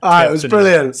blonde. It was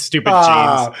brilliant. Stupid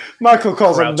jeans. Michael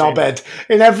Cole's a knobhead.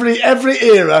 In every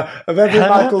era of every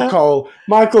Michael Cole,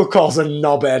 Michael Cole's a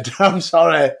knobhead. I'm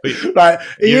sorry. Right?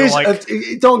 He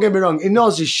is. Don't get me wrong. He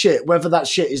knows his shit. Whether that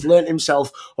shit he's learnt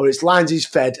himself or it's lines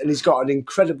he's fed, and he's got an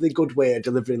incredibly good way of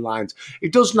delivering lines. He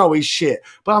does know his shit,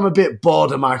 but I'm a bit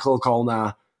bored of Michael Cole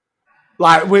now.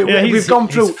 Like we've gone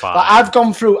through. I've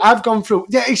gone through.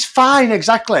 Yeah, he's fine.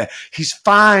 Exactly. He's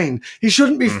fine. He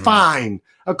shouldn't be fine.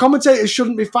 A commentator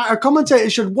shouldn't be fine. A commentator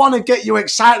should want to get you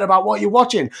excited about what you're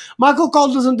watching. Michael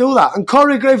Cole doesn't do that, and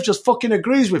Corey Graves just fucking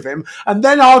agrees with him, and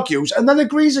then argues, and then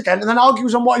agrees again, and then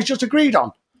argues on what he's just agreed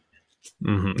on.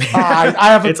 I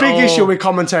have a big issue with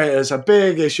commentators. A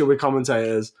big issue with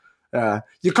commentators.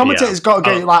 Your commentators got to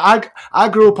get like I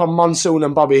grew up on Monsoon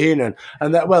and Bobby Heenan,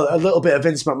 and that a little bit of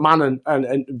Vince McMahon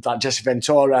and like Jesse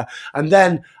Ventura, and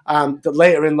then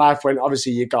later in life when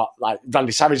obviously you got like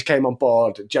Randy Savage came on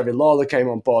board, Jerry Lawler came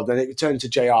on board, then it turned to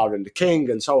JR and the King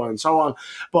and so on and so on.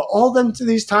 But all them to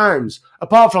these times,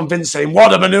 apart from Vince saying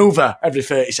 "what a maneuver" every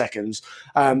 30 seconds,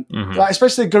 like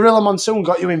especially Gorilla Monsoon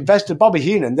got you invested. Bobby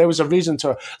Heenan, there was a reason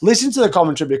to listen to the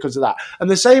commentary because of that, and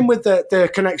the same with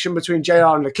the connection between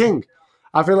JR and the King.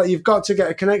 I feel like you've got to get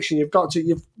a connection.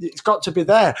 It's got to be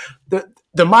there.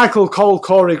 The Michael Cole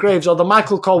Corey Graves or the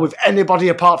Michael Cole with anybody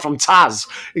apart from Taz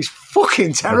is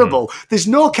fucking terrible. There's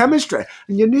no chemistry,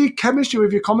 and you need chemistry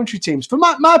with your commentary teams. For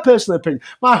my personal opinion,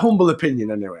 my humble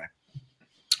opinion, anyway.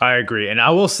 I agree, and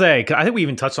I will say, I think we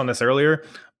even touched on this earlier,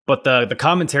 but the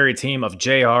commentary team of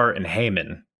JR and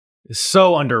Heyman is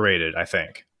so underrated. I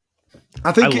think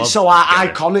it's so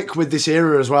iconic with this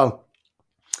era as well.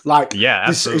 Like, yeah,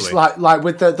 absolutely. It's like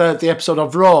with the episode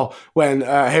of Raw when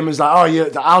Heyman's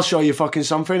like, I'll show you fucking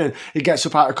something, and he gets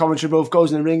up out of commentary booth,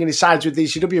 goes in the ring, and he sides with the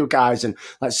ECW guys, and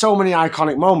like so many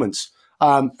iconic moments.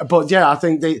 But yeah, I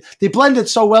think they blended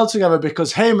so well together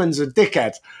because Heyman's a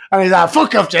dickhead, and he's like,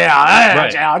 "Fuck off, JR,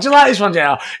 JR, do you like this one,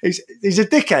 JR?" He's a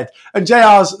dickhead, and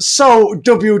JR's so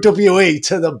WWE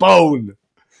to the bone.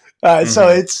 So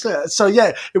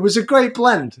it was a great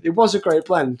blend. It was a great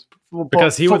blend.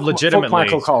 Because he would legitimately... Fuck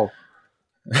Michael Cole.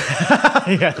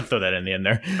 Yeah, throw that in the end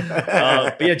there.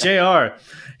 But yeah, JR,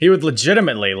 he would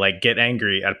legitimately like get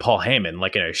angry at Paul Heyman,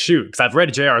 like in a shoot. Because I've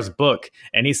read JR's book,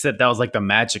 and he said that was like the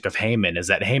magic of Heyman, is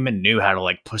that Heyman knew how to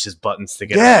like push his buttons to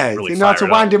get really you know how to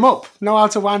wind him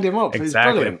up.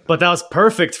 Exactly. But that was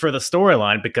perfect for the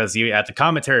storyline because you at the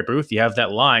commentary booth, you have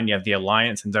that line, you have the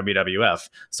Alliance and WWF.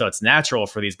 So it's natural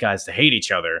for these guys to hate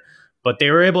each other. But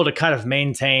they were able to kind of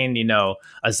maintain,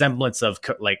 a semblance of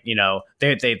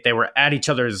they were at each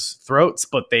other's throats,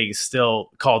 but they still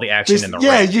call the action in the ring.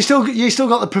 Yeah, you still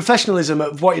got the professionalism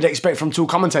of what you'd expect from two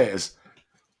commentators.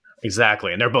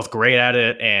 Exactly, and they're both great at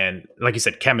it. And like you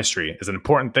said, chemistry is an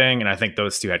important thing, and I think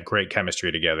those two had great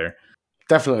chemistry together.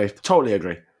 Definitely, totally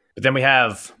agree. But then we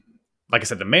have, like I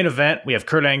said, the main event. We have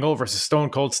Kurt Angle versus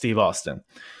Stone Cold Steve Austin.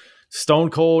 Stone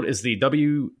Cold is the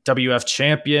WWF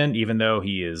champion, even though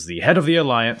he is the head of the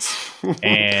Alliance.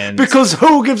 And because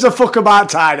who gives a fuck about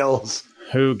titles?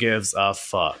 Who gives a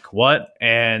fuck? What?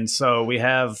 And so we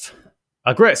have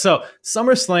a great... So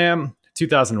SummerSlam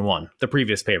 2001, the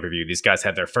previous pay-per-view, these guys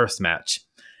had their first match.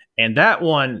 And that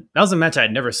was a match I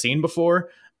had never seen before.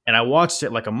 And I watched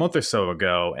it like a month or so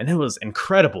ago, and it was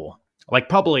incredible. Like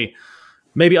probably,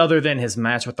 maybe other than his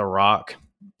match with The Rock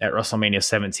at WrestleMania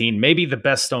 17, maybe the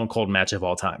best Stone Cold match of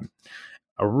all time.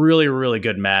 A really, really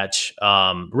good match.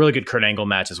 Really good Kurt Angle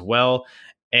match as well.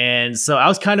 And so I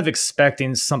was kind of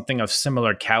expecting something of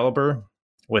similar caliber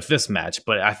with this match,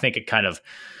 but I think it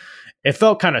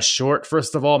felt kind of short,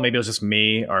 first of all. Maybe it was just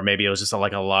me, or maybe it was just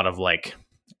like a lot of like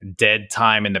dead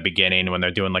time in the beginning when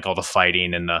they're doing like all the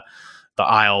fighting and the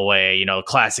aisleway,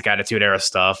 classic Attitude Era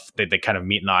stuff. They kind of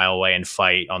meet in the aisleway and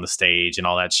fight on the stage and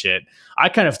all that shit. I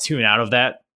kind of tune out of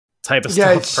that type of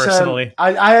stuff personally.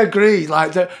 I agree.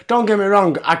 Like, don't get me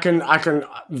wrong. I can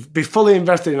be fully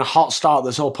invested in a hot start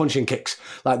that's all punching kicks.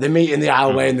 Like they meet in the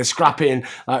aisleway and they're scrapping,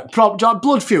 like proper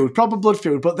blood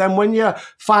feud. But then when you're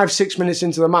 5-6 minutes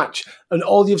into the match and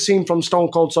all you've seen from Stone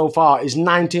Cold so far is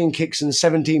 19 kicks and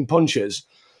 17 punches.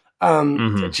 Do you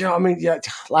know what I mean? Yeah,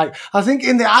 like I think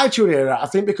in the Attitude Era, I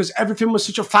think because everything was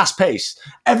such a fast pace,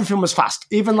 everything was fast.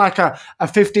 Even like a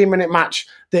 15-minute match,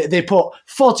 they put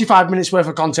 45 minutes worth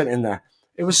of content in there.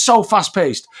 It was so fast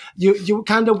paced. You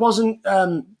kind of wasn't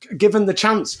given the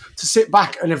chance to sit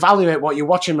back and evaluate what you're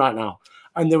watching right now.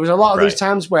 And there was a lot of these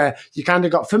times where you kind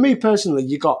of got, for me personally,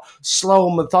 you got slow,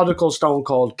 methodical Stone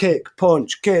Cold, kick,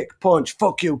 punch,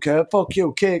 fuck you, Kurt, fuck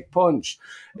you, kick, punch.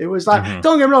 It was like,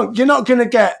 don't get me wrong, you're not going to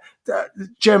get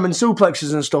German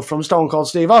suplexes and stuff from Stone Cold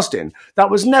Steve Austin. That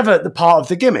was never the part of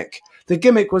the gimmick. The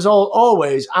gimmick was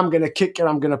always, I'm going to kick you,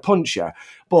 I'm going to punch you.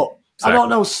 But exactly. I don't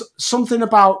know, something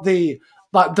about the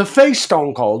face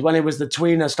Stone Cold, when he was the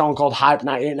tweener Stone Cold Hype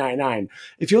 98-99,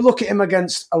 if you look at him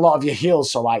against a lot of your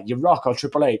heels, so like your Rock or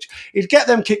Triple H, he'd get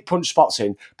them kick punch spots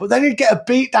in, but then he'd get a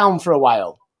beat down for a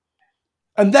while.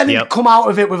 And then he'd come out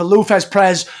of it with a Lufez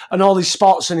Prez and all his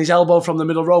spots and his elbow from the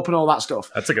middle rope and all that stuff.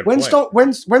 That's a good point.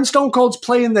 When Stone Cold's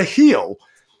playing the heel,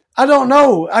 I don't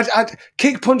know. I'd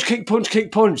kick, punch.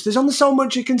 There's only so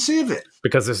much you can see of it.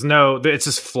 Because it's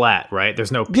just flat, right?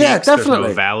 There's no peaks, there's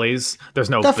no valleys, there's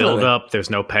no build up, there's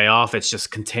no payoff. It's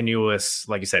just continuous,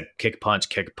 like you said, kick, punch.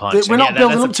 We're not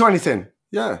building up to anything.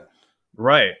 Yeah.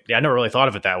 Right. Yeah, I never really thought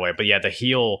of it that way. But yeah, the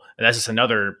heel, that's just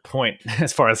another point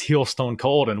as far as heel Stone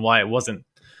Cold and why it wasn't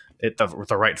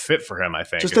the right fit for him, I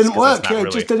think. Just It's didn't 'cause it's work. not Yeah, it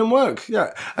really, just didn't work.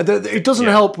 Yeah, it doesn't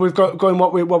Yeah. help. We've got going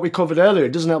what we covered earlier.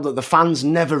 It doesn't help that the fans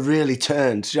never really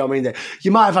turned. Do you know what I mean?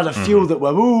 You might have had a few that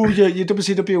were, "Ooh, you're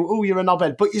WCW. Ooh, you're a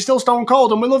knobhead," but you're still Stone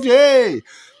Cold, and we love you. Hey!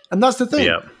 And that's the thing.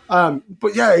 Yeah.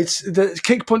 But yeah, it's the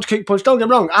kick punch. Don't get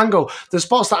me wrong. Angle, the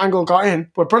spots that Angle got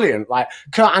in were brilliant. Like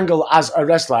Kurt Angle as a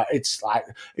wrestler, it's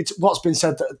what's been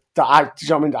said that I, you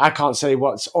know what I mean? I can't say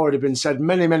what's already been said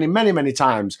many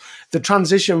times. The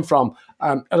transition from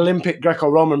Olympic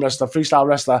Greco-Roman wrestler, freestyle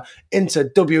wrestler, into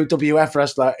WWF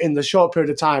wrestler in the short period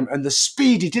of time, and the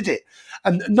speed he did it.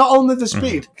 And not only the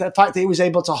speed, the fact that he was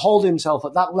able to hold himself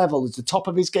at that level at the top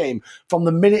of his game from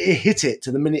the minute he hit it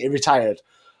to the minute he retired.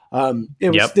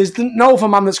 There's no other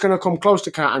man that's going to come close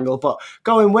to Kurt Angle, but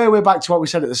going way back to what we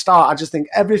said at the start, I just think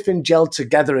everything gelled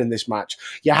together in this match.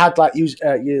 You had, like you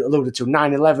alluded to,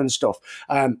 9/11 stuff.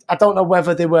 I don't know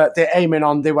whether they were aiming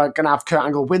on they were going to have Kurt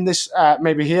Angle win this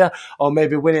maybe here or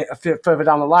maybe win it further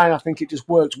down the line. I think it just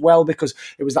worked well because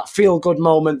it was that feel-good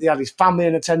moment. They had his family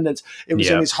in attendance. It was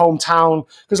in his hometown.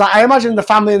 Because I imagine the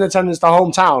family in attendance, the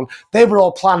hometown, they were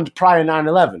all planned prior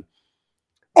 9/11.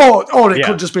 Or it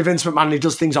could just be Vince McMahon. He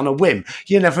does things on a whim.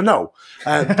 You never know.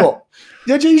 But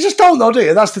you just don't know, do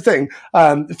you? That's the thing.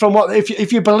 From what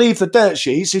if you believe the dirt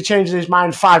sheets, he changes his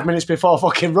mind 5 minutes before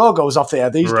fucking Raw goes off the air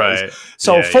these days.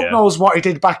 So knows what he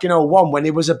did back in 01 when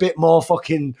he was a bit more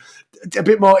in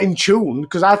tune.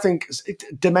 Because I think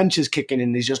dementia's kicking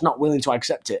in. He's just not willing to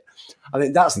accept it. I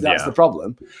think that's the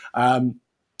problem.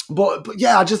 But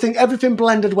yeah, I just think everything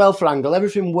blended well for Angle.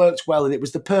 Everything worked well, and it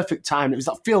was the perfect time. It was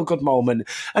that feel-good moment.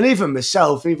 And even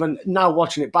myself, even now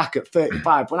watching it back at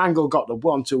 35, when Angle got the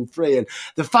 1, 2, 3, and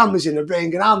the family's in the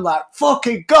ring, and I'm like,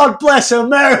 fucking God bless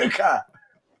America!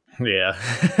 Yeah.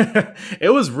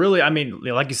 It was really, I mean,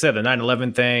 like you said, the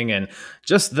 9/11 thing and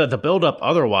just the build-up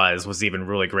otherwise was even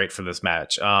really great for this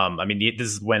match. I mean, this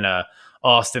is when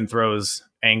Austin throws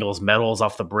Angle's medals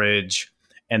off the bridge.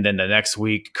 And then the next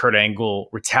week, Kurt Angle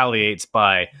retaliates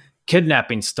by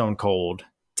kidnapping Stone Cold,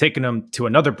 taking him to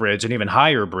another bridge, an even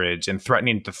higher bridge, and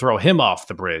threatening to throw him off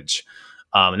the bridge.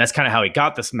 And that's kind of how he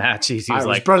got this match. He was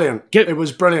like, brilliant. It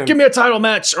was brilliant. Give me a title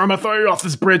match or I'm going to throw you off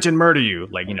this bridge and murder you.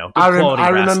 Like, good I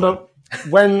quality remember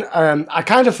when I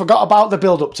kind of forgot about the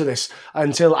build-up to this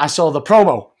until I saw the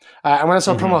promo. And when I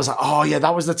saw the promo, I was like, oh, yeah,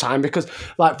 that was the time. Because,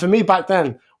 like, for me back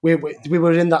then, we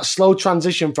were in that slow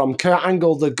transition from Kurt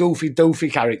Angle, the goofy,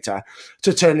 doofy character,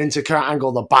 to turn into Kurt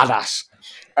Angle, the badass.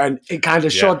 And it kind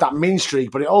of showed that mean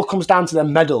streak, but it all comes down to the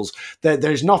medals.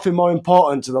 There's nothing more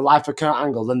important to the life of Kurt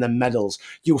Angle than the medals.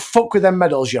 You fuck with them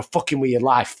medals, you're fucking with your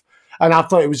life. And I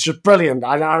thought it was just brilliant.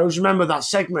 And I always remember that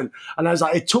segment. And I was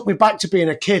like, it took me back to being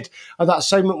a kid. And that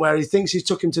segment where he thinks he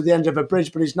took him to the end of a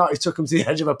bridge, but he's not. He took him to the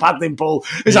edge of a paddling pool.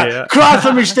 He's like, cry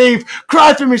for me, Steve.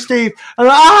 Cry for me, Steve. And I'm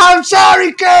like, I'm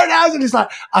sorry, Kurt. And he's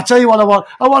like, I'll tell you what I want.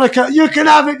 I want a Kurt. You can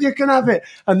have it. You can have it.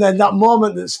 And then that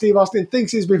moment that Steve Austin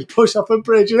thinks he's been pushed off a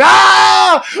bridge. And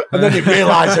then he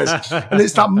realizes. And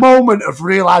it's that moment of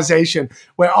realization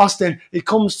where Austin, he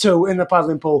comes to in the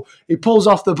paddling pool. He pulls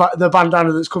off the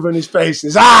bandana that's covering his face.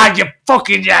 And he's, you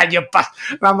fucking you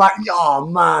bastard. And I'm like, oh,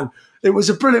 man. It was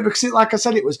a brilliant, because like I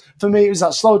said, it was, for me, it was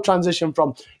that slow transition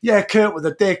from, Kurt with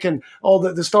a dick and all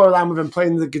the storyline with him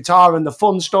playing the guitar and the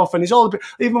fun stuff. And he's all,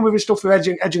 even with his stuff with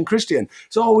Edge and Christian,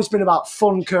 it's always been about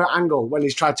fun Kurt Angle when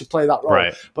he's tried to play that role.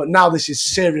 Right. But now this is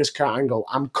serious Kurt Angle.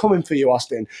 I'm coming for you,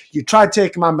 Austin. You tried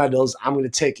taking my medals. I'm going to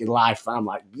take your life. And I'm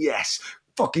like, yes.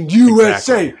 Fucking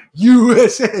USA, exactly.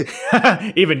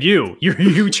 USA. Even you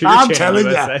I'm telling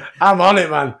USA. You, I'm on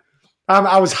it, man.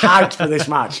 I was hyped for this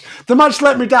match. The match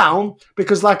let me down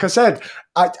because, like I said,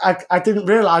 I didn't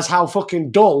realize how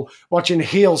fucking dull watching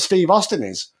heel Steve Austin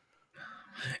is.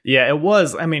 Yeah, it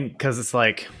was. I mean, because it's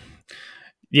like,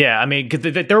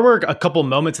 there were a couple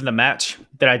moments in the match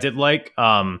that I did like.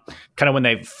 Kind of when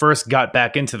they first got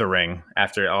back into the ring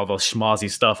after all the schmozzy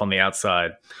stuff on the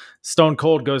outside. Stone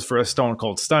Cold goes for a Stone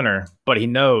Cold Stunner, but he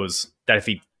knows that if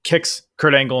he kicks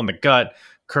Kurt Angle in the gut,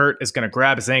 Kurt is going to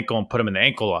grab his ankle and put him in the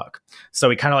ankle lock. So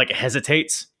he kind of like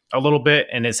hesitates a little bit,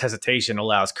 and his hesitation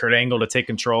allows Kurt Angle to take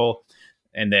control.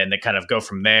 And then they kind of go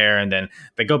from there, and then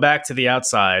they go back to the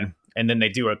outside, and then they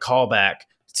do a callback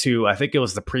to, I think it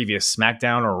was the previous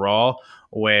SmackDown or Raw,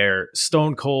 where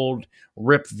Stone Cold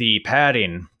ripped the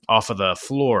padding off of the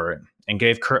floor and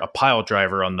gave Kurt a pile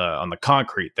driver on the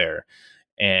concrete there.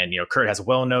 And, Kurt has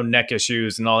well-known neck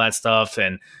issues and all that stuff.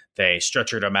 And they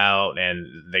stretchered him out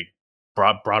and they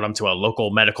brought him to a local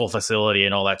medical facility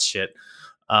and all that shit.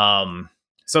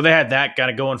 So they had that kind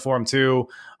of going for him too.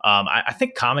 I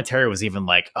think commentary was even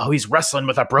like, oh, he's wrestling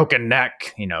with a broken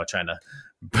neck, trying to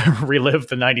relive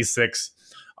the 96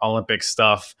 Olympic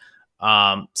stuff.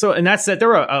 So in that said, there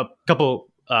were a couple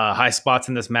high spots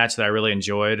in this match that I really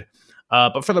enjoyed.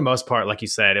 But for the most part, like you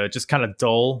said, it was just kind of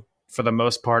dull for the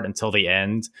most part until the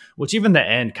end, which even the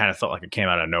end kind of felt like it came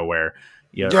out of nowhere.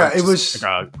 Yeah, it was.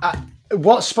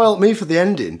 What spoilt me for the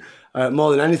ending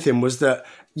more than anything was that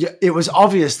it was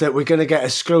obvious that we're going to get a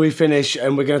screwy finish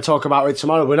and we're going to talk about it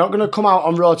tomorrow. We're not going to come out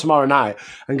on Raw tomorrow night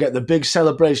and get the big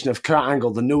celebration of Kurt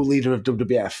Angle, the new leader of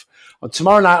WWF. On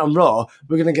tomorrow night on Raw,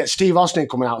 we're going to get Steve Austin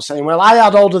coming out saying, well, I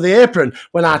had hold of the apron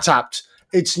when I tapped.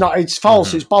 It's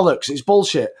false, it's bollocks, it's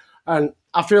bullshit. And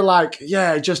I feel like,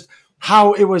 just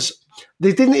how it was.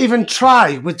 They didn't even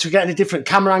try to get any different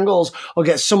camera angles or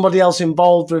get somebody else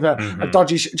involved with a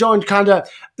dodgy joint, kind of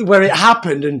where it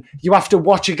happened, and you have to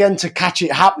watch again to catch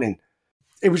it happening.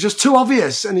 It was just too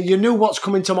obvious, and you knew what's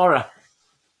coming tomorrow.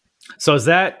 So is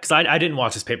that, because I didn't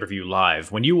watch this pay-per-view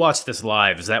live. When you watched this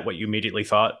live, is that what you immediately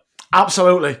thought?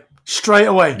 Absolutely. Straight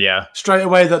away. Yeah. Straight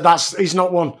away he's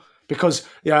not won because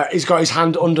he's got his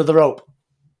hand under the rope.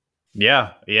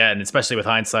 Yeah. Yeah. And especially with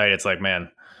hindsight, it's like, man,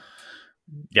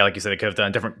 yeah, like you said, they could have done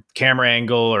a different camera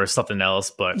angle or something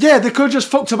else, but... Yeah, they could have just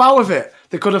fucked about with it.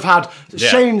 They could have had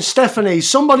Shane, Stephanie,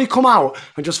 somebody come out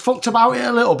and just fucked about it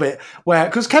a little bit.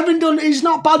 Because Kevin Dunn, he's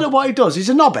not bad at what he does. He's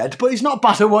a knobhead, but he's not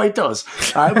bad at what he does.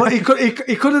 But he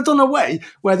could have done a way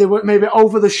where they were maybe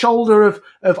over the shoulder of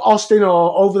Austin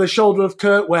or over the shoulder of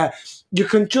Kurt, where you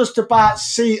can just about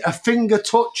see a finger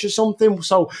touch or something.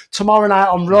 So tomorrow night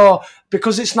on Raw,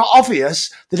 because it's not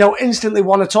obvious, they don't instantly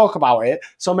want to talk about it.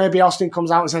 So maybe Austin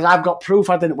comes out and says, I've got proof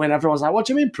I didn't win. Everyone's like, what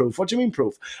do you mean proof? What do you mean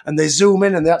proof? And they zoom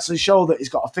in and they actually show that he's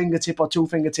got a fingertip or two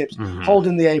fingertips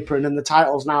holding the apron, and the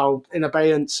title's now in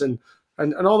abeyance and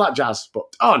all that jazz. But,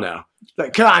 oh no.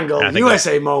 Like, Kurt Angle,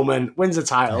 USA moment, wins the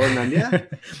title, and then,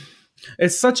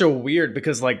 It's such a weird,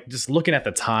 because, like, just looking at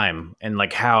the time and,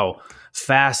 like, how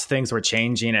fast things were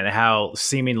changing and how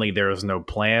seemingly there was no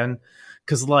plan.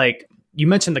 Because, like, you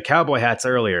mentioned the cowboy hats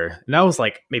earlier, and that was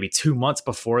like maybe 2 months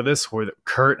before this, where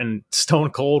Kurt and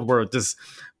Stone Cold were just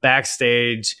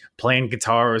backstage playing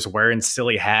guitars, wearing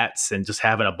silly hats, and just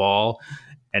having a ball.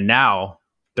 And now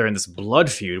they're in this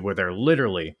blood feud where they're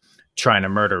literally trying to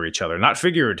murder each other, not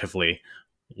figuratively,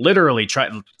 literally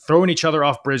throwing each other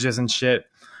off bridges and shit.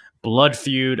 Blood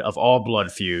feud of all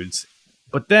blood feuds.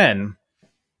 But then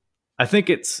I think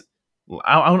it's,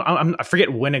 I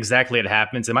forget when exactly it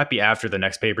happens. It might be after the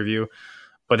next pay-per-view.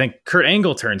 But then Kurt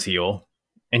Angle turns heel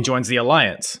and joins the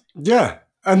Alliance. Yeah.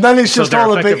 And then it's just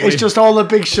all a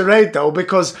big charade, though,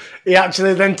 because he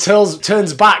actually then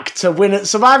turns back to win at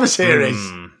Survivor Series.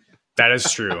 That is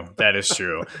true. That is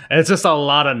true. And it's just a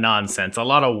lot of nonsense, a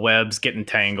lot of webs getting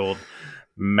tangled.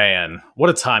 Man, what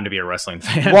a time to be a wrestling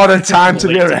fan. What a time to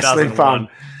be a wrestling fan.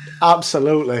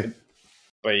 Absolutely.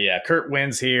 But yeah, Kurt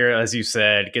wins here, as you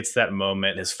said, gets that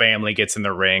moment. His family gets in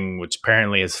the ring, which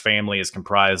apparently his family is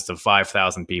comprised of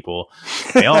 5,000 people.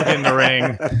 They all get in the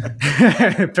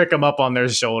ring, pick him up on their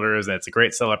shoulders, and it's a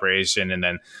great celebration. And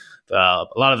then a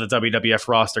lot of the WWF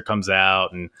roster comes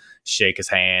out and shake his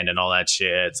hand and all that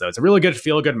shit. So it's a really good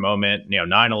feel-good moment.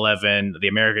 9/11, the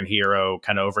American hero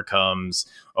kind of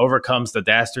overcomes the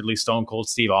dastardly Stone Cold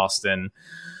Steve Austin.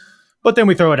 But then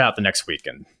we throw it out the next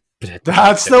weekend.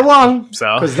 That's the one.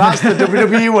 Because that's the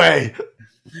WWE way.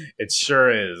 It sure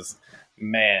is.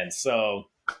 Man, so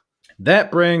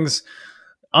that brings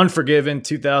Unforgiven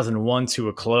 2001 to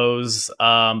a close.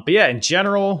 But yeah, in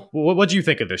general, what do you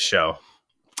think of this show?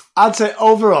 I'd say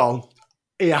overall,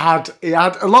 he had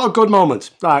a lot of good moments.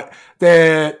 Like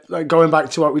going back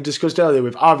to what we discussed earlier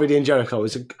with RVD and Jericho, it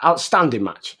was an outstanding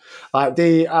match. Like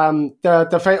the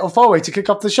Fatal 4-Way to kick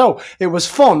off the show. It was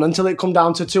fun until it come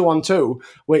down to 2-on-2,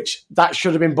 which that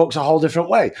should have been booked a whole different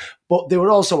way. But there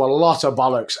were also a lot of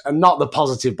bollocks, and not the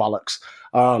positive bollocks.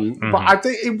 But I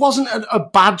think it wasn't a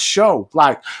bad show.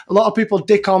 Like, a lot of people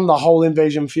dick on the whole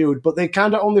Invasion feud, but they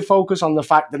kind of only focus on the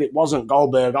fact that it wasn't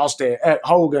Goldberg, Austin,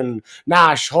 Hogan,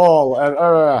 Nash,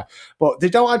 Hall, but they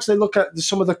don't actually look at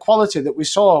some of the quality that we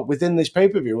saw within this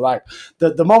pay-per-view. Like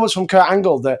the moments from Kurt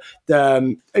Angle,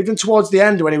 even towards the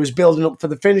end when he was building up for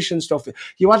the finish and stuff,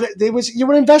 you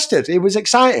were invested. It was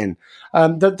exciting.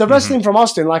 The wrestling from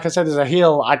Austin, like I said, as a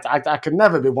heel, I could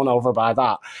never be won over by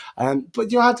that. But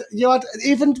you had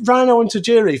even Rhino and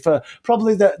Tajiri for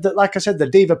probably the like I said, the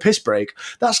Diva piss break.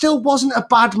 That still wasn't a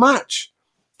bad match.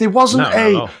 There wasn't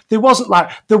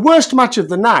like the worst match of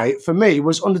the night for me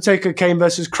was Undertaker Kane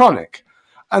versus Chronic,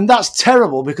 and that's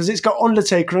terrible because it's got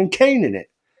Undertaker and Kane in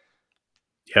it.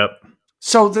 Yep.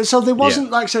 So there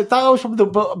wasn't, like I said, that was probably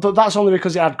but that's only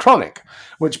because it had Chronic,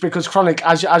 because Chronic,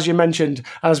 as you mentioned,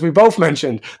 as we both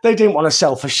mentioned, they didn't want to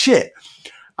sell for shit.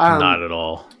 Not at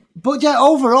all. But yeah,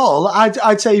 overall,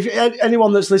 I'd say if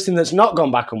anyone that's listening that's not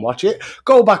gone back and watch it,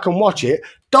 go back and watch it.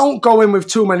 Don't go in with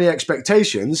too many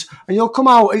expectations, and you'll come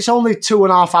out. It's only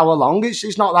 2.5 hours long.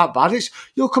 It's not that bad.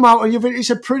 You'll come out and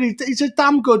it's a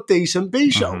damn good, decent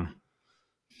B show. Mm-hmm.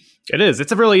 It is.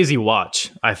 It's a really easy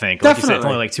watch, I think. Like you said, it's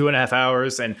only like 2.5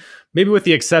 hours, and maybe with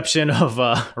the exception of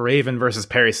Raven versus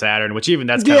Perry Saturn, which even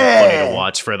that's kind of funny to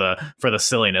watch for the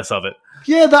silliness of it.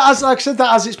 Yeah, like I said,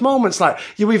 that has its moments. Like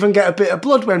you even get a bit of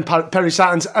blood when Perry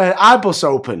Saturn's eye bust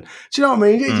open. Do you know what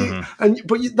I mean?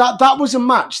 But that was a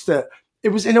match that. It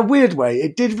was, in a weird way,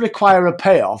 it did require a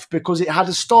payoff because it had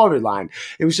a storyline.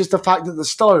 It was just the fact that the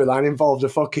storyline involved a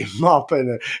fucking mop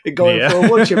and it going for a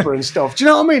wood chipper and stuff. Do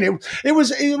you know what I mean? It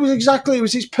was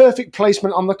its perfect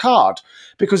placement on the card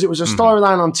because it was a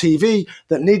storyline on TV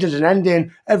that needed an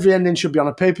ending. Every ending should be on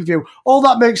a pay-per-view. All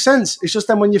that makes sense. It's just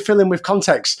then when you fill in with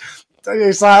context,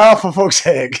 it's like, oh, for fuck's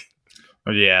sake.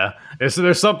 Yeah.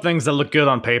 There's some things that look good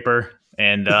on paper.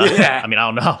 And I mean, I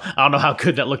don't know how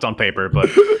good that looked on paper,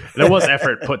 but there was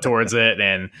effort put towards it.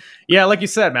 And yeah, like you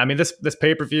said, man, I mean, this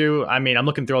pay-per-view, I mean, I'm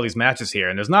looking through all these matches here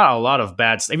and there's not a lot of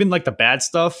bad, even like the bad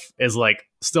stuff is like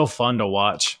still fun to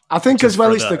watch. I think as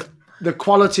well, it's the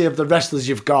quality of the wrestlers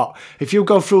you've got. If you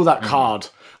go through that card,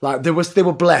 like they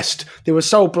were blessed. They were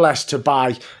so blessed to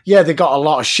buy. Yeah, they got a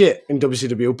lot of shit in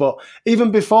WCW, but even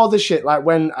before the shit, like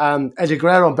when Eddie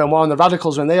Guerrero and Benoit and the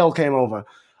Radicals, when they all came over,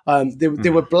 they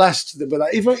were blessed. They were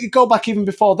like, even you go back even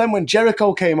before then when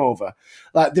Jericho came over,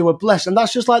 like they were blessed, and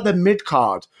that's just like the mid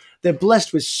card. They're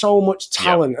blessed with so much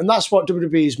talent, and that's what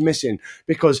WWE is missing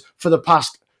because for the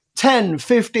past 10,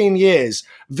 15 years,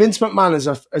 Vince McMahon is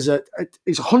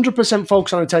 100%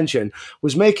 focused on attention,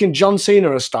 was making John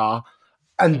Cena a star,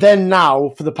 and then now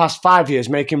for the past 5 years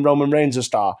making Roman Reigns a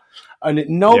star. And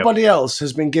nobody else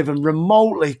has been given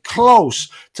remotely close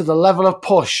to the level of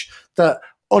push that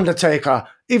Undertaker,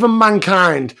 even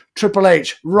Mankind, Triple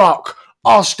H, Rock,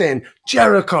 Austin,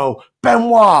 Jericho,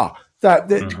 Benoit,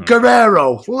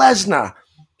 Guerrero, Lesnar.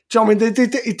 Do you know what I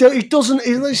mean? He doesn't.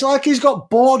 It's like he's got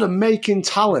bored of making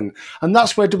talent, and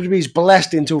that's where WWE's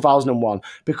blessed in 2001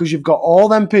 because you've got all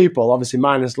them people, obviously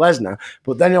minus Lesnar,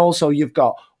 but then also you've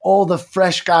got all the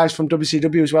fresh guys from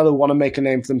WCW as well who want to make a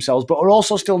name for themselves, but are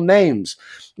also still names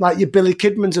like your Billy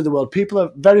Kidmans of the world. People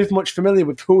are very much familiar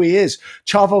with who he is.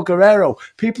 Chavo Guerrero,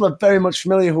 people are very much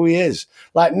familiar who he is.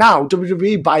 Like now,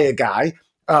 WWE buy a guy.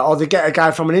 Or they get a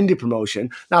guy from an indie promotion.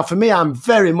 Now, for me, I'm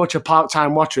very much a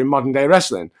part-time watcher in modern day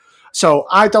wrestling. So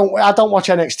I don't watch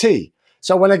NXT.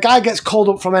 So when a guy gets called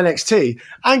up from NXT,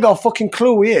 I ain't got a fucking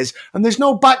clue who he is, and there's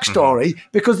no backstory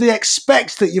because they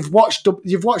expect that you've watched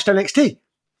NXT.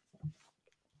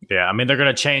 Yeah, I mean they're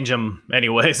gonna change him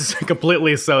anyways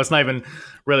completely, so it's not even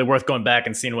really worth going back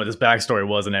and seeing what his backstory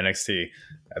was in NXT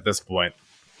at this point.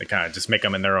 They kind of just make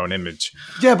them in their own image.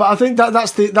 Yeah, but I think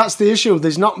that's the issue.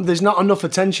 There's not enough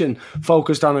attention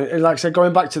focused on it. Like I said,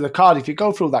 going back to the card, if you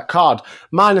go through that card,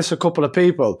 minus a couple of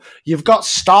people, you've got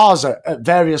stars at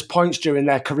various points during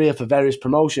their career for various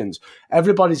promotions.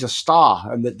 Everybody's a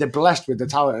star, and they're blessed with the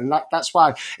talent, and that's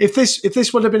why if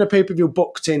this would have been a pay-per-view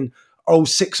booked in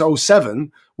 06,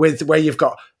 07, where you've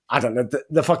got, I don't know,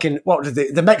 the fucking, what did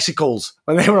the Mexicals,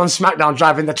 when they were on SmackDown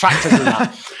driving the tractors and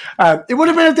that. It would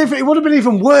have been it would have been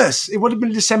even worse. It would have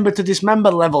been December to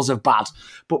Dismember levels of bad.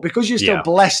 But because you're still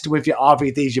blessed with your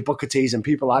RVDs, your Booker T's and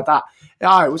people like that,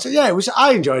 I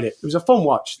enjoyed it. It was a fun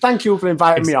watch. Thank you for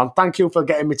inviting me on. Thank you for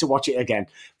getting me to watch it again.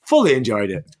 Fully enjoyed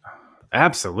it.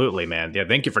 Absolutely, man. Yeah,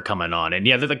 thank you for coming on. And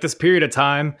yeah, like this period of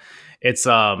time, it's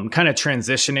kind of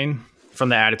transitioning from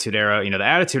the Attitude Era. You know, the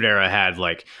Attitude Era had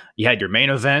like, you had your main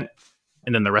event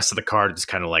and then the rest of the card just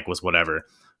kind of like was whatever.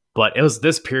 But it was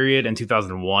this period in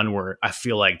 2001 where I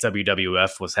feel like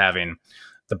WWF was having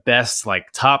the best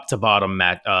like top to bottom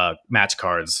match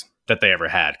cards that they ever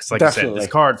had. Because like I said, this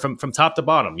card from top to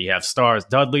bottom, you have stars,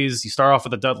 Dudleys, you start off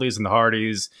with the Dudleys and the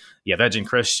Hardys, you have Edge and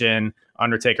Christian,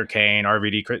 Undertaker, Kane,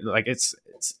 RVD, like it's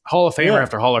Hall of Famer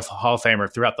after Hall of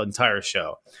Famer throughout the entire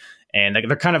show. And like,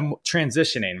 they're kind of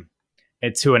transitioning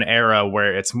into an era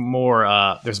where it's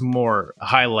more there's more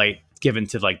highlight given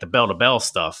to like the bell to bell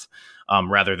stuff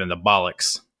rather than the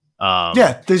bollocks.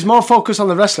 There's more focus on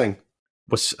the wrestling,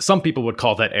 which some people would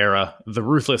call that era the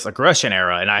Ruthless Aggression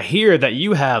Era. And I hear that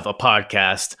you have a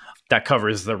podcast that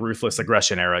covers the Ruthless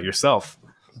Aggression Era yourself.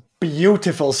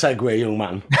 Beautiful segue, young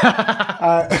man.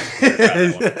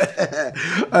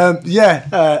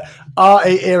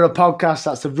 R8 Era podcast.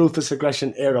 That's the Ruthless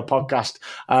Aggression Era podcast.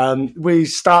 We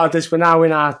started this. We're now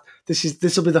in our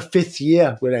this will be the 5th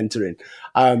year we're entering.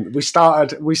 We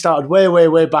started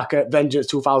way back at Vengeance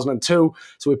 2002,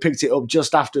 so we picked it up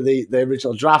just after the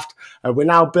original draft. We're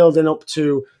now building up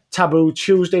to Taboo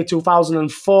Tuesday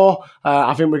 2004.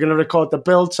 I think we're going to record the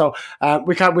build, so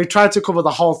we tried to cover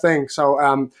the whole thing.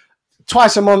 So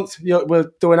twice a month, we'll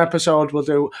do an episode. We'll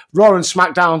do Raw and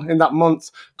SmackDown in that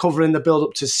month, covering the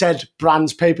build-up to said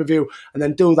brand's pay-per-view, and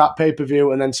then do that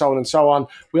pay-per-view, and then so on and so on.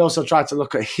 We also try to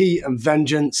look at Heat and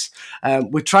Vengeance.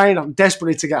 We're trying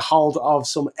desperately to get hold of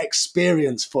some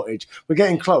experience footage. We're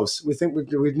getting close. We think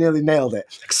we've nearly nailed it.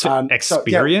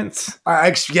 Experience?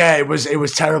 It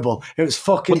was terrible. It was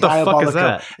fucking what the diabolical. Fuck is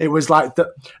that?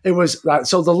 It was like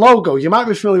so the logo, you might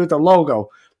be familiar with the logo.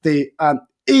 The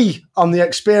E on the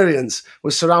experience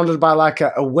was surrounded by like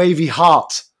a wavy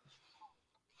heart.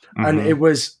 Mm-hmm. And it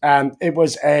was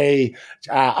a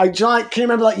can you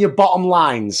remember like your bottom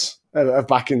lines of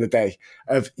back in the day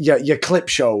of your clip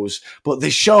shows, but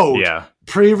they showed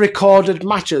pre-recorded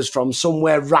matches from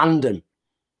somewhere random.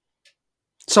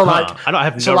 So like I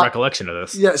have no recollection of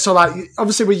this. Yeah, so like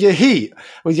obviously with your heat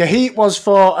was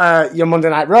for your Monday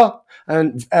Night Raw.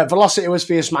 And Velocity was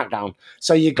for your SmackDown.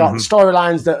 So you got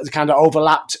storylines that kind of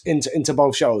overlapped into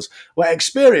both shows. Where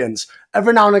Experience,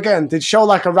 every now and again, they'd show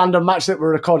like a random match that were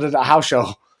recorded at a house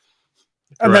show.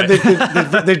 And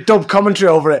then they'd dub commentary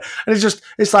over it. And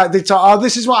it's like they talk,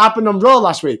 this is what happened on Raw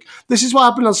last week. This is what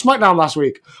happened on SmackDown last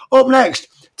week. Up next,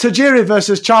 Tajiri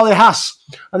versus Charlie Haas.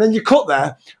 And then you cut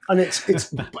there, and it's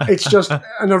just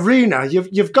an arena.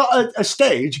 You've got a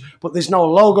stage, but there's no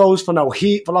logos for no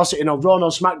Heat, Velocity, no Raw, no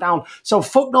SmackDown. So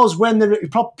fuck knows when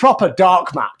the proper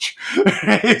dark match.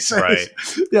 It's random.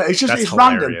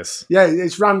 Yeah,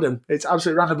 it's random. It's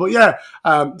absolutely random. But yeah,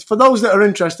 for those that are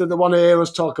interested, that want to hear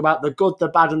us talk about the good, the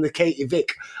bad, and the Katie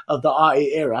Vick of the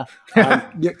Artie era,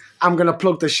 I'm going to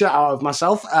plug the shit out of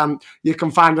myself. You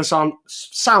can find us on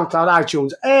SoundCloud,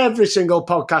 iTunes, every single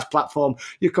podcast platform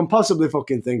you can possibly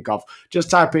fucking think of. Just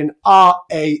type in RA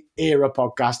Era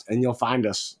Podcast and you'll find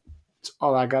us. That's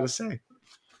all I gotta say.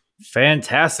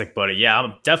 Fantastic, buddy.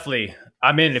 Yeah,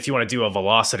 I'm in if you want to do a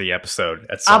Velocity episode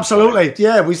at some Absolutely. point.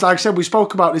 Yeah, like I said, we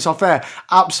spoke about this off air.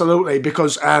 Absolutely,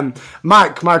 because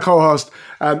Mike, my co-host,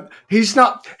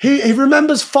 he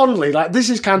remembers fondly, like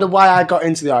this is kind of why I got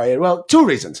into the art. Well, 2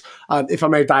 reasons, if I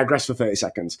may digress for 30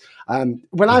 seconds.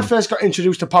 When I first got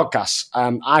introduced to podcasts,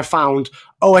 I found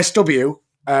OSW,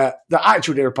 the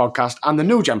Attitude Era podcast, and the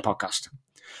New Gen podcast.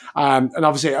 And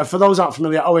obviously, for those who aren't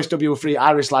familiar, OSW are 3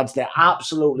 Irish lads. They're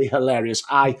absolutely hilarious.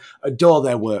 I adore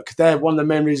their work. They're one of the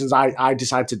main reasons I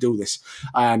decided to do this.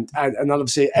 And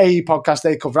obviously, AE podcast,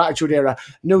 they cover Attitude Era.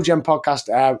 New Gen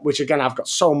podcast, which again, I've got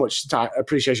so much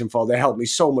appreciation for. They helped me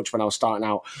so much when I was starting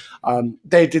out.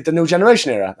 They did the New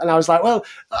Generation Era. And I was like, well,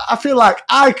 I feel like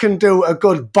I can do a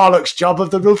good bollocks job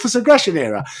of the Ruthless Aggression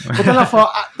Era. But then I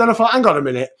thought, hang on a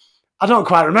minute. I don't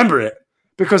quite remember it.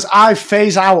 Because I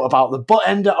phase out about the butt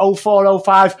end at 04,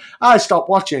 05. I stopped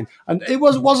watching. And it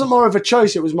wasn't more of a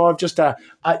choice. It was more of just the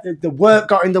work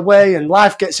got in the way and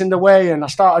life gets in the way. And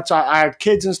I had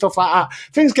kids and stuff like that.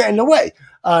 Things get in the way.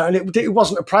 And it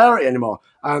wasn't a priority anymore.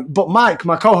 But Mike,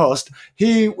 my co-host,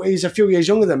 he's a few years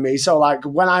younger than me. So like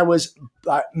when I was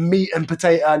like meat and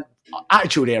potato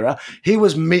Attitude Era, he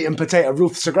was meat and potato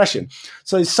Ruthless Aggression.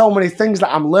 So there's so many things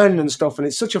that I'm learning and stuff, and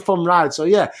it's such a fun ride. So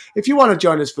yeah, if you want to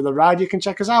join us for the ride, you can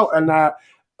check us out and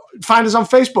find us on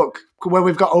Facebook, where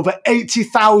we've got over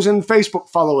 80,000 Facebook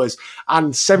followers,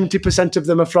 and 70% of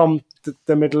them are from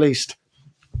the Middle East.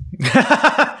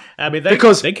 I mean, they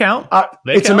count.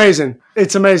 It's amazing.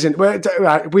 It's amazing.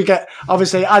 We get,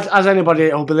 obviously, as anybody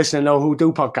who'll be listening know who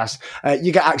do podcasts,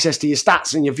 you get access to your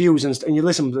stats and your views and you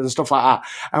listen and stuff like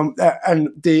that. And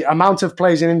the amount of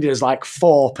plays in India is like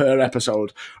 4 per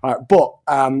episode. But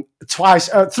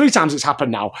 3 times it's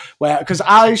happened now, because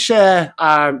I share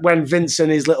when Vince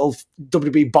and his little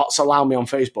WB bots allow me on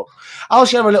Facebook, I'll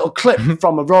share a little clip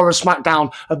from a Raw or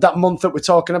SmackDown of that month that we're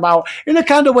talking about in a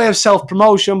kind of way of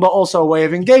self-promotion, but also a way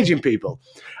of engaging people.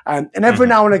 And every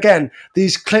now and again,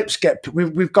 these clips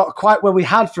we've got quite where we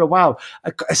had for a while,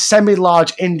 a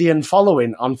semi-large Indian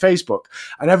following on Facebook.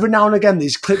 And every now and again,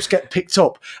 these clips get picked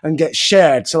up and get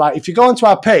shared. So like if you go onto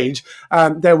our page,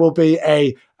 there will be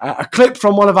a clip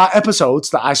from one of our episodes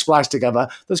that I spliced together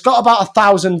that's got about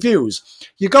 1,000 views.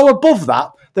 You go above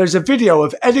that, there's a video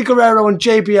of Eddie Guerrero and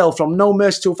JBL from No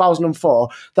Mercy 2004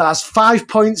 that has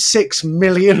 5.6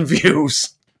 million views.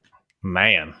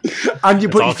 Man, and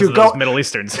if you go Middle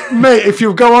Easterns, mate, if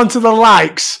you go onto the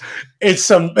likes, it's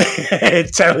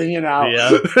telling you now. Yeah,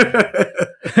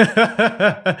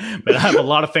 but I have a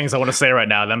lot of things I want to say right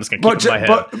now, and I'm just gonna keep in my head.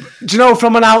 But do you know,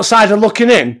 from an outsider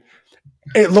looking in,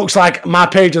 it looks like my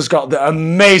page has got the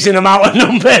amazing amount of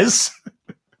numbers.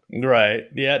 Right.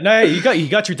 Yeah. No, you got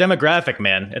your demographic,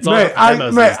 man. It's all Mate, about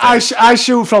the demos. I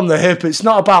shoot from the hip. It's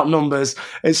not about numbers.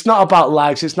 It's not about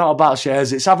likes. It's not about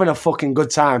shares. It's having a fucking good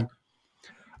time.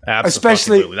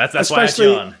 Absolutely. That's why I had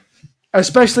you on.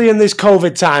 Especially in this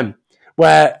COVID time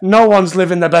where no one's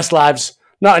living their best lives.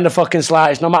 Not in the fucking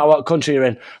slightest, no matter what country you're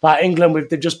in. Like England,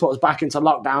 they've just put us back into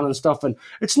lockdown and stuff, and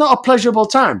it's not a pleasurable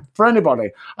time for anybody.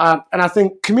 And I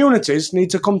think communities need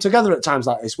to come together at times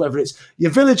like this, whether it's your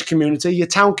village community, your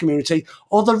town community,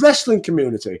 or the wrestling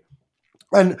community.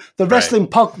 And the wrestling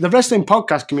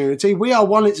podcast community, we are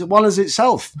one as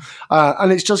itself,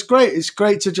 and it's just great. It's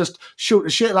great to just shoot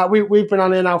the shit. Like we've been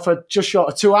on here now for just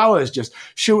short of 2 hours, just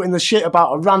shooting the shit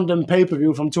about a random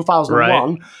pay-per-view from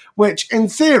 2001. Right. Which, in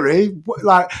theory,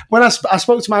 like when I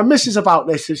spoke to my missus about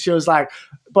this, and she was like,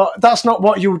 "But that's not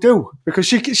what you do," because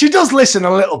she does listen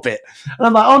a little bit, and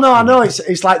I'm like, "Oh no, I know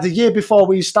it's like the year before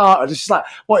we started." And she's like,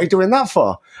 "What are you doing that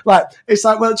for?" Like it's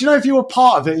like, well, do you know if you were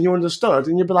part of it and you understood,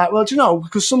 and you'd be like, "Well, do you know?"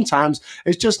 Because sometimes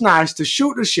it's just nice to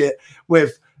shoot the shit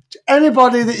with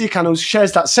anybody that you can who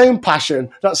shares that same passion,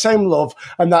 that same love,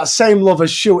 and that same love as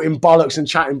shooting bollocks and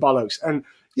chatting bollocks. And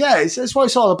yeah, it's what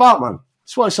it's all about, man.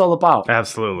 It's what it's all about.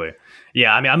 Absolutely.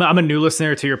 Yeah, I mean, I'm a new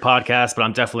listener to your podcast, but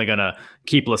I'm definitely going to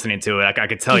keep listening to it. I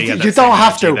could tell you you don't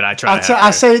have to.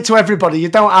 I say it to everybody. You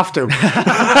don't have to.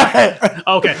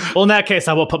 Okay. Well, in that case,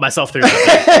 I will put myself through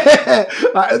that.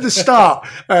 At the start,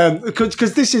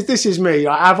 because this is me.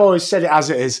 I've always said it as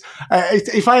it is.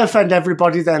 If I offend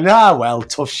everybody, then, well,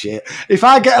 tough shit. If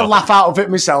I get a laugh out of it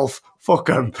myself, fuck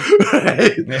them.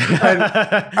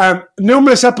 And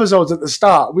numerous episodes at the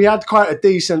start, we had quite a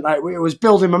decent, it was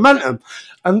building momentum.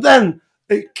 And then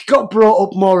it got brought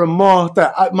up more and more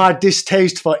that my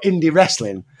distaste for indie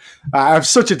wrestling. I have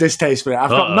such a distaste for it. I've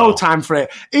got no time for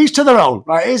it. Each to their own,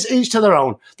 right? It's each to their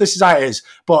own. This is how it is.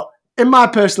 But in my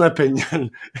personal opinion,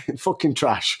 fucking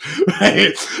trash.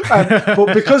 Right?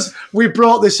 But because we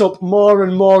brought this up more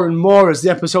and more and more as the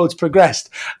episodes progressed,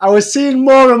 I was seeing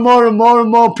more and more and more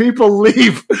and more people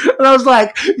leave. And I was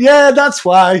like, yeah, that's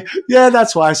why. Yeah,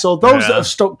 that's why. So those that have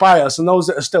stuck by us and those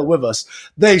that are still with us,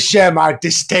 they share my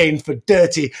disdain for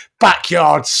dirty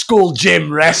backyard school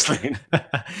gym wrestling.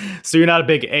 So you're not a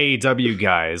big AEW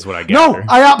guy, is what I get. No,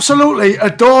 I absolutely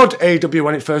adored AEW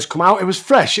when it first came out. It was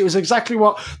fresh. It was exactly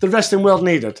what the wrestling world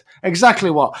needed.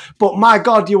 Exactly what. But my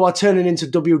God, you are turning into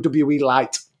WWE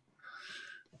light.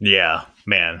 Yeah,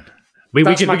 man. We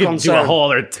could do a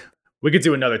whole other. We could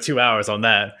do another 2 hours on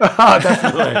that.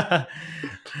 Definitely.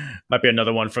 Might be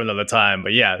another one for another time.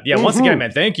 But yeah. Once again,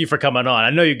 man, thank you for coming on. I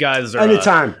know you guys are.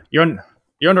 Anytime.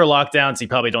 You're under lockdown, so you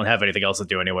probably don't have anything else to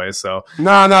do anyway. So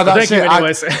no, that's it.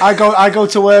 I go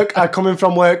to work. I come in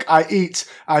from work. I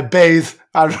eat. I bathe.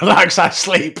 I relax. I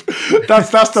sleep.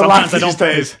 That's the life these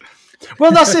days.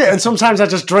 Well, that's it. And sometimes I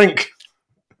just drink.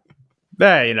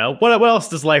 Yeah, what else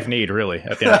does life need, really?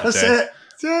 At the end of the day.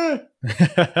 That's it.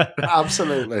 Yeah.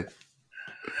 Absolutely.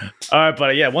 All right,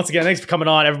 buddy. Yeah. Once again, thanks for coming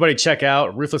on. Everybody, check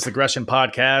out Ruthless Aggression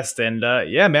Podcast. And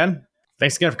yeah, man,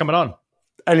 thanks again for coming on.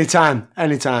 Anytime.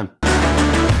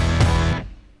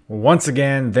 Once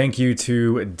again, thank you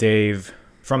to Dave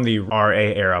from the RA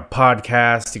Era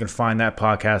podcast. You can find that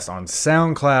podcast on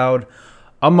SoundCloud,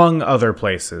 among other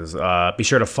places. Be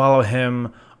sure to follow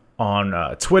him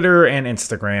on Twitter and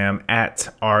Instagram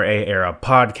at RA Era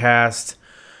Podcast.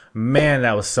 Man,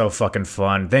 that was so fucking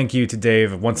fun. Thank you to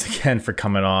Dave once again for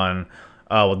coming on.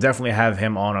 We'll definitely have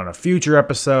him on a future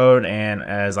episode. And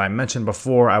as I mentioned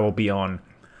before, I will be on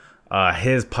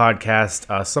his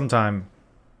podcast sometime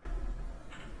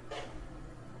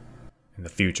in the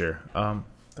future.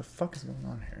 The fuck is going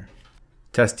on here?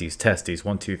 Testes,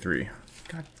 1, 2, 3.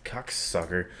 God,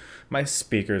 cocksucker. My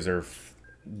speakers are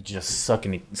just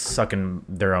sucking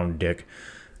their own dick.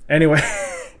 Anyway.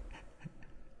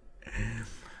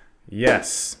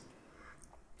 Yes.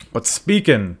 But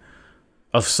speaking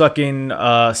of sucking,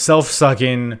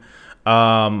 self-sucking,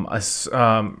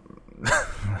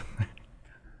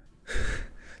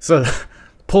 so to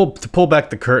pull back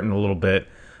the curtain a little bit,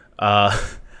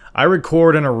 I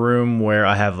record in a room where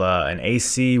I have an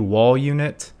AC wall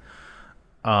unit.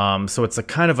 So it's a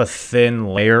kind of a thin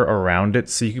layer around it,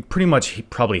 so you can pretty much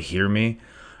probably hear me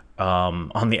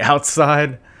on the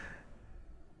outside.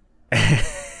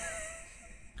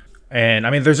 And I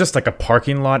mean, there's just like a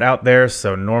parking lot out there,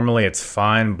 so normally it's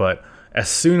fine. But as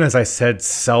soon as I said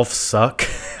self-suck,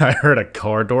 I heard a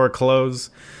car door close.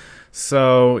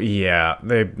 So yeah,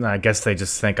 I guess they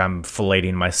just think I'm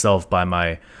filleting myself by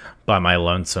my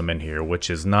lonesome in here, which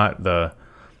is not the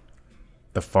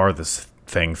farthest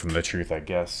thing from the truth, I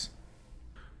guess.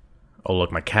 Oh,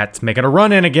 look, my cat's making a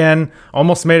run in again.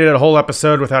 Almost made it a whole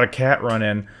episode without a cat run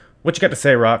in. What you got to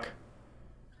say, Rock?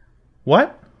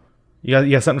 What? You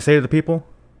got something to say to the people?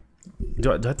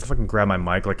 Do I have to fucking grab my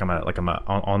mic like I'm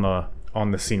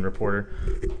on the scene reporter?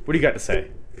 What do you got to say?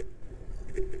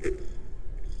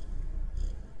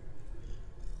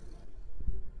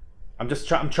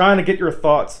 I'm trying to get your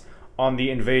thoughts on the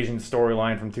Invasion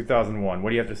storyline from 2001. What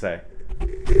do you have to say?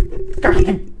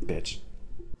 Bitch.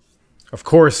 Of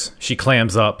course, she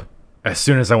clams up as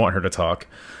soon as I want her to talk.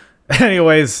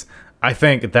 Anyways, I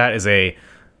think that is a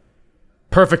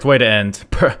perfect way to end.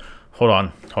 Hold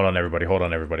on,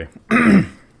 everybody.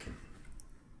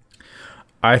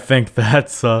 I think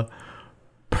that's a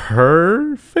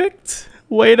perfect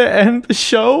way to end the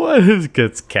show.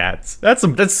 It's cats. That's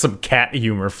some cat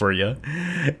humor for you.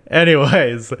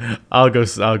 Anyways, I'll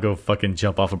go fucking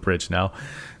jump off a bridge now.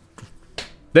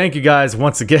 Thank you guys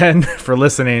once again for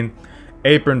listening.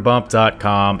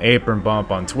 Apronbump.com, Apronbump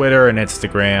on Twitter and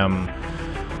Instagram.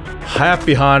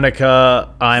 Happy Hanukkah.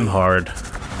 I'm hard.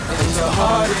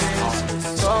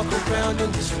 Talk around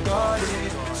and disregard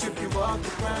it. Strip you off the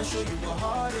ground, show you what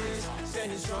heart is.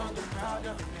 Standing strong and proud,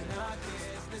 nothing I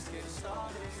can. Let's get it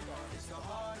started.